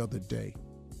book the other day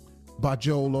by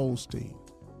Joel Osteen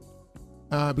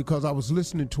because I was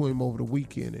listening to him over the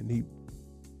weekend, and he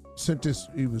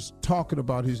was talking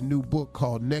about his new book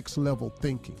called Next Level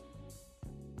Thinking.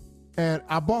 And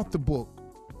I bought the book,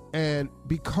 and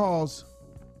because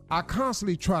I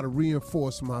constantly try to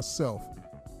reinforce myself,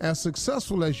 as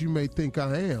successful as you may think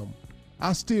I am,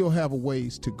 I still have a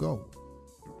ways to go.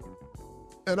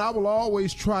 And I will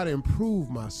always try to improve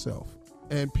myself.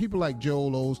 And people like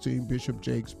Joel Osteen, Bishop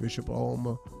Jakes, Bishop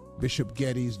Ulmer, Bishop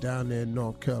Geddes down there in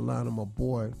North Carolina, my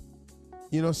boy.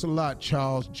 It's a lot.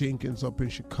 Charles Jenkins up in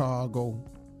Chicago.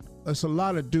 It's a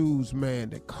lot of dudes, man,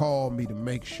 that call me to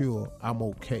make sure I'm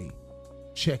okay.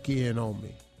 Check in on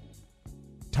me.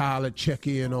 Tyler, check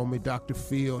in on me. Dr.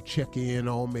 Phil, check in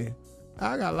on me.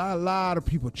 I got a lot of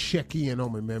people check in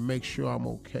on me, man, make sure I'm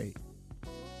okay.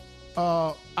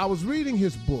 I was reading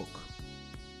his book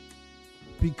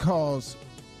because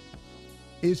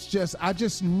I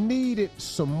just needed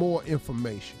some more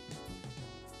information.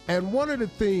 And one of the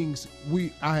things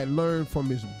I had learned from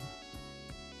his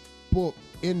book,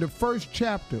 in the first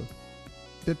chapter,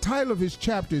 the title of his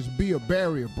chapter is Be a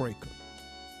Barrier Breaker.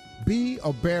 Be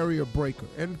a barrier breaker.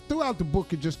 And throughout the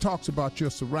book, it just talks about your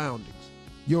surroundings,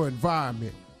 your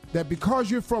environment. That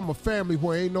because you're from a family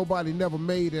where ain't nobody never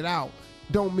made it out,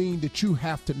 don't mean that you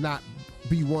have to not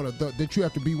be that you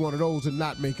have to be one of those and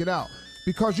not make it out.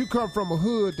 Because you come from a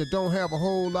hood that don't have a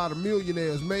whole lot of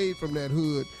millionaires made from that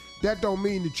hood, that don't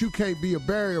mean that you can't be a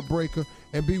barrier breaker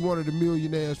and be one of the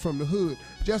millionaires from the hood.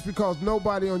 Just because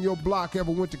nobody on your block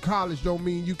ever went to college don't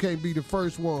mean you can't be the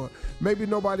first one. Maybe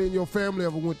nobody in your family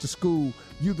ever went to school,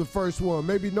 you the first one.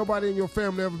 Maybe nobody in your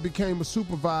family ever became a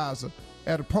supervisor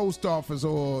at a post office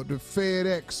or the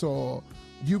FedEx or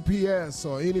UPS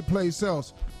or any place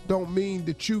else. Don't mean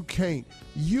that you can't.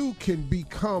 You can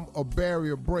become a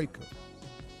barrier breaker.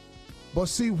 But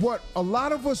see, what a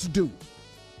lot of us do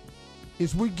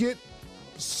is we get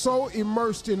so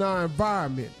immersed in our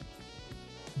environment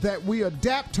that we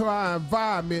adapt to our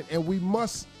environment, and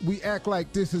we act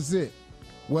like this is it.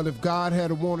 Well, if God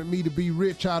had wanted me to be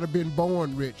rich, I'd have been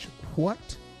born rich. What?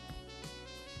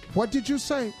 What did you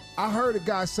say? I heard a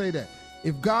guy say that.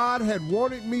 If God had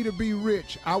wanted me to be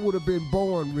rich, I would have been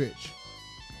born rich.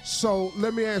 So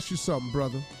let me ask you something,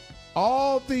 brother.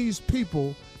 All these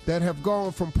people that have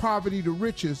gone from poverty to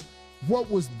riches,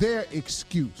 what was their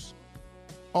excuse?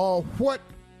 Or what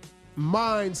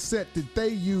mindset did they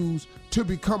use to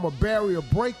become a barrier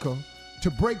breaker,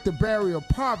 to break the barrier of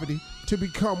poverty, to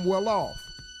become well off?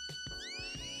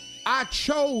 I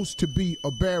chose to be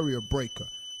a barrier breaker.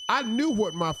 I knew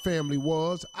what my family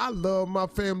was. I love my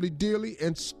family dearly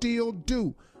and still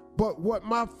do. But what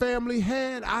my family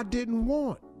had, I didn't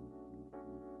want.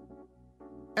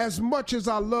 As much as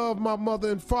I love my mother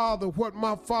and father, what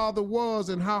my father was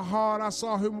and how hard I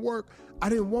saw him work, I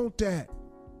didn't want that.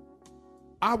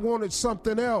 I wanted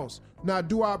something else. Now,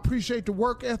 do I appreciate the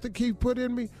work ethic he put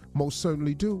in me? Most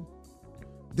certainly do.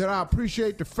 Did I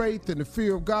appreciate the faith and the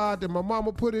fear of God that my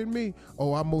mama put in me?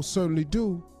 Oh, I most certainly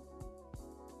do.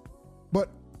 But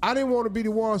I didn't want to be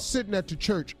the one sitting at the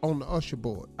church on the usher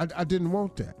board. I didn't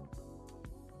want that.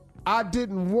 I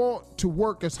didn't want to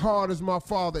work as hard as my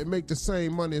father and make the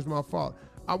same money as my father.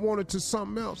 I wanted to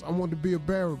something else. I wanted to be a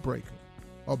barrier breaker.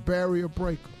 A barrier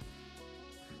breaker.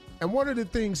 And one of the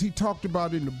things he talked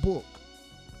about in the book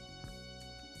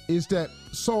is that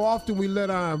so often we let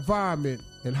our environment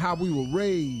and how we were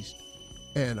raised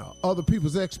and other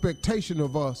people's expectation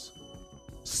of us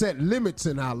set limits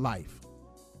in our life.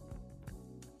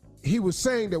 He was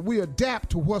saying that we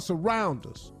adapt to what's around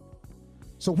us.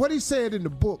 So what he said in the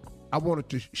book, I wanted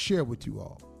to share with you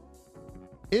all.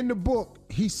 In the book,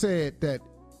 he said that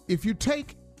if you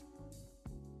take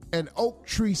an oak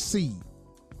tree seed,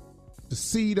 the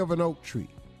seed of an oak tree,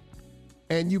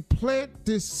 and you plant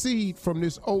this seed from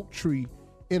this oak tree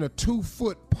in a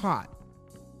 2-foot pot,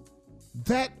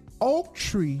 that oak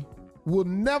tree will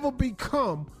never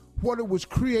become what it was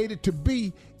created to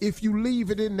be if you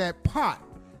leave it in that pot.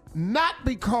 Not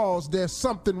because there's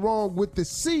something wrong with the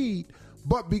seed,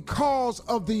 but because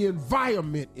of the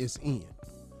environment it's in.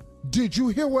 Did you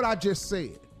hear what I just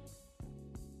said?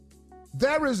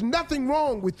 There is nothing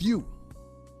wrong with you.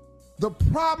 The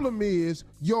problem is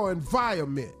your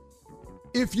environment.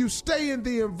 If you stay in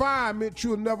the environment,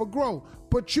 you'll never grow.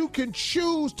 But you can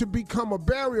choose to become a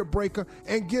barrier breaker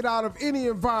and get out of any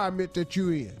environment that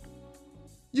you're in.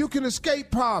 You can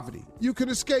escape poverty. You can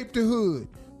escape the hood.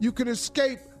 You can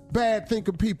escape bad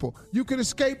thinking people. You can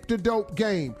escape the dope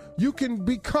game. You can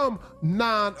become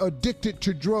non-addicted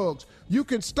to drugs. You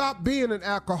can stop being an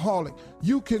alcoholic.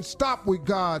 You can stop with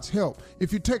God's help.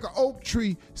 If you take an oak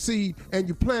tree seed and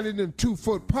you plant it in a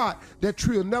 2-foot pot, that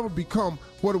tree will never become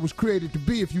what it was created to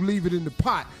be if you leave it in the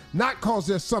pot. Not because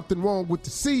there's something wrong with the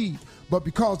seed, but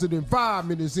because of the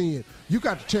environment is in. You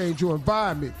got to change your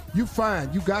environment. You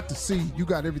fine. You got the seed. You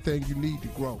got everything you need to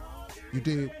grow. You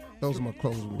did? Those are my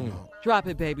closing remarks. Drop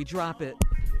it, baby. Drop it.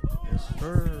 Yes,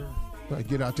 sir. Gotta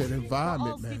get out that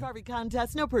environment, All man. Steve Harvey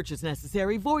contests, no purchase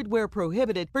necessary, void where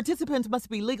prohibited. Participants must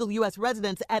be legal U.S.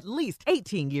 residents at least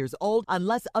 18 years old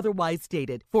unless otherwise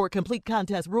stated. For complete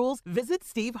contest rules, visit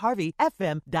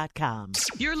SteveHarveyFM.com.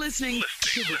 You're listening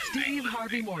to the Steve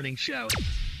Harvey Morning Show.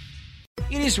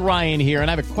 It is Ryan here, and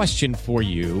I have a question for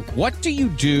you. What do you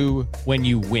do when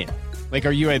you win? Like,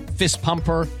 are you a fist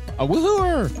pumper? A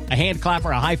woohooer, a hand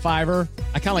clapper, a high fiver.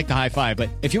 I kind of like the high five, but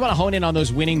if you want to hone in on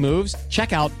those winning moves,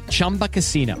 check out Chumba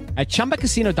Casino. At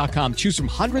ChumbaCasino.com, choose from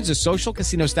hundreds of social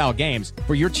casino style games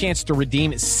for your chance to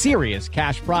redeem serious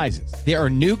cash prizes. There are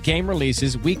new game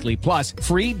releases weekly, plus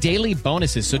free daily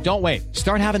bonuses. So don't wait.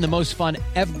 Start having the most fun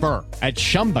ever at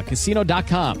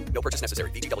ChumbaCasino.com. No purchase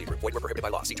necessary. VGW Group. Void where prohibited by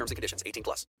law. See terms and conditions.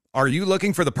 18+. Are you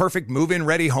looking for the perfect move-in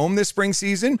ready home this spring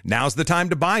season? Now's the time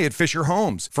to buy at Fisher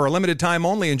Homes. For a limited time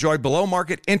only, enjoy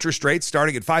below-market interest rates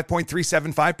starting at 5.375%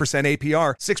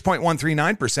 APR,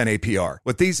 6.139% APR.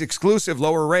 With these exclusive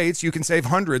lower rates, you can save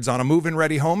hundreds on a move-in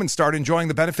ready home and start enjoying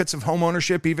the benefits of home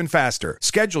ownership even faster.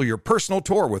 Schedule your personal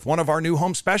tour with one of our new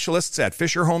home specialists at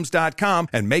FisherHomes.com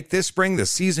and make this spring the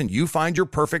season you find your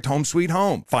perfect home sweet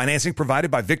home. Financing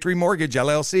provided by Victory Mortgage,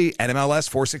 LLC, NMLS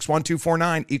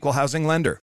 461249, Equal Housing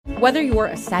Lender. Whether you're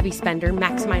a savvy spender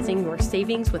maximizing your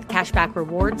savings with cashback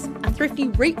rewards, a thrifty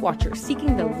rate watcher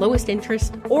seeking the lowest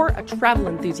interest, or a travel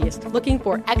enthusiast looking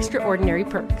for extraordinary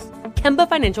perks, Kemba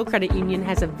Financial Credit Union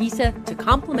has a visa to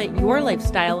complement your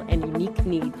lifestyle and unique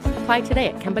needs. Apply today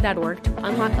at Kemba.org to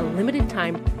unlock a limited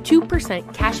time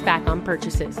 2% cash back on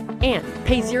purchases and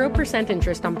pay 0%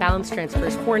 interest on balance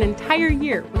transfers for an entire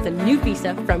year with a new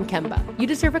visa from Kemba. You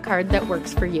deserve a card that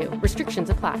works for you. Restrictions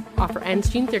apply. Offer ends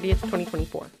June 30th,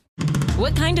 2024.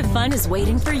 What kind of fun is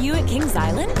waiting for you at Kings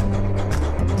Island?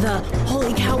 The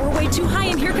holy cow, we're way too high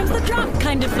and here comes the drop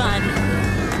kind of fun.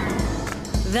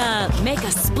 The make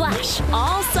a splash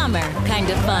all summer kind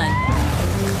of fun.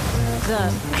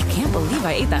 The I can't believe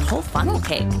I ate that whole funnel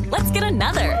cake. Let's get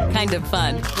another kind of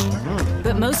fun.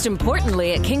 But most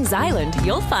importantly, at Kings Island,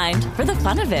 you'll find for the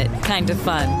fun of it kind of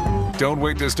fun. Don't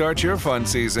wait to start your fun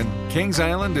season. Kings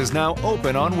Island is now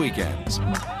open on weekends.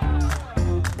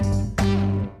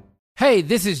 Hey,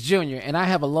 this is Junior, and I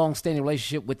have a long-standing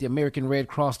relationship with the American Red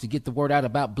Cross to get the word out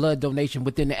about blood donation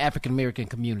within the African-American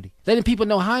community, letting people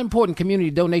know how important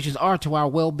community donations are to our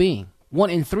well-being.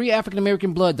 1 in 3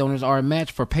 African-American blood donors are a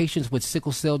match for patients with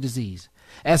sickle cell disease.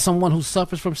 As someone who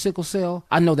suffers from sickle cell,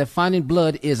 I know that finding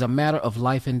blood is a matter of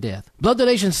life and death. Blood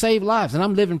donations save lives, and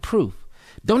I'm living proof.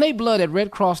 Donate blood at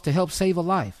Red Cross to help save a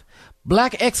life.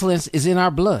 Black excellence is in our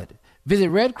blood.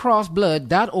 Visit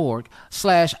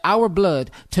redcrossblood.org/ourblood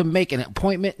to make an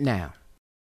appointment now.